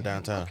 the scenes shot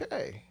downtown.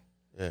 Okay.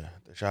 Yeah,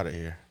 they shot it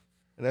here.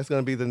 And that's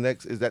gonna be the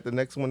next. Is that the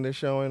next one they're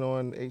showing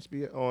on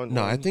HBO?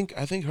 No, I on- think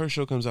her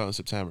show comes out in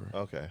September.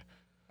 Okay.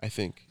 I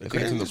think. The I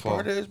think it's in the craziest fall.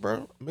 part is,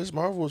 bro, Miss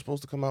Marvel was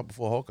supposed to come out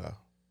before Hawkeye.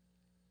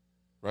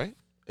 Right?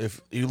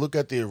 If you look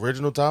at the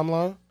original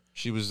timeline,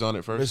 She was on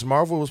it first. Miss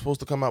Marvel was supposed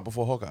to come out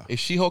before Hawkeye. Is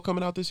She-Hulk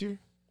coming out this year?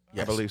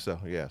 I believe so.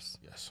 Yes.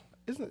 Yes.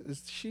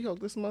 Is She-Hulk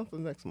this month or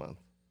next month?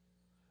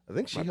 I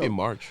think Might be in She-Hulk.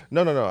 March.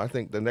 No. I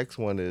think the next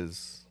one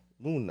is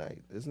Moon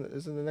Knight. Isn't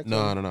the next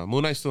one? No.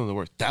 Moon Knight's still in the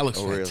works. That looks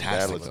Oh, really?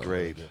 fantastic. That looks though.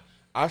 great.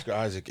 Oscar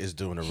Isaac is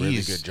doing a really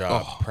He's- good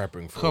job oh,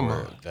 prepping for come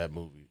on. that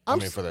movie. I'm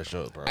for that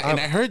show, bro. And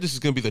I heard this is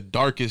going to be the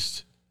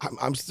darkest.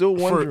 I'm still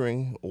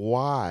wondering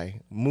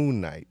why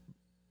Moon Knight,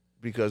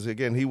 because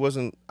again he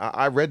wasn't.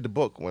 I read the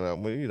book when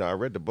I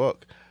read the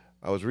book.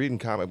 I was reading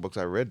comic books.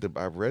 I read the.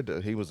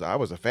 I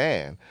was a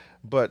fan,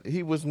 but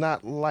he was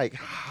not like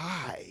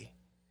high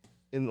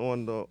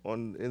on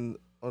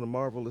the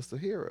Marvel list of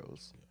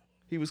heroes.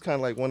 He was kind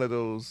of like one of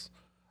those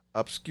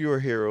obscure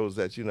heroes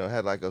that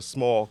had like a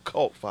small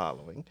cult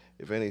following,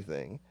 if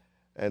anything,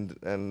 and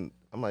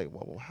I'm like,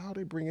 well, how are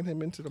they bringing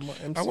him into the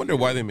MCU? I wonder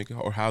why they make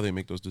or how they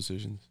make those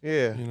decisions.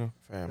 Yeah. You know,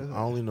 Fam, I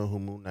only know who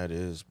Moon Knight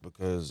is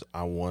because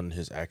I won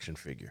his action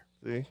figure.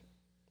 See.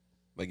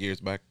 like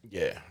years back.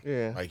 Yeah.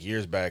 Yeah. Like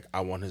years back,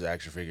 I won his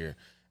action figure,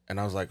 and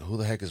I was like, who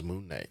the heck is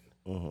Moon Knight?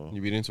 Mm-hmm.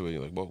 You read into it,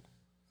 you're like, whoa,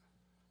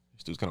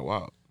 this dude's kind of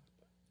wild.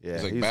 Yeah.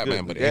 He's like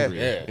Batman, good. but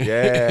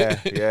yeah.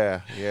 angry.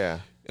 Yeah.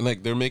 And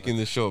like they're making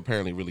this show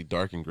apparently really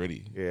dark and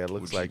gritty. Yeah, it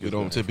looks which like we it's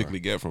don't gonna- typically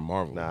get from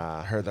Marvel. I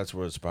Nah. heard that's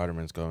where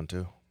Spider-Man's going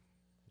to.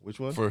 Which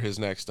one? For his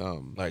next,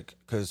 Like,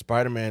 because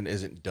Spider-Man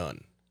isn't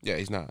done. yeah,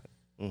 he's not.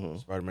 Mm-hmm.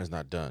 Spider-Man's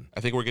not done. I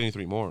think we're getting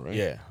 3 more, right?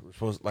 Yeah, we're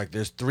supposed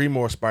there's 3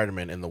 more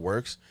Spider-Man in the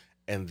works,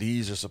 and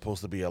these are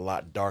supposed to be a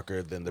lot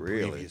darker than the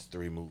Really? previous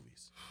 3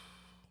 movies.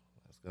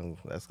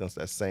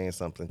 That's saying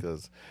something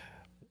because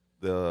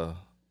the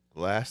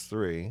last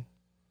 3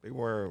 they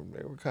were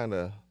kind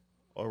of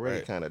already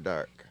Right. kind of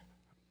dark.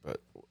 But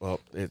well,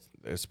 it's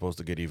supposed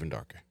to get even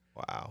darker.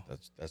 Wow.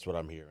 That's what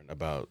I'm hearing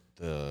about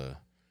the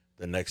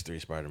next 3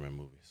 Spider-Man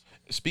movies.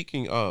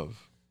 Speaking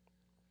of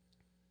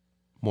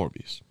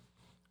Morbius,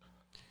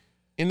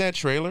 in that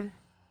trailer,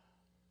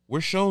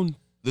 we're shown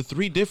the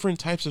 3 different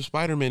types of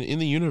Spider-Man in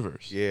the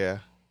universe. Yeah.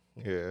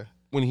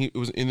 When it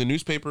was in the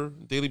newspaper,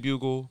 Daily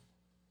Bugle,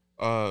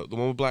 the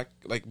one with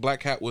Black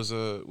Cat was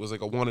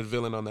like a wanted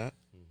villain on that.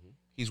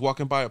 He's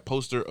walking by a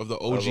poster of the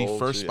OG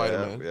first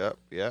Spider-Man.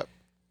 Yep.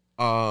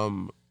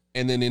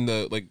 And then in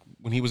the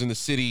when he was in the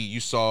city, you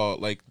saw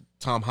like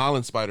Tom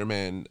Holland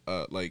Spider-Man,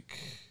 I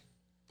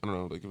don't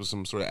know, like it was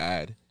some sort of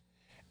ad.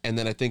 And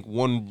then I think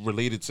one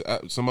related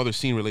to some other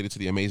scene related to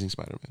the Amazing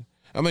Spider-Man.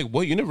 I'm like,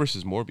 what universe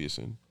is Morbius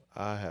in?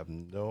 I have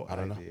no I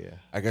don't know. idea.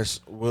 I guess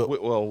we'll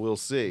We'll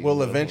see.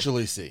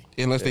 eventually see.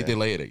 Unless they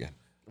delay it again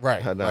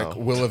Right. I know. Like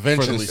we'll for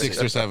eventually the see.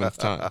 6th or 7th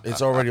time.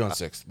 It's already on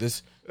 6.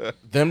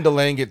 Them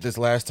delaying it this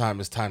last time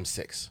is time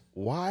 6.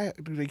 Why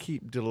do they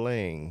keep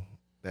delaying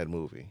that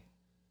movie?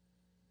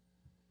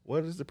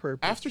 What is the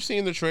purpose? After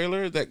seeing the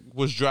trailer that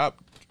was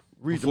dropped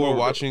Read the before more-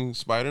 watching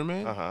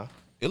Spider-Man, Uh-huh.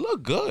 it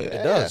looked good.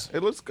 It does.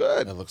 It looks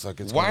good. It looks like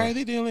it's Why gonna- are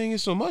they delaying it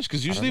so much?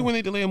 Because usually when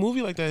they delay a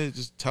movie like that, it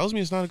just tells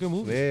me it's not a good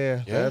movie.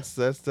 Yeah, Yeah.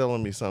 that's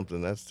telling me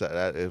something.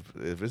 That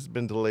if it's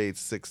been delayed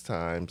 6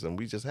 times, and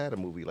we just had a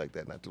movie like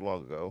that not too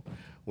long ago,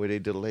 where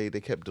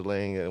they kept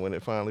delaying it, and when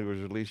it finally was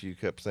released, you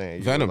kept saying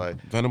you were Venom. like,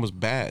 Venom was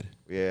bad.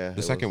 yeah,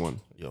 The second one.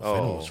 Yo, Oh.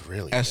 Venom was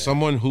really As bad.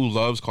 someone who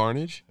loves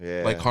Carnage,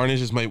 Yeah. like Carnage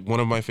is one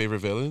of my favorite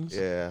villains.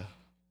 yeah,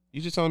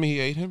 You just telling me he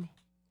ate him?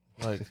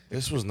 Like,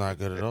 this was not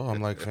good at all.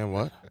 I'm like, fam,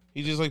 what?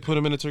 He just like put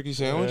him in a turkey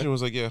sandwich Yeah. and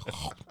was like, yeah.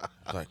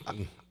 Like,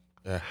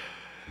 yeah.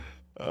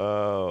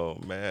 oh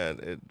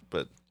man,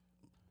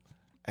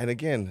 and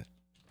again,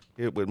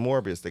 with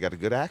Morbius, they got a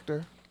good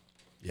actor.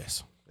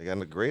 Yes. They got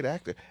a great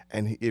actor,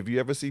 and if you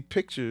ever see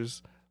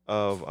pictures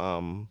of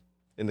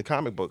in the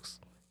comic books,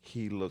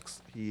 he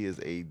is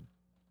a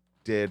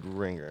dead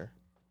ringer.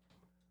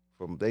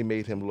 They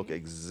made him look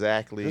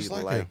exactly Just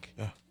like like him.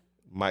 Yeah.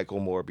 Michael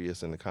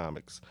Morbius in the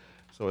comics.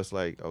 So it's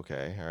like,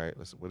 okay, all right,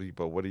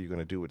 what are you going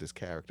to do with this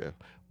character?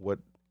 What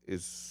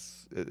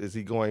is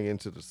he going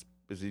into the?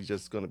 Is he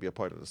just going to be a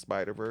part of the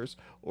Spider-Verse,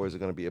 or is it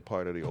going to be a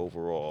part of the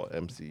overall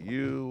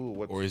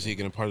MCU? Or is he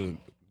going to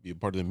be a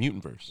part of the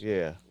mutant verse?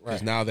 Yeah,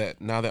 Because now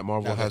that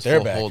Marvel Now that has they're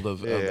full back. hold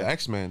of the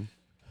X-Men,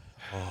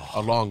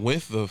 along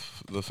with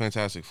the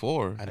Fantastic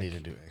Four, I need a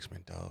new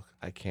X-Men, dog.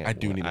 I can't. I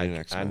do need a new I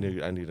X-Men.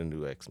 need a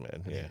new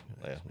X-Men. Yeah,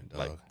 X-Men,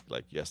 like dog.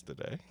 like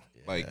yesterday.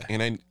 like,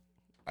 and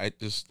I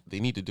just they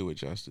need to do it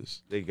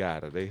justice. They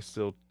gotta. They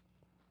still.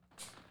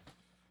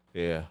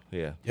 Yeah.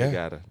 Yeah.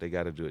 They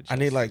gotta do it. I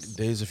need like justice.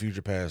 Days of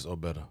Future Past or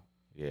better.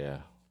 Yeah.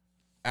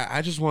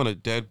 I just want a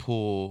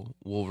Deadpool,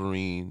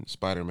 Wolverine,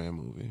 Spider-Man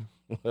movie.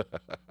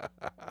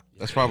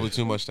 That's probably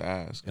too much to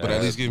ask, but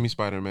at least give me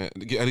Spider-Man.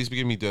 At least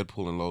give me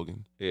Deadpool and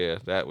Logan. Yeah,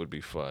 that would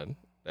be fun.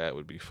 That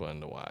would be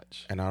fun to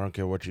watch. And I don't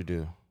care what you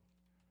do.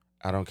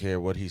 I don't care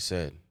what he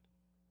said.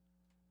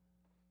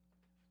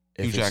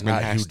 If Hugh it's Jackman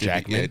not has Hugh to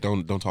Jackman, be, yeah,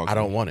 don't talk. I to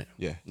don't me. want it.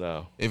 Yeah,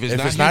 No. if If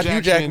it's not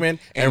Hugh Jackman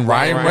and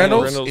Ryan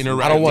Reynolds, in a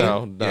I don't want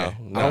right- it. No, Yeah.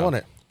 no, I don't want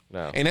it.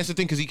 no. And that's the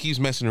thing, because he keeps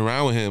messing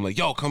around with him. Like,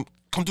 yo, come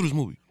do this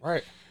movie.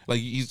 Right. Like,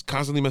 he's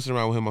constantly messing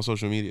around with him on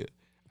social media.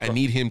 I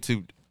need him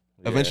to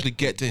eventually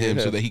get to him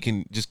so that he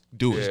can just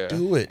do it. Yeah.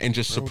 Do it. And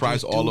just Bro,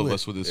 surprise just all do of it.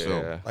 us with this Yeah.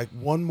 film. Like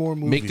one more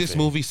movie. Make this fam.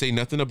 movie, say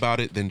nothing about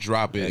it, then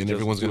drop it, Yeah, and just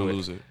everyone's going do to it.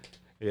 lose it.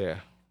 Yeah,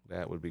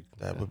 that would be.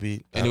 That would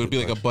be. And it would be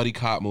like a perfect. buddy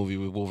cop movie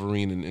with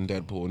Wolverine and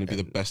Deadpool, and it'd be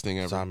the best thing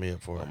ever. Sign me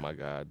up for Oh it. my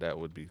God, that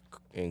would be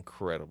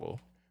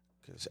incredible.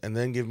 And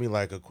then give me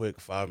like a quick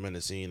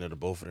 5-minute scene of the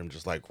both of them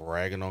just like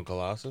ragging on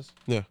Colossus.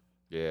 Yeah.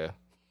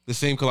 The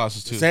same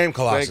Colossus, The too. same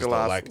Colossus, though,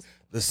 Colossus. like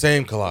the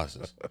same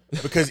Colossus.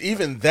 Because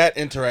even that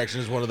interaction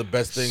is one of the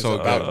best things So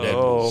about good.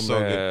 Deadpool. Oh So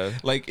man.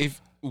 good. Like,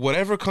 if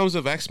whatever comes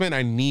of X-Men,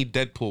 I need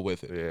Deadpool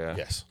with it. Yeah.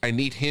 Yes. I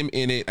need him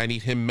in it. I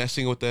need him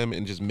messing with them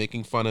and just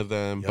making fun of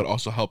them, but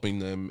also helping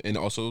them and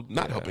also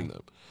not helping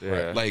them.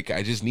 Yeah. Like,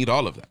 I just need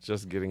all of that.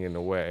 Just getting in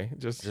the way.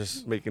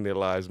 Just making their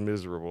lives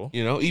miserable.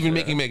 You know, even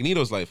making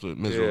Magneto's life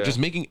miserable. Yeah. Just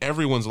making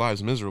everyone's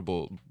lives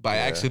miserable by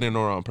accident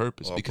or on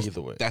purpose. Well, because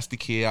either way. that's the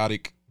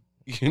chaotic,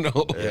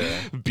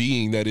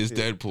 being that is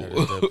Deadpool. It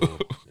is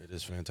Deadpool. It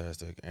is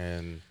fantastic.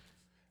 And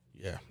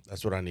yeah,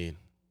 that's what I need.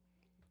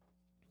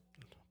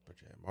 But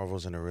yeah,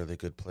 Marvel's in a really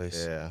good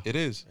place. Yeah. It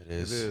is. It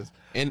is. It is.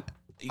 And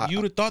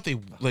you'd have thought they,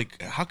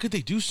 like, how could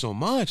they do so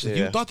much? Like,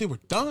 you Yeah. thought they were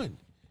done.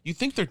 You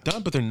think they're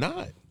done, but they're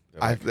not.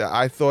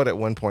 I thought at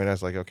one point I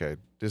was like, okay,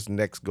 this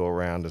next go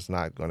around is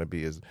not going to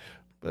be as,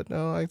 but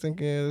no, I think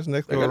this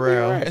next go gonna be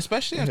all around. right.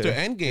 Especially after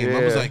Yeah. Endgame.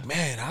 I was Yeah. like,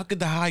 man, how could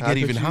the high How get could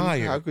even you-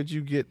 higher How could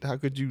you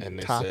And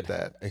they top said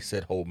that? They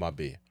said hold my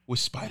beer. with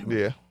Spider-Man?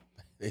 Yeah.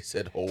 They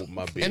said hold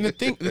my beer. And the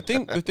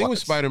thing with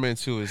Spider-Man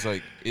 2 is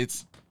like,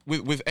 it's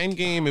with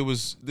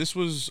Endgame, this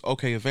was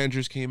okay.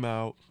 Avengers came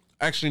out.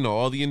 Actually, no,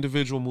 all the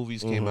individual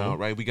movies came out,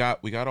 right? We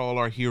got all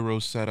our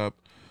heroes set up.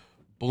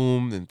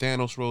 Boom, then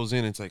Thanos rolls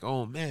in. It's like,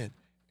 oh man,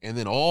 and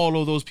then all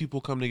of those people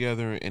come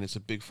together, and it's a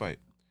big fight.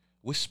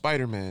 With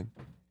Spider-Man,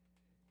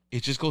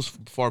 it just goes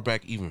far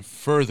back, even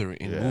further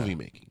in movie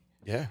making.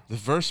 yeah. The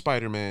first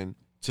Spider-Man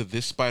to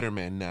this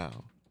Spider-Man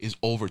now is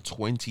over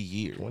 20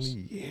 years. 20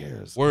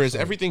 years. Whereas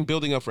everything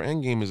building up for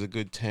Endgame is a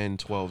good 10,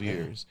 12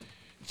 years.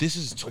 This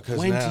is Because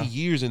 20 now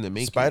years in the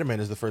making.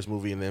 Spider-Man is the first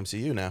movie in the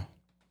MCU now.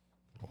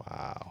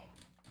 Wow.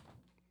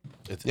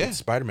 It's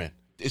Spider-Man.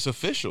 It's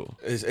official.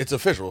 It's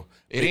official.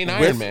 It ain't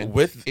With- Iron Man.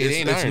 With It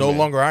ain't it's Iron no Man.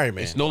 longer Iron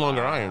Man. It's no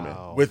longer Iron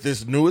Man. With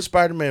this newest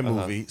Spider-Man Uh-huh.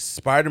 movie,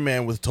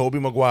 Spider-Man with Tobey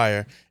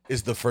Maguire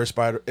is the first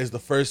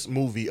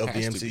movie of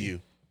the Has to MCU.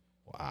 be.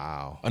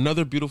 Wow.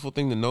 Another beautiful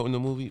thing to note in the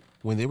movie,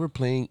 when they were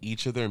playing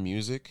each of their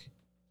music,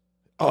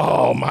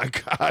 Oh my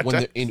God.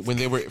 when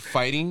they were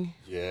fighting,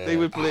 Yeah. they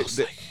would play.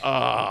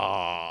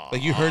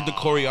 like you heard the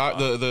choreo,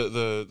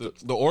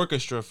 the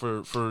orchestra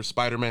for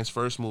Spider-Man's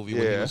first movie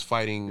when he Yeah. was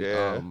fighting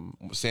Yeah.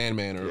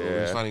 Sandman or he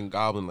was Yeah. fighting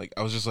Goblin. Like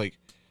I was just like,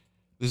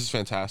 this is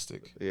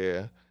fantastic.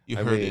 Yeah. You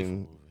I heard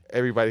mean,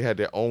 everybody had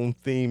their own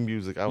theme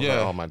music. I was Yeah.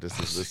 like, oh my, this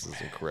is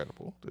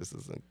incredible. This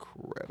is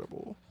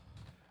incredible.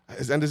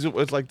 And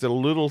it's like the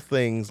little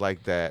things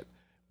like that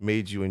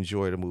made you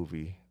enjoy the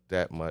movie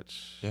that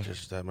much. Yeah.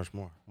 Just that much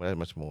more. That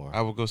much more.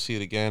 I would go see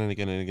it again and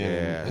again and again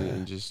Yeah.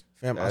 and just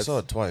Fam, I That's- saw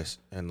it twice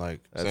in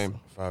like Same.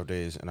 5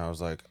 days, and I was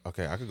like,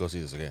 okay, I could go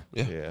see this again.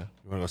 yeah. Yeah.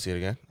 You want to go see it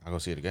again? I'll go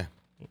see it again.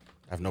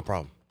 I have no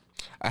problem.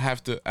 I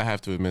have to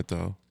admit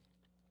though,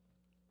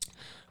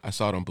 I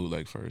saw it on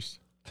bootleg first.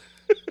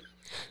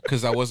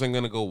 Cause I wasn't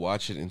gonna go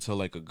watch it until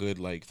like a good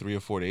 3 or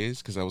 4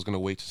 days, cause I was gonna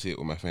wait to see it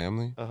with my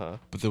family.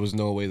 But there was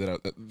no way that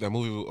that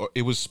movie.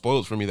 It was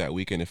spoiled for me that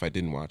weekend if I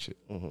didn't watch it,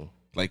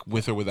 like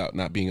with or without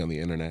not being on the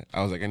internet.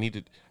 I was like, I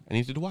needed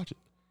to watch it,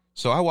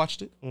 so I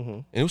watched it,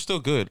 and it was still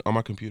good on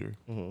my computer.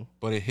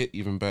 But it hit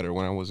even better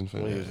when I was in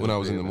when I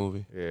was in the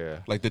movie. Yeah.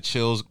 Like the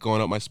chills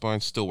going up my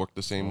spine still worked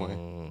the same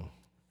way.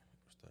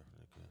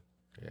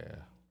 Yeah.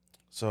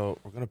 So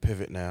we're gonna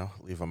pivot now,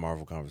 leave a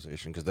Marvel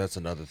conversation, because that's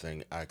another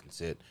thing I can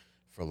sit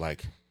for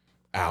like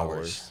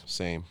hours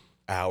Same.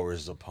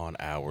 upon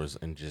hours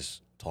and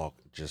just talk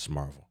just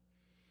Marvel.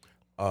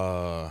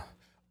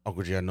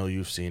 Uncle G, I know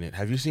you've seen it.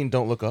 Have you seen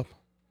Don't Look Up?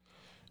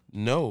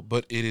 No,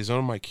 but it is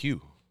on my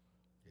queue.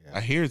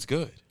 I hear it's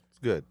good. It's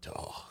good.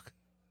 Dog.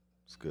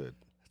 It's good.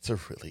 It's a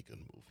really good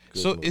movie.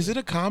 So is it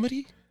a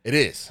comedy? It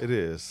is. It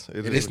is.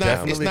 It's a not.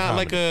 comedy. It's not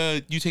like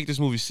comedy. you take this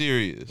movie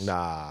serious.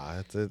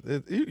 Nah,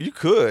 you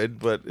could,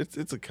 but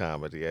it's a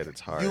comedy at its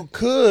heart. You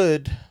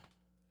could,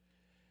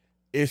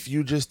 if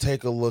you just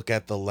take a look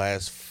at the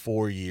last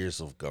 4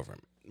 years of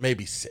government,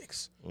 maybe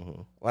 6.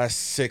 Last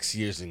 6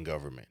 years in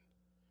government.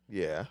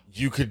 Yeah,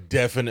 You could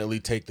definitely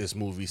take this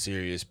movie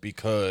serious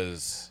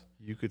because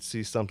you could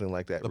see something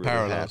like that The really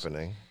parallels.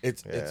 happening.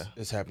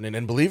 it's happening.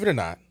 And believe it or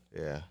not,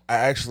 Yeah, I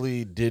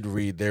actually did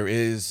read there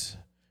is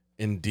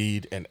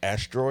indeed an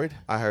asteroid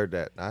I heard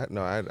that.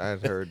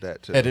 I'd heard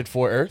that too. headed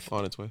for Earth,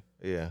 On its way.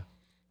 Yeah,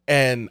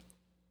 and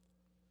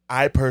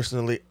I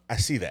personally I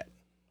see that.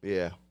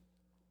 yeah.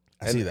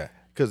 I see that.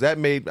 Because that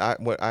made I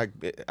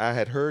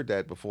had heard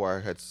that before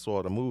I had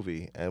saw the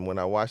movie, and when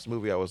I watched the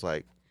movie, I was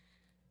like,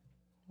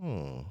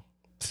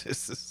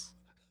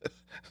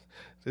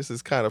 this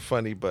is kind of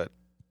funny, but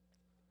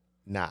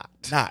not.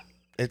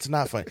 It's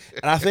not funny,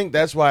 and I think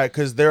that's why.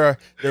 Because there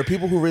are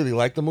people who really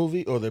like the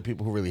movie, or there are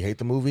people who really hate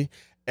the movie,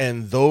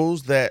 and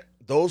those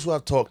who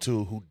I've talked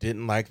to who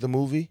didn't like the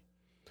movie,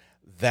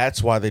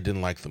 that's why they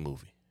didn't like the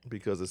movie.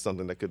 Because it's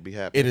something that could be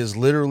happening. It is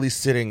literally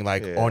sitting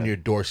like Yeah. on your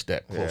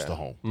doorstep, close Yeah. to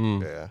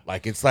home. Yeah,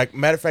 Like it's like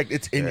matter of fact,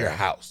 it's in your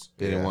house,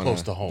 They didn't want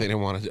close to home. They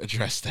didn't want to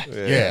address that.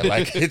 Yeah,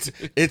 like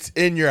it's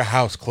in your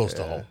house, close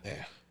to home.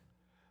 Yeah.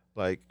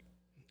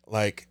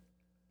 like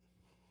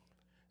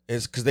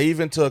It's because they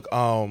even took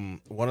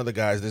one of the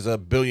guys. There's a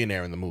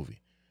billionaire in the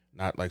movie,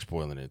 not like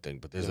spoiling anything,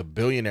 but there's a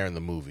billionaire in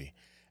the movie,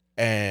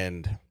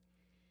 and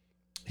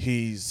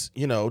he's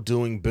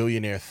doing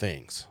billionaire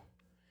things,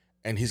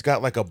 and he's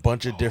got like a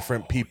bunch of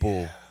different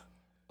people.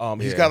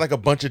 He's Yeah. got like a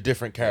bunch of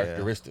different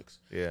characteristics.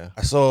 yeah,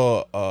 I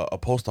saw a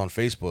post on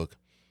Facebook.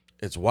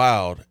 It's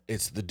wild.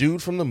 It's the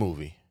dude from the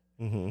movie,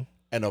 mm-hmm.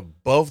 and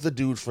above the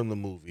dude from the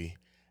movie,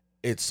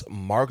 it's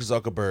Mark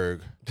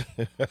Zuckerberg,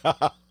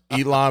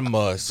 Elon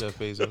Musk,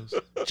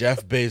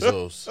 Jeff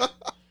Bezos,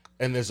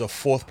 and there's a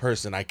fourth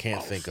person I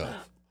can't think of.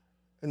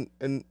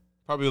 and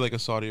Probably like a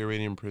Saudi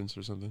Arabian prince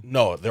or something.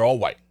 No, they're all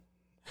white.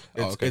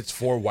 It's, okay. it's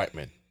 4 white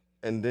men.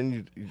 and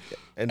then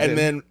And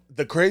then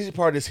the crazy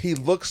part is he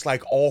looks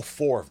like all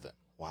 4 of them.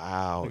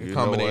 wow, Like a you know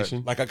what?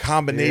 combination. Like a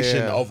combination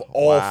Yeah. of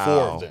all 4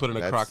 Wow. of them. Put in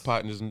a That's- crock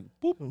pot and just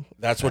boop.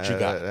 That's what you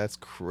got. That's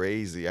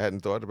crazy. I hadn't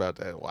thought about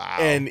that. Wow.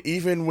 And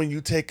even when you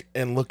take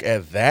and look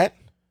at that,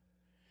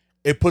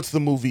 it puts the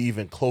movie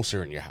even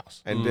closer in your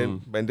house. And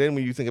then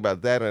when you think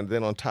about that, and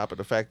then on top of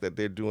the fact that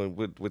they're doing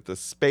with the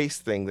space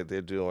thing that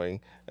they're doing,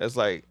 it's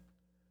like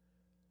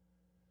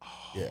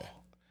Yeah.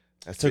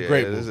 that's It's a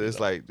great movie, It's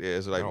though. like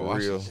it's like I'll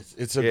watch real. this.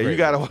 It's a Yeah, great you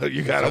gotta movie.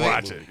 you gotta It's a great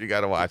watch movie. it. You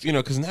gotta watch it. You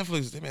know, because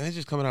Netflix, man, they're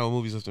just coming out with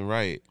movies left and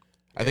right.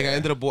 I think I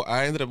ended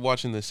up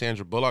watching the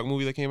Sandra Bullock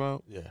movie that came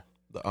out, Yeah.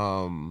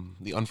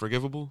 the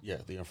Unforgivable. Yeah,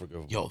 The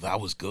Unforgivable. Yo, that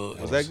was good.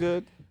 Was that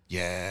good?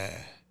 Yeah,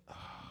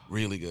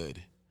 really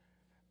good.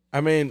 I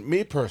mean,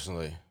 me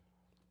personally,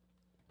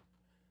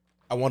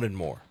 I wanted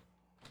more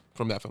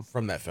From that film.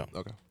 from that film.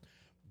 Okay.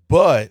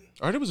 But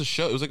I heard it was a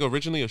show. It was like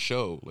originally a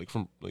show, like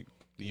from like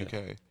the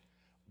UK.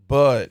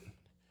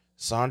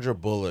 Sandra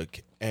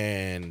Bullock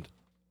and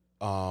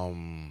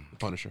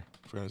Punisher.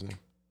 Forgot his name.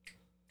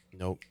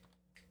 nope.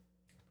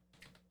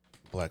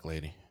 Black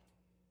lady.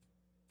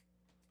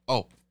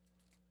 Oh,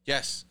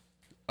 yes.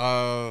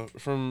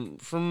 From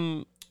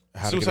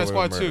How to Get Suicide Away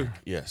Squad with 2. Murder.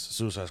 Yes,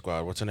 Suicide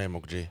Squad. What's her name,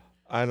 OG?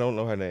 I don't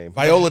know her name.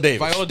 Viola Davis.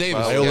 Viola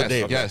Davis. Viola yes,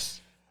 Davis.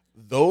 Yes.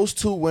 Those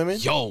 2 women,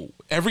 Yo,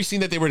 every scene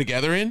that they were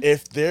together in.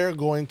 if they're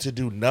going to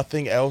do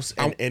nothing else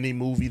in any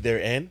movie they're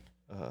in,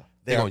 they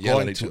They're are gonna yell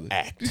at going each to other.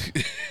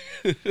 act.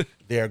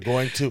 They are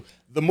going to.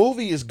 The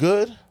movie is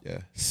good Yeah.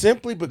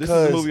 simply This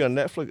because is a movie on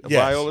Netflix. Yes.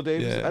 Viola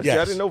Davis. Yeah. Actually, Yes.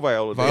 I didn't know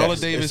Viola. Viola Davis.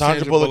 Davis, it's Sandra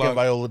Sandra Bullock Bullock. and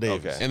Viola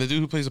Davis. Okay. And the dude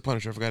who plays the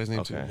Punisher, I forgot his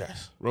name too.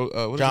 Yes.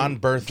 What is John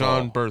it? Berthal.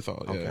 John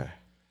Berthal. Yeah. Okay. All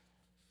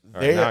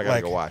right, They now are I gotta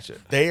like go watch it.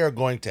 they are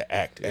going to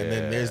act, and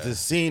then there's Yeah. this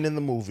scene in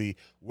the movie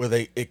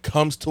where it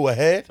comes to a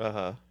head.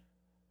 Uh-huh.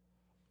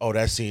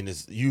 That scene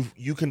is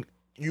you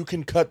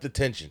can cut the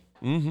tension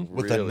Mm-hmm.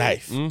 with a Really?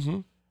 knife. Mm-hmm.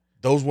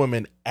 Those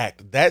women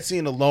act. That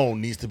scene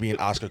alone needs to be an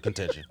Oscar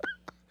contention.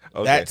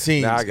 Okay. That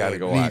scene Now I gotta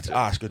go watch needs it.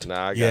 Oscar.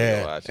 Now I gotta Yeah.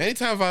 go watch it.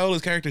 Anytime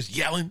Viola's character's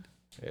yelling,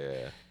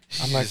 Yeah.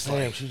 I'm like, just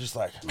damn. She's just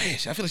like, man, I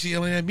feel like she's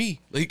yelling at me.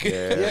 Like, Yeah,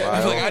 I feel like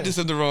Viola. I did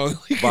something wrong.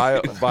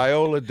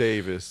 Viola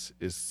Davis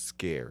is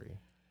scary.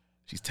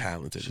 She's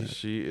talented. man.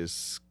 She is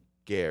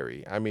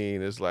scary. I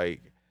mean, it's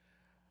like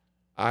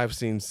I've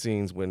seen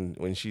scenes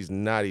when she's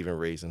not even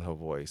raising her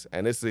voice,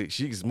 and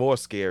she's more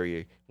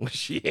scary when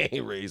she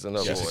ain't raising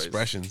her Just voice.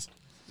 expressions.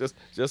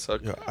 Just her.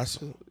 yeah.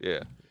 Yeah.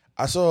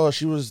 I saw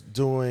she was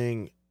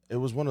doing. It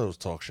was one of those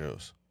talk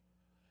shows,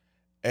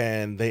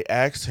 and they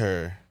asked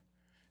her.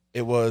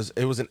 It was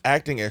an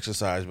acting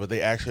exercise, but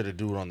they asked her to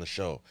do it on the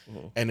show,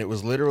 and it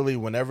was literally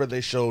whenever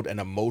they showed an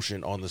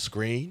emotion on the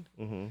screen,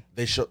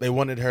 they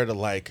wanted her to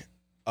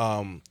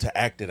to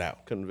act it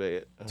out, Convey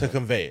it. to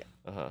convey it.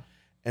 Uh-huh.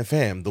 And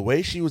fam, the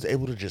way she was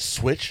able to just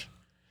switch,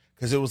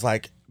 because it was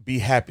like, be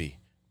happy,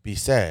 be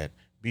sad,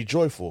 be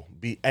joyful,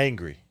 be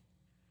angry.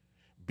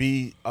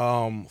 be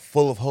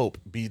full of hope,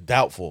 be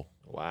doubtful.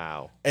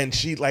 Wow. And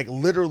she like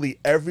literally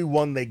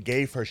everyone they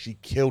gave her, she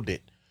killed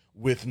it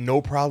with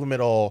no problem at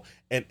all.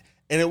 And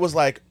it was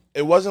like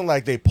it wasn't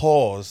like they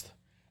paused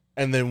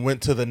and then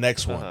went to the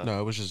next one. No,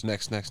 it was just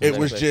next. It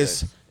was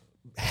just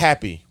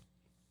happy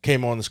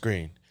came on the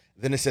screen.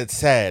 Then it said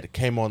sad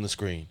came on the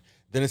screen.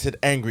 Then it said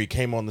angry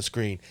came on the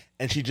screen.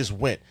 And she just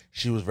went.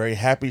 She was very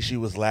happy. She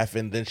was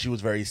laughing. Then she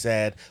was very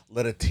sad.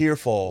 Let a tear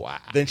fall. Wow.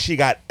 Then she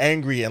got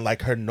angry and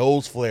like her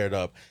nose flared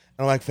up.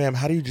 And I'm like, fam,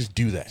 how do you just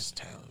do that?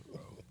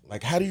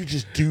 Like, how do you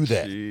just do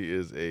that? She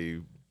is a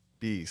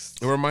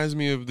beast. It reminds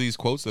me of these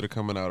quotes that are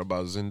coming out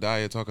about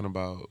Zendaya talking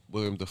about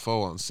William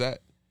Dafoe on set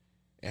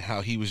and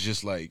how he was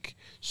just like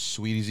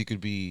sweet as he could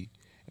be,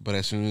 but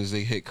as soon as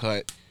they hit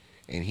cut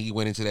and he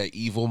went into that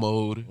evil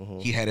mode,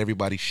 he had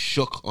everybody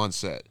shook on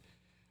set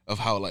of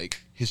how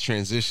like his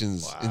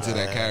transitions into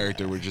that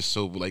character were just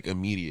so like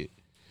immediate.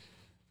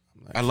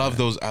 I love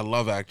those. I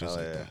love actors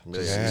like that.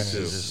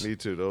 Me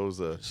too. Those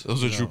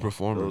are true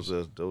performers.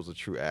 Those are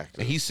true actors.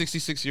 And he's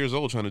 66 years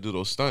old trying to do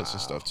those stunts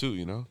and stuff too,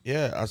 you know?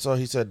 Yeah, I saw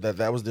he said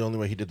that was the only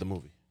way he did the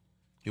movie.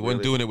 He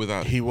wasn't doing it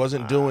without it. He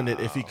wasn't doing it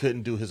if he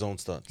couldn't do his own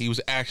stunts. He was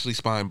actually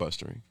spine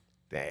bustering.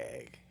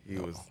 Dang. He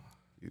was.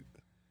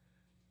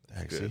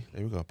 See,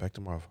 there we go. Back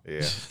to Marvel.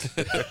 Yeah.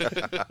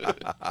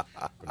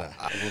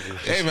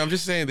 Hey man, I'm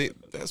just saying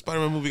that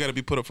Spider-Man movie got to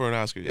be put up for an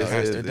Oscar. It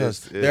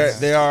does.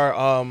 They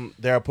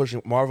are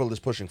pushing. Marvel is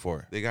pushing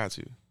for it. They got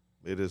to.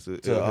 It is.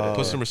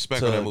 Put some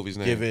respect on that movie's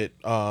name. Give it.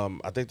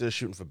 I think they're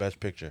shooting for Best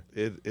Picture.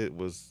 It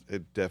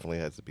definitely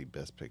has to be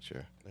Best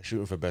Picture. They're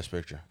shooting for Best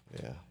Picture.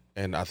 Yeah.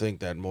 And I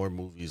think that more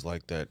movies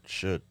like that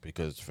should,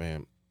 because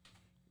fam,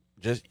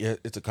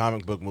 it's a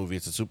comic book movie.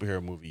 It's a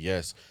superhero movie,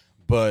 yes,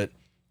 but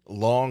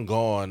long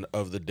gone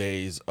of the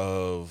days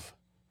of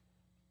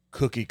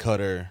cookie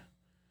cutter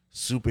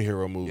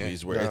superhero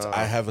movies where it's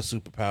I have a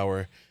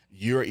superpower,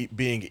 you're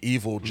being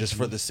evil just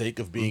for the sake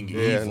of being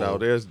evil. Yeah, no,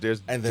 there's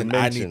and then dimensions.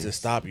 I need to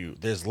stop you.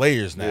 There's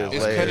layers now.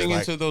 It's cutting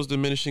into those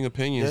diminishing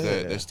opinions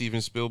Yeah. that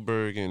Steven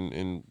Spielberg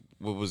and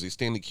what was it,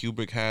 Stanley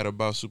Kubrick had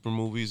about superhero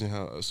movies and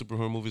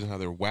how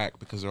they're whack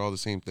because they're all the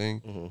same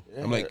thing.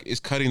 I'm like, it's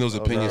cutting those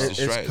opinions to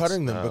shreds. It's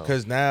cutting them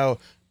because now,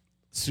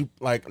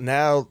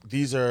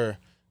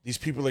 these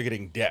people are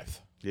getting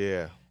depth.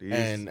 Yeah.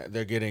 And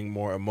they're getting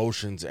more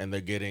emotions and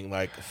they're getting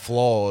like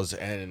flaws.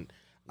 And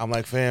I'm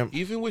like, fam.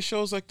 Even with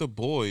shows like The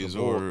Boys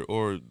or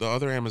the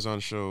other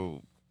Amazon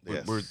show,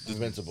 were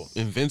Invincible.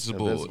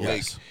 Like,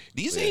 yes.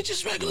 These ain't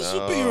just regular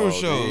superhero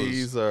shows.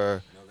 These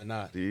are. No, they're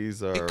not.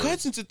 These are. It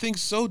cuts into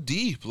things so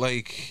deep.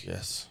 Like,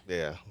 yes.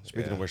 Yeah.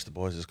 Speaking of which, The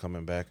Boys is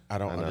coming back. I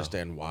don't know.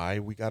 understand why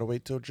we gotta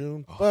wait till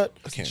June, but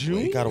I can't we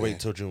wait, gotta man. wait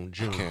till June.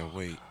 I can't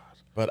wait.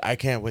 But I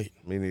can't wait.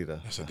 Me neither.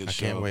 That's a good I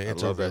show. can't wait.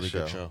 It's a love that really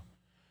good show. show.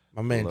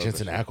 My man love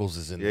Jensen that Ackles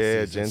is in Yeah,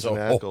 this season. Jensen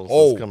So,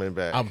 Ackles is coming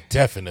back. I'm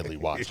definitely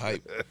watching.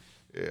 Hype.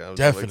 Yeah, I'm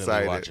Definitely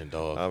excited. watching,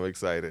 dog. I'm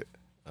excited.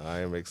 I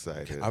am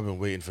excited. I've been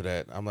waiting for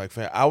that. I'm like,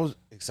 fam, I was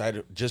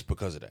excited just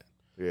because of that.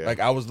 Yeah. Like,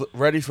 I was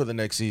ready for the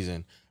next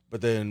season.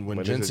 But then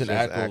when Jensen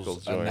Jensen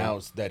Ackles joined.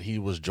 announced that he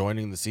was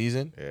joining the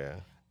season, Yeah.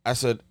 I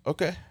said,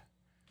 okay.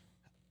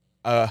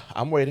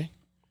 I'm waiting.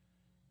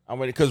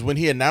 Because when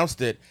he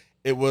announced it,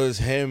 it was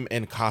him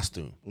in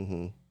costume.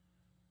 Mm-hmm.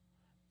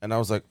 And I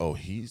was like,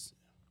 he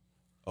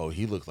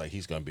looks like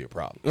he's going to be a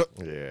problem.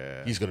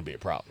 Yeah. He's going to be a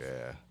problem.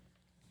 Yeah.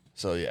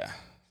 So, yeah,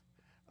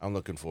 I'm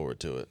looking forward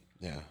to it.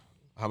 Yeah.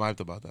 I'm hyped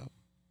about that.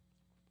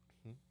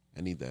 I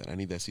need that. I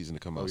need that season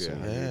to come out Oh, yeah.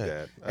 soon. I need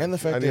that. And the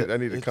fact I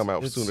need that to come out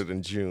it's- sooner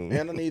than June.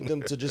 And I need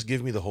them to just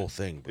give me the whole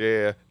thing. Bro.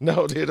 Yeah.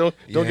 No, they don't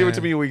give it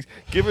to me in weeks.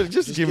 Give me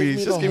give me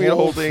the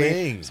whole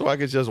thing so I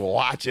can just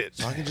watch it.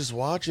 So I can just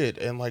watch it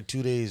in like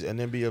 2 days and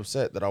then be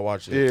upset that I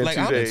watched it. Yeah. Like,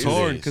 2 I'm days.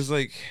 torn because,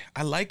 like,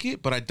 I like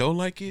it, but I don't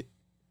like it.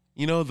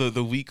 You know,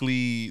 the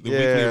weekly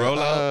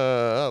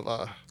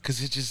rollout, because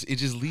it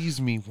just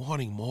leaves me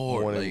wanting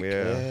more.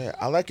 Yeah,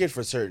 I like it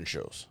for certain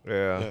shows.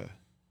 Yeah.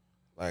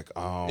 Like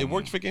it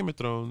worked for Game of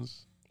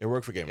Thrones. It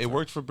worked for Game of It Thrones.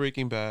 worked for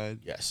Breaking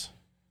Bad. Yes.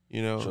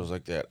 You know, Shows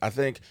like that. I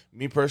think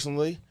me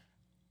personally,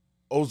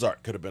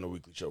 Ozark could have been a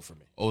weekly show for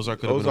me Ozark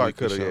could have been a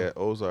weekly show. Yeah,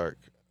 Ozark.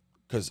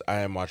 because I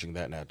am watching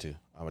that now too.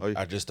 you-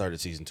 I just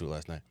started season 2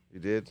 last night. You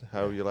did?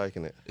 How are you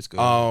liking it? It's good.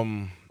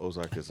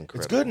 Ozark is incredible.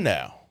 It's good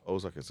now.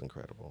 Ozark is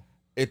incredible.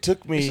 It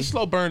took me It's a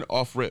slow burn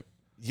off rip.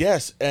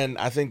 yes, and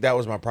I think that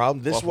was my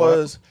problem. This Off what?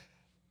 was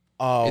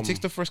It takes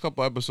the first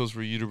couple episodes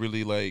for you to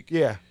really like.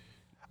 Yeah.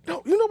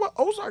 No, you know what?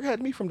 Ozark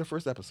had me from the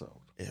first episode.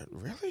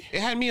 really.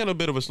 It had me on a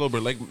bit of a slow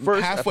burn. Like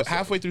First halfway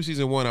episode. through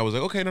season 1, I was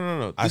like, okay,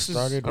 no. I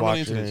started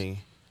watching. This.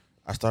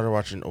 I started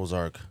watching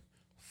Ozark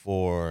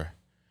for.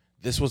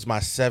 This was my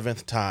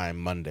 7th time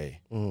Monday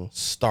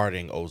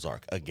starting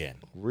Ozark again.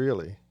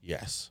 Really?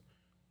 Yes,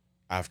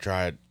 I've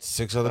tried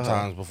 6 other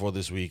times before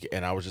this week,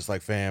 and I was just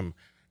like, "Fam,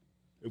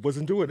 It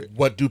wasn't doing it.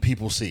 what do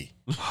people see?"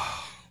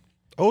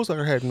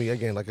 Ozark had me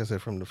again, like I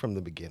said, from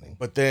the beginning.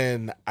 But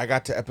then I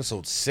got to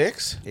episode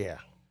 6, Yeah.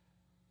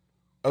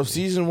 of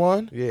season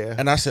 1. Yeah.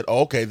 And I said,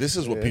 oh, okay, this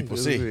is what people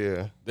see.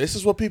 Yeah. This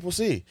is what people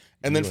see.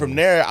 And then from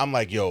there, I'm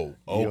like, yo,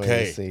 You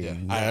okay, ain't seen Yeah.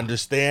 I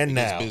understand It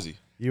gets now. busy.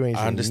 You ain't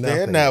I seen understand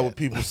nothing now yet. what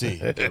people see.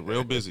 They're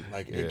real busy.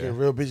 Like Yeah. it get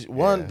real busy.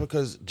 One, Yeah.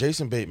 because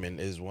Jason Bateman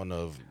is one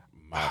of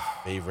my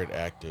favorite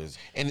actors.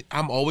 And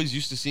I'm always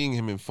used to seeing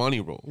him in funny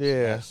roles.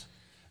 Yeah.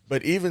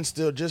 But even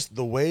still, just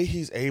the way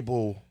he's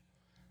able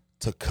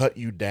to cut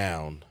you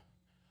down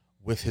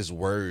with his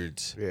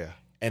words Yeah.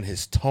 and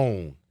his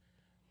tone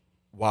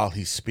while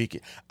he's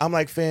speaking. I'm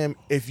like, fam,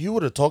 if you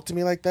would have talked to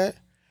me like that,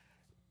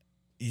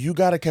 you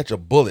got to catch a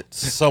bullet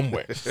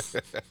somewhere.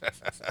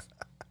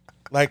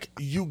 Like,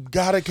 you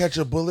got to catch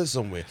a bullet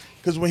somewhere.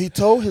 Because when he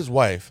told his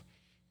wife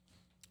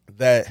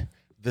that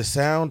the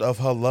sound of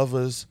her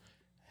lover's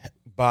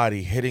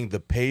body hitting the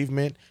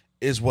pavement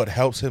is what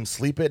helps him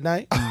sleep at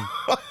night,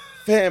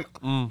 fam,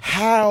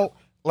 how,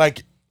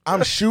 like,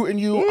 I'm shooting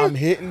you, I'm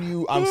hitting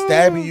you, I'm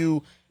stabbing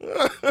you.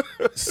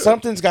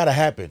 Something's got to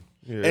happen.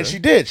 Yeah. And she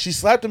did. She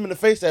slapped him in the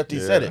face after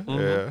he said it.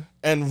 Yeah.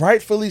 And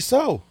rightfully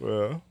so.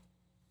 Yeah.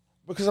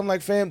 Because I'm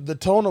like, fam, the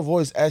tone of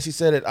voice as he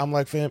said it, I'm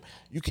like, fam,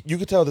 you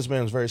could tell this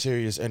man was very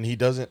serious and he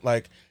doesn't,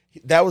 like,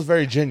 that was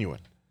very genuine.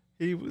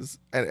 He was,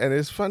 and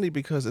it's funny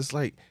because it's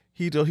like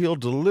he'll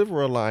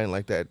deliver a line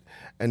like that,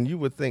 and you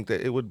would think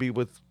that it would be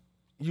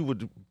you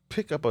would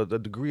pick up a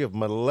degree of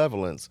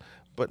malevolence,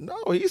 but no,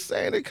 he's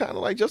saying it kind of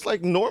like just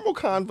like normal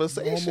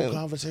conversation. Normal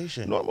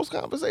conversation. Normal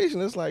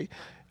conversation. It's like,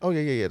 oh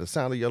yeah. The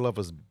sound of your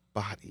lover's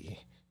body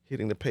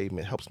hitting the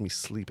pavement helps me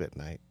sleep at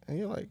night, and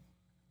you're like,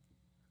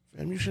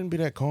 Fam, you shouldn't be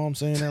that calm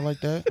saying that like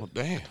that. Oh,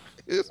 damn.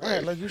 it's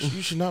Right, like you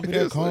should not be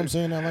that It's calm like-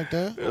 saying that like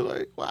that. you're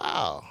like,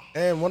 wow.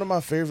 And one of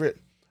my favorite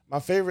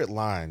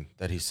line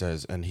that he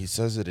says, and he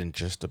says it in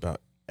just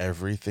about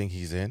everything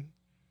he's in.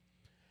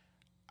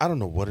 I don't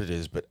know what it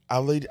is, but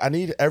I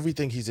need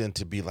everything he's in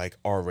to be like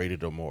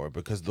R-rated or more,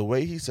 because the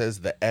way he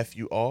says the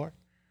F-U-R,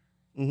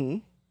 Mm-hmm.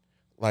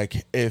 like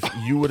if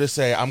you were to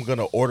say, I'm going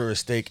to order a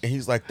steak, and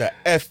he's like, the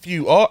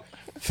F-U-R,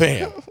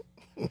 fam.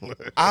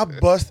 I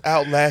bust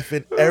out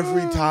laughing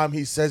every time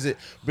he says it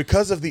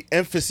because of the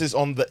emphasis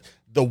on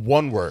the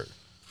one word.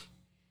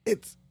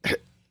 It's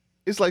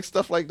like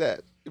stuff like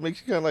that. It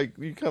makes you kind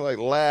of like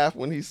laugh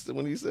when he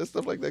says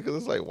stuff like that, because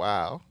it's like,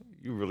 wow,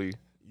 you really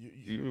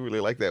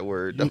like that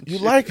word. You, don't you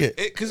like it.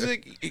 Because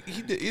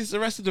it's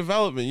Arrested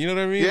Development. You know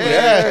what I mean?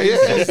 Yeah,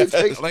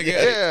 Like,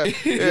 yeah.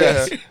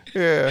 like,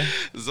 yeah.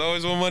 There's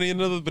always one money in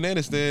another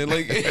banana stand.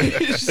 Like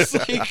it's just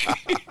like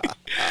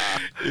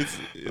it's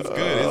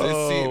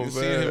good. It's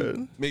seeing him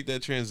man. make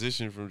that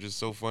transition from just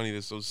so funny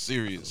to so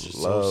serious.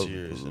 so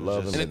serious. It was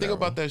love just- And the in thing that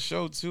about one. that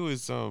show too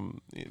is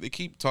they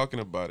keep talking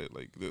about it,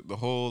 like the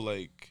whole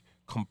like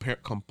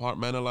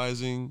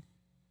compartmentalizing.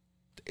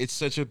 That's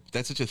such a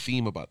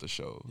theme about the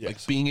show. Like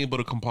Yes. being able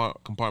to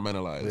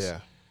compartmentalize Yeah.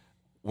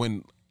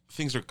 when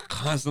things are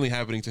constantly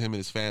happening to him and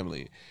his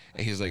family,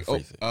 and he's like,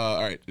 Everything.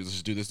 all right, let's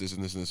just do this, this,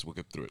 and this, and this. We'll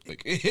get through it.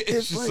 Like it's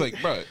It's just like,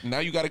 bro, now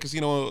you got a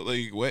casino.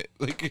 Like what?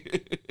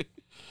 Like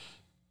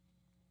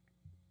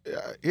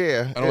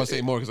Yeah. I don't want to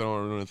say more because I don't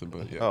want to ruin anything.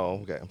 But yeah, Oh,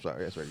 okay. I'm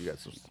sorry. That's right. You got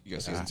some. you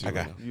got season two. I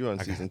got- right now. You on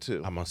I season got-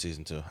 2? I'm on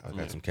season 2. I got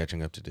Yeah. some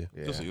catching up to do.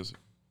 Yeah. You'll see. You'll see.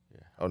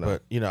 Oh no.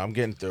 But I'm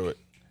getting through it.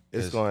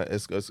 it's It's- going.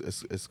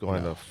 It's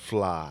going to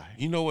fly.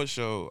 You know what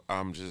show?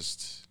 I'm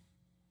just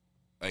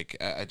like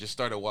I just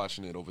started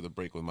watching it over the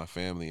break with my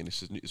family, and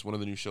it's one of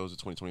the new shows of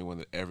 2021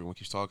 that everyone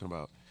keeps talking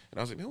about. And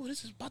I was like, man, what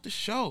is this about the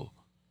show?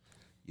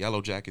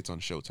 Yellow Jackets on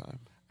Showtime.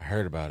 I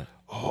heard about it.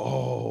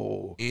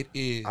 Oh. It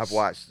is. I've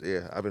watched.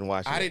 Yeah, I've been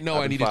watching. I it. didn't know I've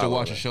I been needed to following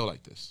watch a it. show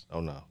like this. Oh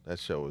no, that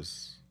show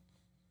is.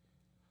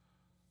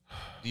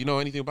 Do you know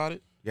anything about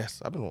it?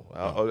 Yes, I've been.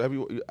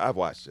 I've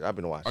watched it. I've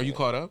been watching. Are you it.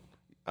 caught up?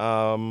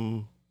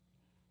 I'm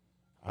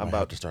I might about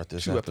have to start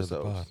this 2 after the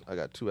episodes. pod. I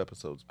got 2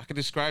 episodes. I can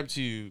describe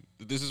to you.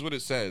 This is what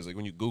it says. Like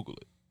when you Google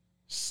it,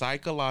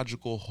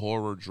 psychological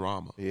horror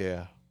drama.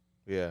 Yeah,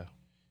 yeah,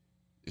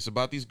 It's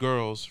about these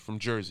girls from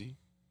Jersey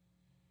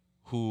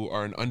who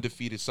are an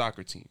undefeated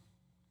soccer team.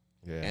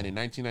 yeah. And in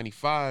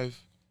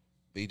 1995,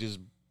 they just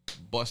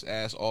bust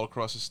ass all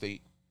across the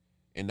state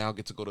and now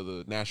get to go to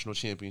the national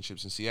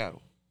championships in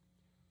Seattle.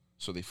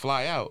 So they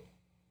fly out,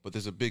 but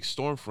there's a big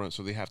storm front,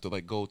 so they have to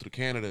like go through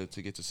Canada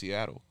to get to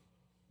Seattle.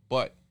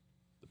 But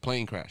the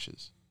plane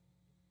crashes.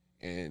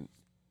 And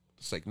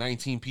it's like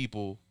 19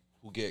 people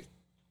who get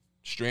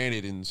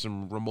stranded in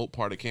some remote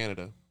part of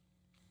Canada.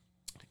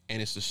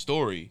 And it's the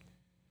story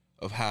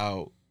of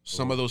how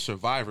some of those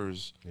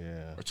survivors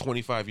yeah, are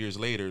 25 years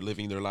later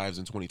living their lives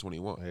in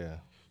 2021. yeah.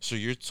 So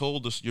you're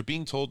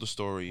being told the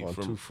story On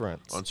from 2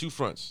 fronts. on 2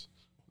 fronts.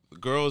 The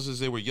girls as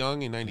they were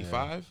young in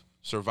 95,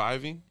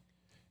 surviving,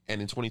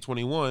 and in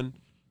 2021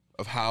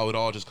 of how it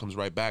all just comes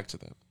right back to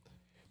them.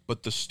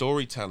 But the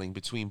storytelling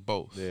between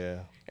both. Yeah,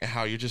 And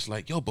how you're just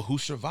like, yo, but who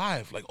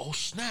survived? Like, oh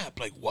snap.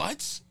 Like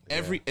what?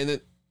 Every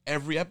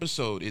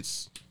episode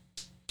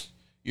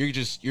you're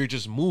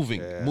just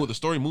moving. Yeah. The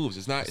story moves.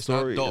 It's not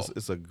story. dull.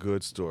 It's a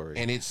good story.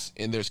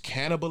 And there's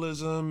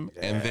cannibalism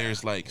and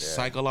there's like yeah.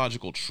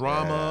 psychological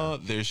trauma.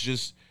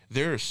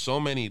 There are so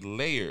many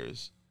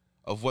layers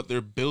of what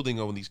they're building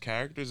on these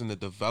characters and the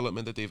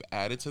development that they've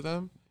added to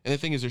them. And the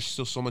thing is, there's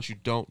still so much you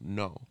don't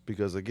know.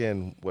 Because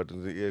again,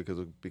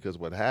 because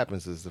what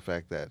happens is the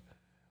fact that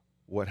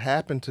what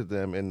happened to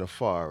them in the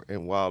far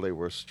and while they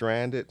were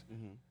stranded,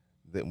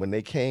 that when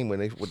they came,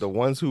 with the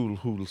ones who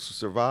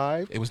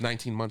survived, It was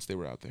 19 months they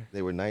were out there.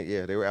 they were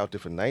they were out there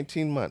for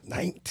 19 months.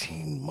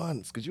 19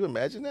 months. Could you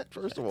imagine that?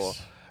 First of all,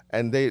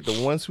 and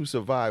the ones who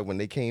survived when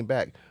they came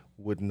back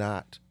would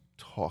not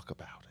talk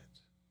about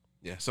it.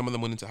 Yeah, some of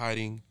them went into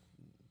hiding.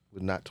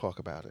 Would not talk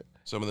about it.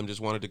 Some of them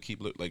just wanted to keep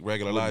like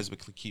regular lives, but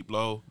keep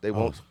low. They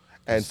won't.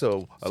 And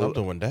so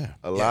Something went down.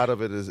 a lot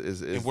of it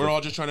is And we're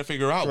all just trying to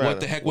figure out trying what to-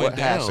 the heck what went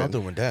down. happened.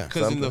 Something went down.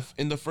 Because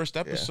in the first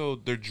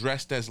episode, they're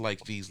dressed as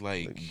like these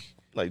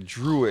like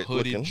druid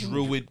hooded looking.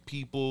 druid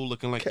people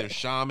looking like they're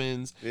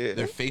shamans. Yeah.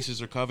 Their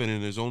faces are covered,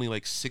 and there's only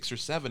like 6 or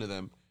 7 of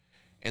them.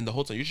 And the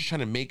whole time, you're just trying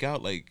to make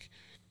out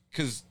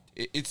because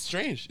it's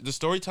strange. The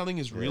storytelling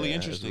is really Yeah,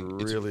 it's interesting.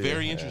 really- It's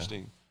very yeah.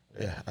 interesting.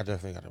 Yeah, I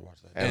definitely got to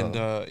watch that. And,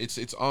 And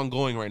it's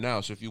ongoing right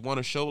now. So if you want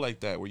a show like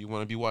that where you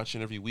want to be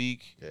watching every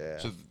week, Yeah.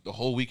 so the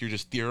whole week you're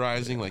just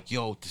theorizing like,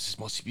 yo, this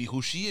must be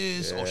who she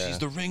is. Oh, Yeah. she's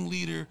the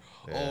ringleader.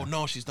 Oh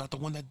no, she's not the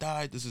one that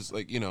died. This is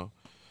like,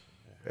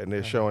 and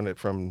they're showing it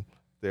from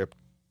their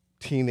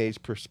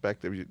teenage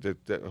perspective,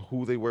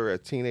 who they were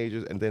as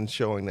teenagers, and then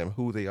showing them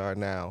who they are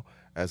now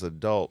as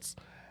adults,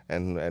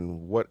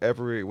 and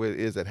whatever it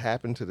is that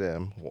happened to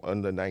them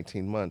under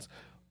 19 months,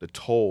 the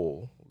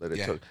toll that it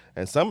Yeah. took.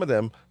 And some of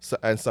them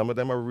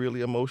are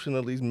really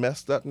emotionally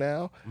messed up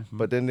now.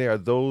 But then there are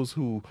those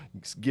who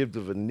give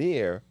the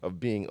veneer of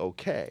being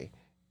okay.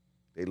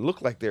 They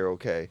look like they're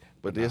okay,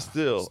 but they're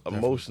still definitely-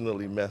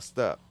 emotionally messed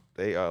up.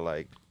 They are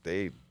like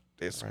they're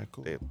Right,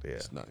 cool. yeah.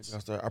 it's nuts.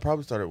 I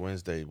probably started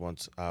Wednesday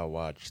once I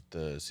watched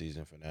the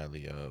season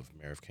finale of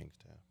Mayor of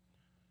Kingstown.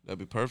 That'd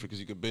be perfect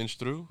because you could binge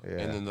through. Yeah.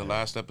 And then the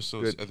last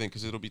episodes, Good. I think,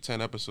 because it'll be 10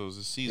 episodes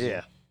this season.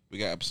 Yeah. We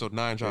got episode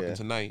 9 dropping Yeah.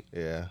 tonight.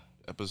 Yeah.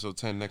 Episode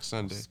 10 next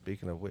Sunday.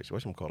 Speaking of which,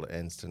 whatchamacallit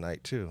ends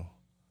tonight too.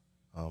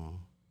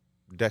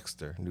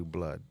 Dexter, New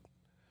Blood.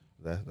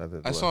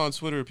 I saw on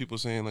Twitter people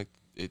saying like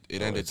it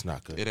ended. It's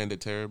not good. It ended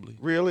terribly.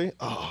 Really?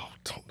 Oh,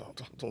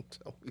 don't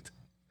tell me that.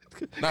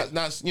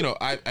 Not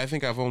I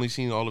think I've only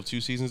seen all of 2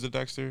 seasons of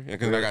Dexter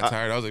because I got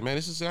tired. I was like, man,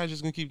 this is guy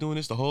just gonna keep doing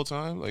this the whole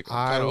time. Like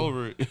I'm kind of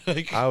over it.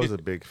 Like I was a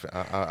big fan.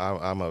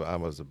 I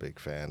was a big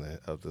fan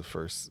of the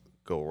first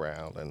go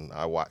round, and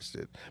I watched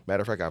it.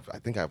 Matter of fact, I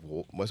think I've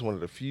was one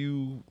of the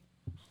few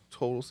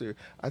total series.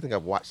 I think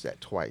I've watched that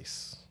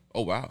twice.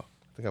 oh wow.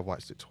 I think I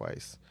watched it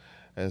twice.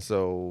 And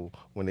so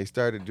when they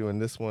started doing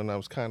this one, I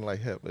was kind of like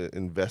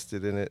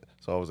invested in it.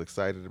 So I was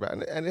excited about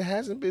it. And it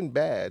hasn't been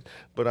bad,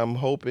 but I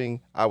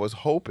was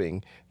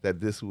hoping that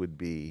this would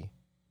be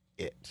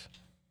it.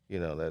 You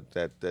know,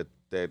 that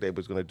they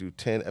was going to do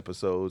 10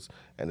 episodes,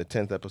 and the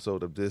 10th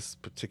episode of this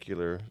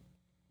particular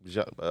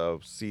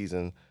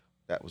season,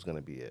 that was going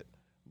to be it.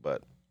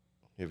 But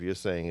if you're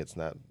saying it's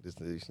not,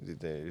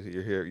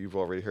 you're here, you've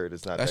already heard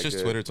it's not That's that just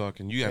good. Twitter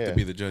talking. You have Yeah. to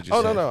be the judge. Oh,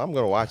 yourself. no, I'm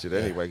going to watch it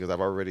anyway because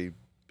I've already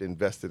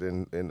invested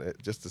in it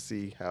just to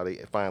see how they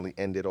finally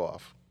end it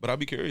off. But I'll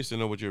be curious to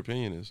know what your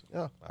opinion is.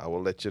 Yeah, I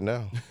will let you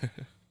know.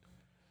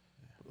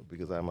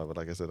 Because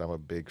like I said, I'm a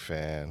big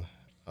fan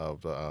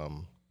of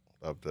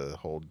the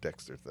whole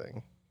Dexter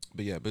thing.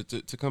 But yeah,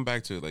 to come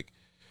back to it, like,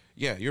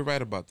 yeah, you're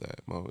right about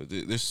that, Mo.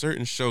 There's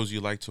certain shows you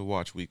like to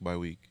watch week by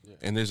week,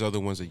 and there's other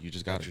ones that you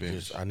just got to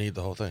binge. I need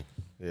the whole thing.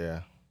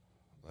 Yeah,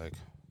 Like,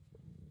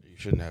 you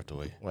shouldn't have to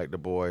wait. like The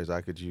Boys,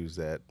 I could use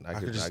that. I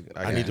could need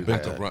to do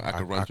binge that. that. I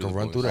could run through The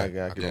run through Boys.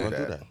 that. I could run do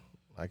through that. that.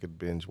 I could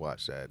binge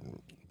watch that,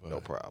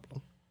 no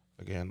problem.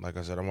 Again, like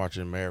I said, I'm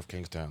watching Mayor of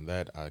Kingstown.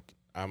 That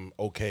I'm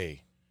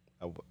okay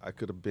I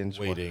could have binge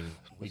waiting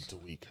week to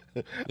week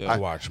Yeah. to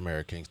watch Mayor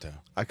of Kingstown.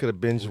 I could have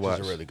binge Which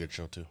watched. is a really good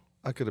show too.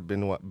 I could have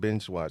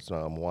binge watched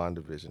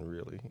WandaVision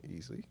really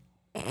easy.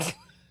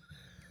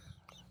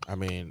 I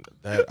mean,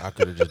 that I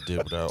could have just did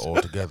without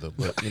altogether,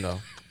 but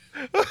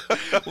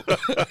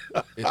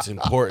it's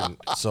important,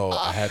 so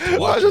I had to Well, I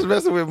watch was just it.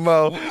 messing with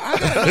Mo. I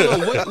don't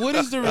know, what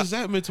is the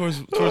resentment towards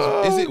is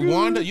it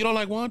Wanda? You don't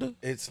like Wanda?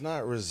 It's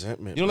not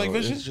resentment. You don't like bro.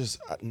 Vision? It's just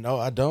no,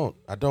 I don't.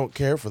 I don't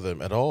care for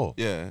them at all.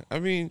 Yeah. I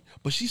mean,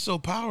 but she's so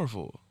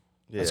powerful.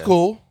 Yeah. That's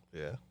cool.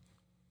 Yeah.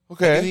 In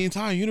Okay. the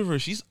entire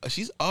universe,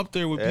 she's up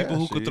there with Yeah, people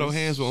who could throw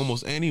she's- hands with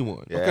almost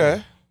anyone. Yeah.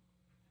 Okay.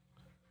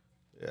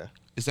 Yeah.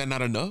 Is that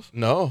not enough?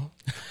 No.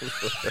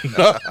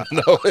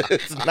 no,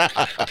 it's not.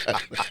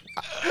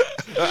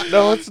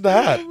 No, it's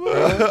not.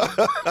 Bro.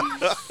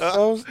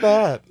 No, it's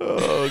not.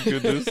 Oh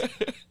goodness.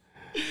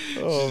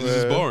 Oh This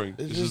is man. boring. It's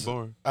This just- is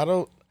boring. I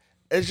don't.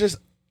 It's just.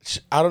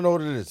 I don't know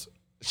what it is.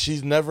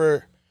 She's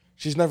never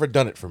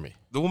done it for me.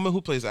 The woman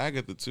who plays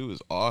Agatha too is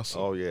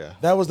awesome. Oh yeah.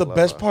 That was the I love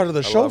best her. part of the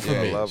I show love for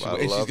her. me. I love And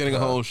she's love getting her.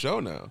 her own show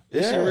now.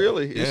 Is she Yeah.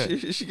 really? Yeah.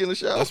 Is she getting a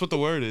show? That's what the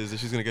word is. That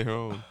she's gonna get her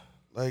own.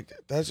 Like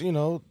that's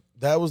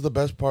that was the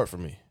best part for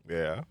me.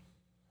 Yeah.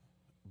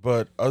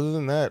 But other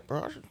than that, bro,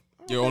 I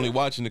You're only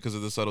watching it because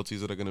of the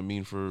subtleties that are gonna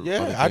mean for.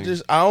 Yeah, other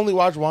things. I only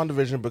watched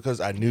WandaVision because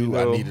I knew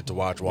I needed to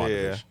watch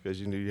WandaVision. Yeah, because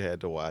you knew you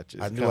had to watch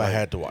it. I knew I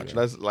had to watch it.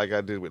 That's like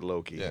I did with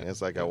Loki. Yeah.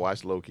 It's like I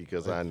watched Loki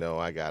because I know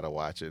I gotta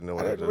watch it. No,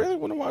 I didn't really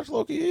want to watch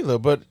Loki either,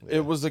 but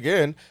it was,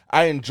 again,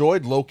 I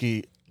enjoyed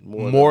Loki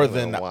More more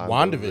than than WandaVision.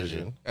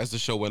 WandaVision. As the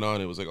show went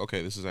on, it was like,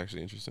 okay, this is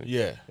actually interesting.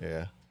 Yeah,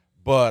 Yeah.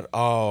 but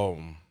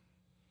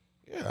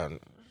yeah,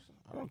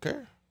 I don't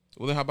care.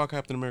 Well, then how about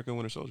Captain America and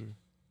Winter Soldier?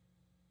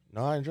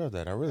 No, I enjoyed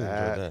that. I really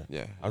enjoyed that.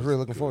 Yeah. I was really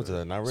looking forward to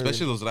that. And I really,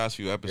 Especially those last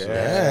few episodes.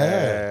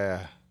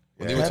 Yeah.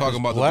 When they were talking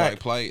about the Black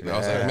Plight, and I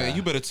was like, Yeah. man,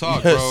 you better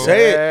talk, Yeah, bro.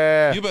 say it.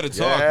 Yeah. You better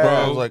talk, Yeah. bro.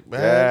 I was like,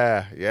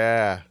 man,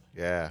 Yeah.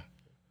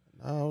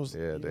 I was,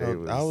 Yeah, you they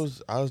know,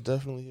 I was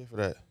definitely here for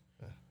that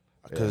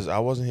because I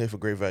wasn't here for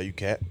Great Value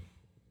Cap.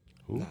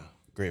 Who? Nah.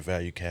 Great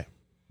Value Cap.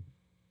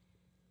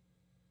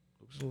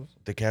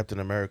 The Captain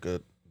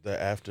America. The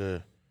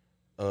after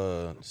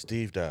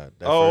Steve died.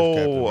 That first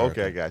Captain Oh,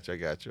 America. okay. I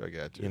got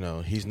you. You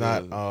know, he's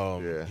not.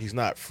 Yeah. He's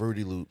not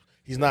Fruity Loops.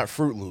 He's not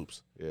Fruit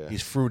Loops. Yeah.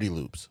 He's Fruity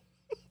Loops.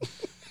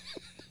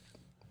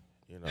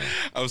 You know,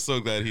 I was so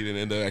glad he didn't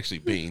end up actually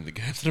being the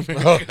Captain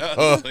America. I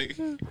was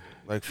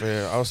like,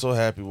 fair. I was so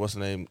happy. What's the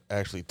name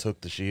actually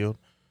took the shield?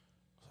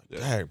 Yeah.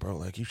 Dang, bro,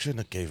 like you shouldn't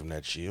have gave him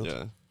that shield.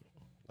 yeah.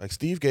 Like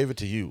Steve gave it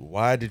to you.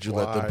 Why did you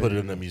let them Why? put it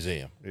in a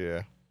museum?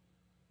 Yeah.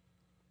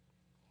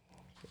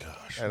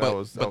 Gosh. And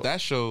But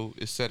that show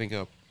is setting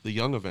up the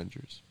Young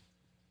Avengers,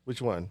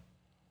 which one?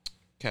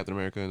 Captain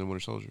America and the Winter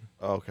Soldier.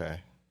 Okay.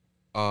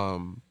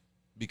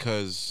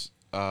 Because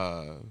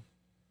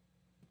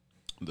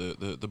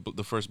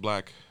the first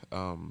black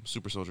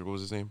super soldier, what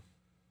was his name?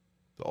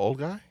 The old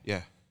guy?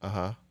 Yeah.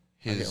 Uh-huh.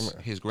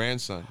 His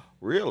grandson.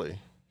 Really?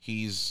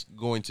 He's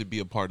going to be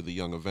a part of the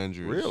Young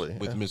Avengers. Really?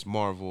 With Yeah. Ms.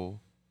 Marvel,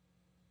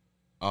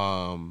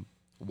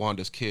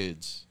 Wanda's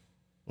kids,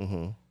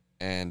 Mm-hmm.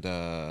 and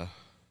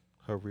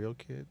Her real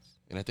kids?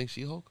 I think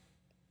She-Hulk.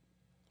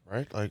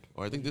 Right? Like,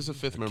 Or I think there's a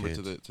fifth member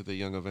kids. to the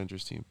Young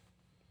Avengers team.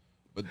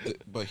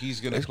 But he's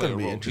gonna It's play gonna a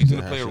be role. He's interesting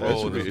gonna play a how she- That's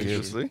role. gonna in be the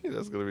Kids. interesting.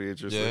 That's gonna be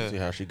interesting. Yeah. see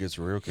how she gets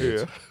real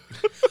kids.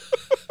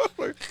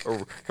 Yeah.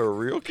 her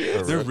real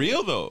kids? They're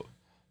real though.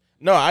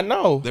 No, I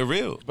know. They're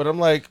real. But I'm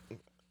like,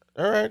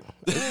 all right.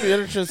 It'll be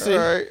interesting to see All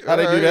right, how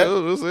they all do right, that.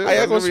 we'll see. How y'all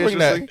That's gonna gonna be swing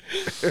that?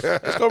 interesting.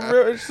 It's gonna be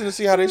real interesting to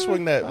see how they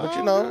swing that. But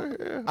you know,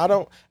 Okay,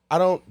 yeah. I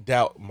don't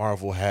doubt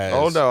Marvel has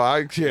Oh no, I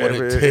yeah, what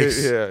it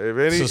takes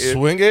to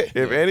swing it.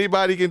 if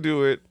anybody can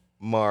do it,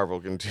 Marvel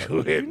can do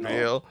it. you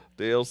know.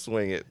 They'll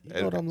swing it. You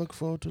know what I'm looking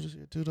forward to this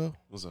year too, though?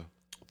 What's up?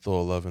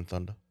 Thor: Love and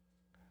Thunder.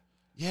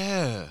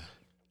 Yeah.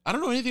 I don't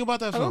know anything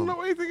about that I film. don't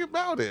know anything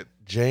about it.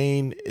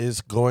 Jane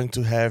is going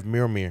to have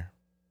Mjolnir.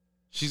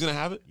 She's gonna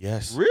have it.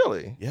 Yes,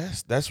 Really?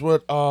 yes. That's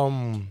what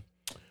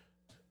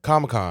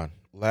Comic-Con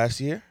last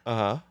year.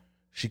 Uh-huh.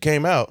 She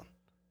came out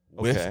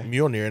with Okay.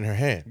 Mjolnir in her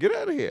hand, Get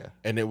out of here.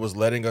 and it was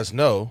letting us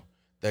know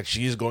that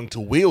she is going to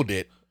wield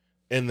it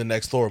in the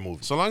next Thor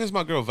movie. So long as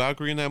my girl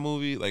Valkyrie in that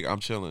movie, like I'm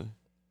chilling.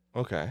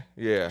 Okay.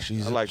 Yeah.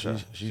 She's- I like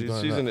she's- her. she's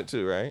going She's up. in it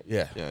too, right?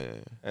 Yeah, Yeah.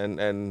 And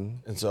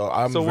and so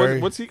I'm so very.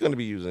 what's he going to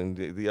be using?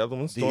 The other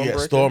one, yeah,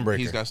 Stormbreaker. Stormbreaker.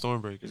 He's got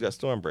Stormbreaker. He's got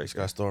Stormbreaker. He's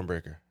got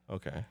Stormbreaker.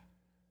 Okay.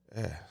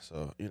 Yeah,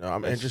 so you know,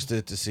 I'm That's-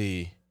 interested to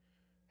see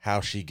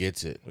how she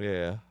gets it,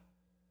 Yeah.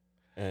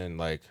 and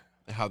like,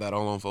 How that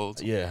all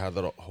unfolds. yeah, how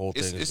the whole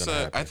thing is gonna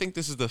happen. I think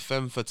this is the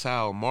femme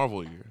fatale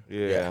Marvel year.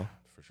 Yeah.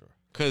 for sure.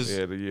 Because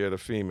Yeah. The year of the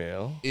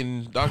female.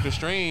 in Doctor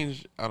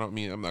Strange, I'm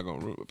not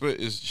gonna ruin, but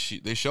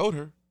they showed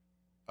her,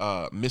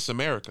 Miss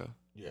America.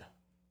 Yeah,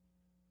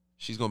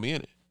 She's gonna be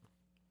in it.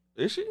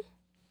 Is she?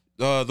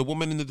 The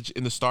woman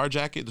in the star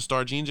jacket, the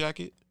star jean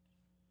jacket,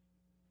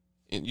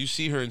 and you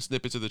see her in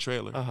snippets of the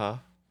trailer. Uh-huh.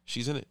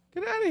 She's in it.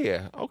 Get out of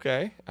here.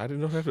 Okay. I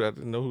didn't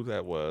know who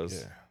that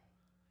was.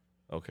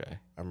 yeah. Okay.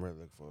 I'm really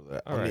looking forward to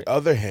that. All On right. the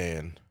other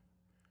hand,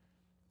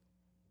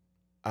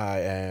 I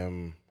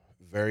am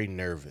very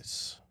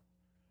nervous.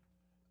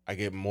 I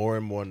get more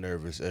and more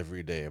nervous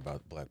every day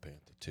about Black Panther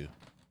 2.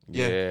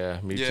 Yeah.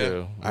 Me Yeah.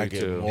 too. I Me get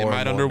too. more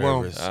might and more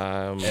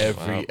underwhelm.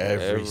 nervous.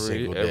 Every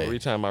single day. Every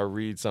time I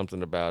read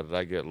something about it,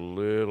 I get a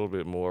little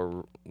bit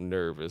more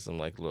nervous. I'm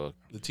like, look,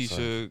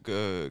 Letitia,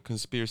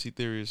 conspiracy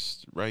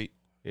theorist, right?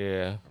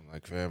 yeah. I'm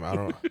like, fam, I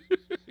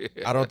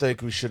don't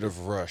think we should have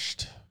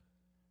rushed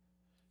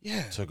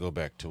Yeah. to go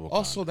back to Wakanda.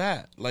 Also,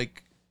 that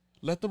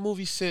let the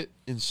movie sit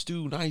and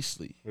stew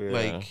nicely. Yeah.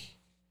 Like,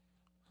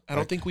 I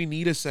don't think we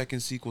need a second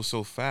sequel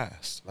so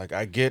fast. like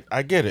I get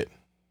it.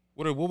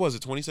 What was it?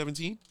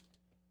 2017?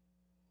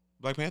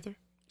 Black Panther,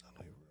 I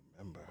don't even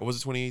remember. or was it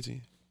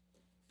 2018?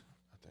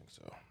 I think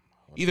so.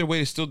 Either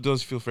way, it still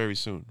does feel very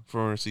soon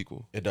for a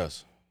sequel, It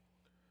does.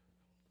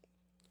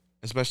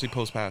 especially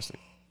post passing.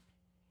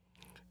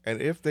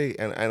 And if they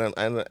and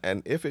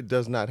if it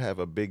does not have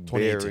a big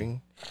 2018.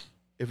 bearing,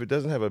 if it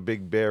doesn't have a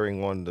big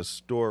bearing on the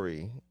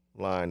story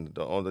line,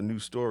 on the new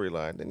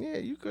storyline, then yeah,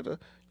 you could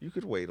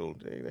wait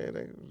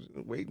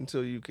wait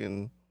until you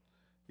can,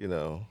 you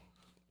know.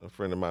 A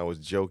friend of mine was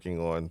joking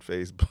on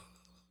Facebook.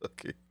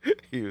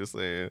 He was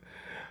saying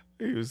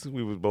we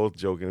was both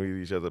joking with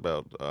each other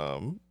about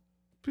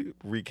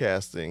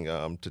recasting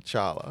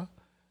T'Challa.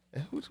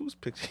 And whose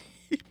picture?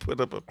 He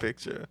put up a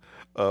picture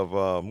of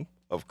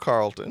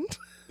Carlton.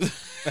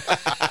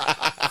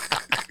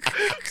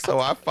 So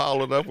I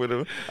followed up with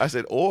him. I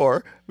said,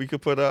 or we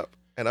could put up,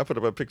 and I put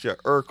up a picture of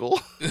Urkel.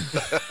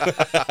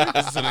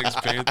 That's the next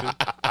Panther.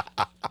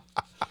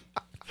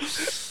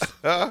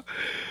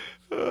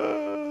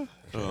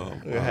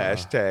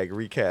 Hashtag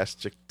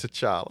recast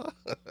T'Challa.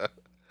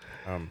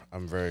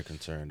 I'm very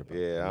concerned about.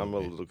 Yeah, the I'm a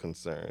movie. little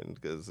concerned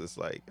because it's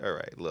like, all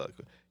right, look,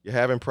 you're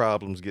having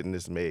problems getting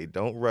this made.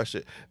 Don't rush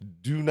it.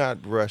 Do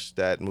not rush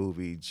that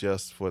movie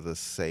just for the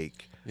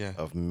sake Yeah.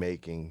 of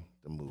making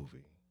the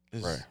movie.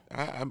 Right.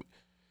 I'm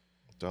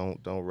Don't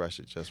rush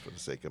it just for the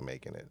sake of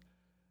making it.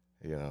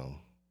 You know,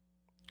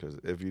 because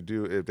if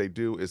they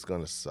do, it's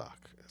gonna suck.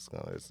 It's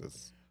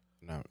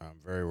No, I'm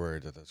very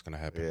worried that that's gonna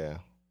happen. yeah.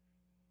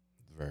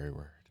 Very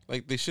worried.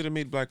 like they should have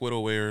made Black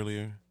Widow way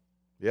earlier.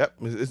 Yep.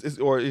 It's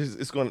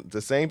going.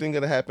 The same thing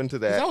gonna happen to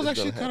that. That was is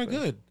actually gonna kind of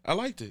happen. good. I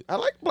liked it. I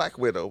like Black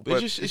Widow,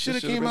 but It should have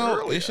should've came been out.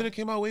 earlier. It should have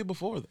came out way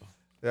before though.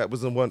 That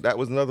was the one. That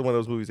was another one of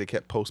those movies they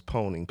kept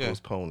postponing, Yeah.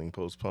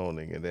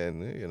 postponing, and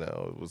then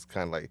it was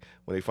kind of like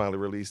when they finally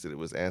released it, it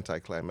was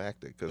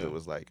anticlimactic because Yeah. it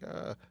was like,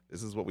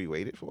 this is what we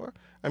waited for.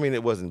 I mean,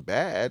 it wasn't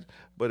bad,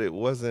 but it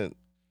wasn't.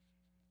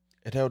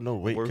 It held no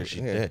weight because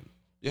she's Yeah. dead.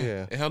 Yeah.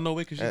 Yeah. It held no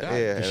weight because she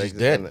died. Yeah, And and she's ag-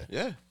 dead. and-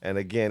 Yeah. And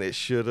again, it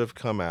should have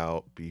come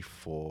out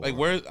before. Like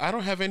where I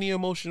don't have any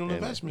emotional And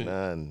investment.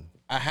 None.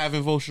 I have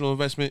emotional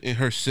investment in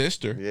her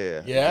sister,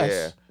 Yeah.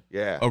 Yes.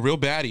 Yeah. a real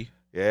baddie.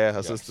 Yeah. Her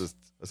Yes.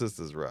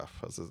 sister's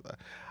rough.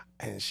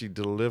 And she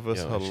delivers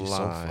Yo, her she's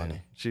so line.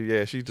 funny.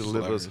 She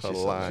delivers her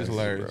lines. She's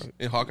hilarious.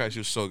 In Hawkeye, she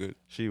was so good.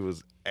 She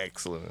was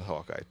excellent in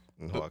Hawkeye.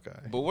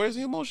 But where's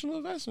the emotional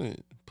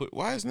investment?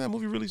 Why isn't that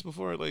movie released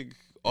before like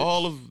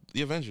all of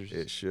the Avengers?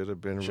 It should have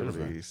been Should've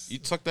been. released. You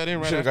tucked that in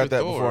We right should after have got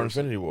that Thor. before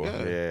Infinity War.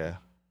 Yeah.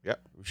 Yeah.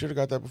 We should have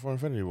got that before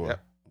Infinity War.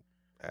 Yep.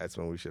 That's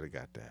when we should have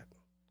got that.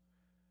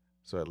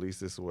 So at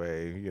least this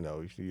way,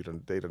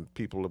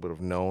 people would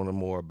have known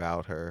more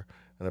about her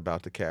and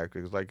about the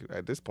characters. Like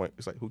at this point,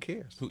 it's like, who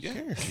cares? Who Yeah,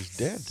 cares? she's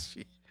dead.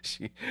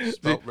 She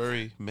Felt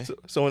very meh.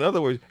 so in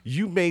other words,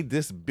 you made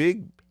this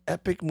big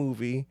epic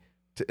movie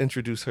to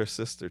introduce her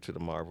sister to the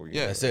Marvel Yeah.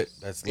 universe. That's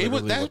it. That's It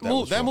was, literally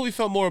what that for. movie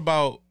felt more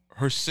about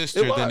her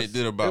sister than it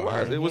did about it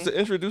was. her. It was to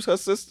introduce her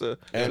sister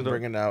And to the,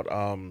 bringing out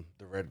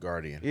the Red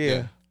Guardian. yeah.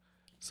 Yeah.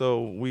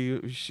 So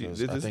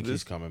 'Cause I think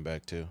he's coming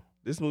back too.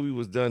 this movie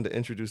was done to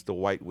introduce the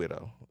White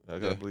Widow. I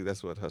Yeah. believe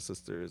that's what her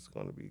sister is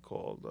going to be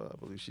called. I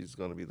believe she's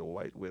going to be the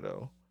White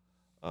Widow.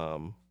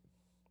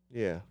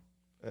 Yeah.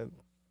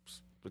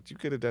 But you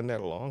could have done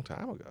that a long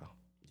time ago.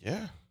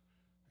 Yeah,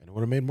 and it would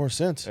have made more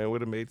sense. And it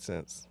would have made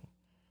sense.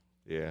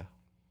 Yeah.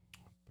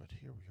 But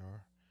here we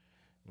are,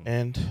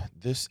 and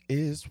this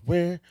is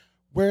where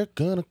we're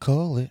gonna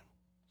call it.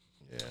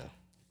 Yeah.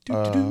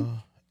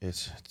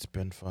 It's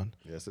been fun.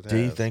 Yes, it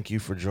D, has. thank you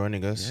for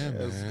joining us. Yeah,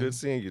 It's man. good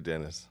seeing you,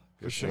 Dennis.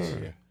 Good For seeing sure.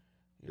 you.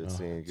 You Good know,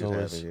 seeing you. it's Good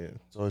always, having you.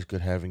 it's always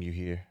good having you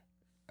here.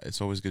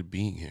 It's always good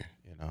being here.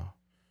 You know,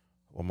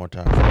 one more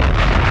time. One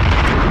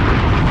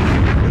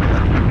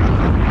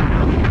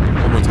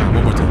more time.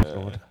 One more time.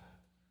 One more time.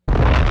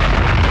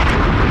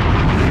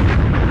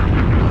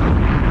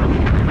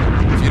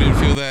 If you didn't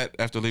feel that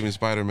after leaving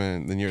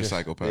Spider-Man, then you're a Just-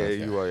 psychopath. Yeah,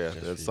 you are. Yeah, Yes,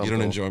 that's you something. You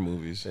don't enjoy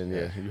movies. And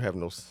yeah, you have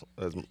no.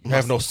 You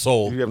have no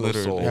soul. You have no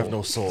Literally. soul. You have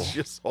no soul.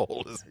 Your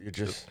soul is. You're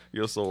just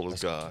Your soul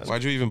is gone.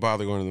 Why'd you even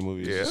bother going to the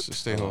movies? Yeah. Just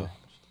stay home.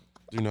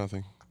 Do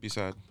nothing. Be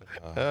sad.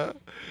 yeah.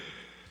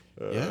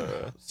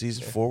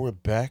 Season 4, we're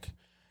back,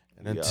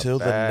 and We are until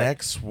the back.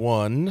 next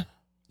one,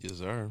 Yes,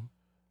 sir.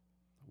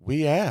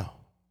 we out.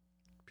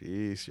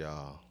 Peace,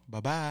 y'all.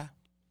 Bye-bye.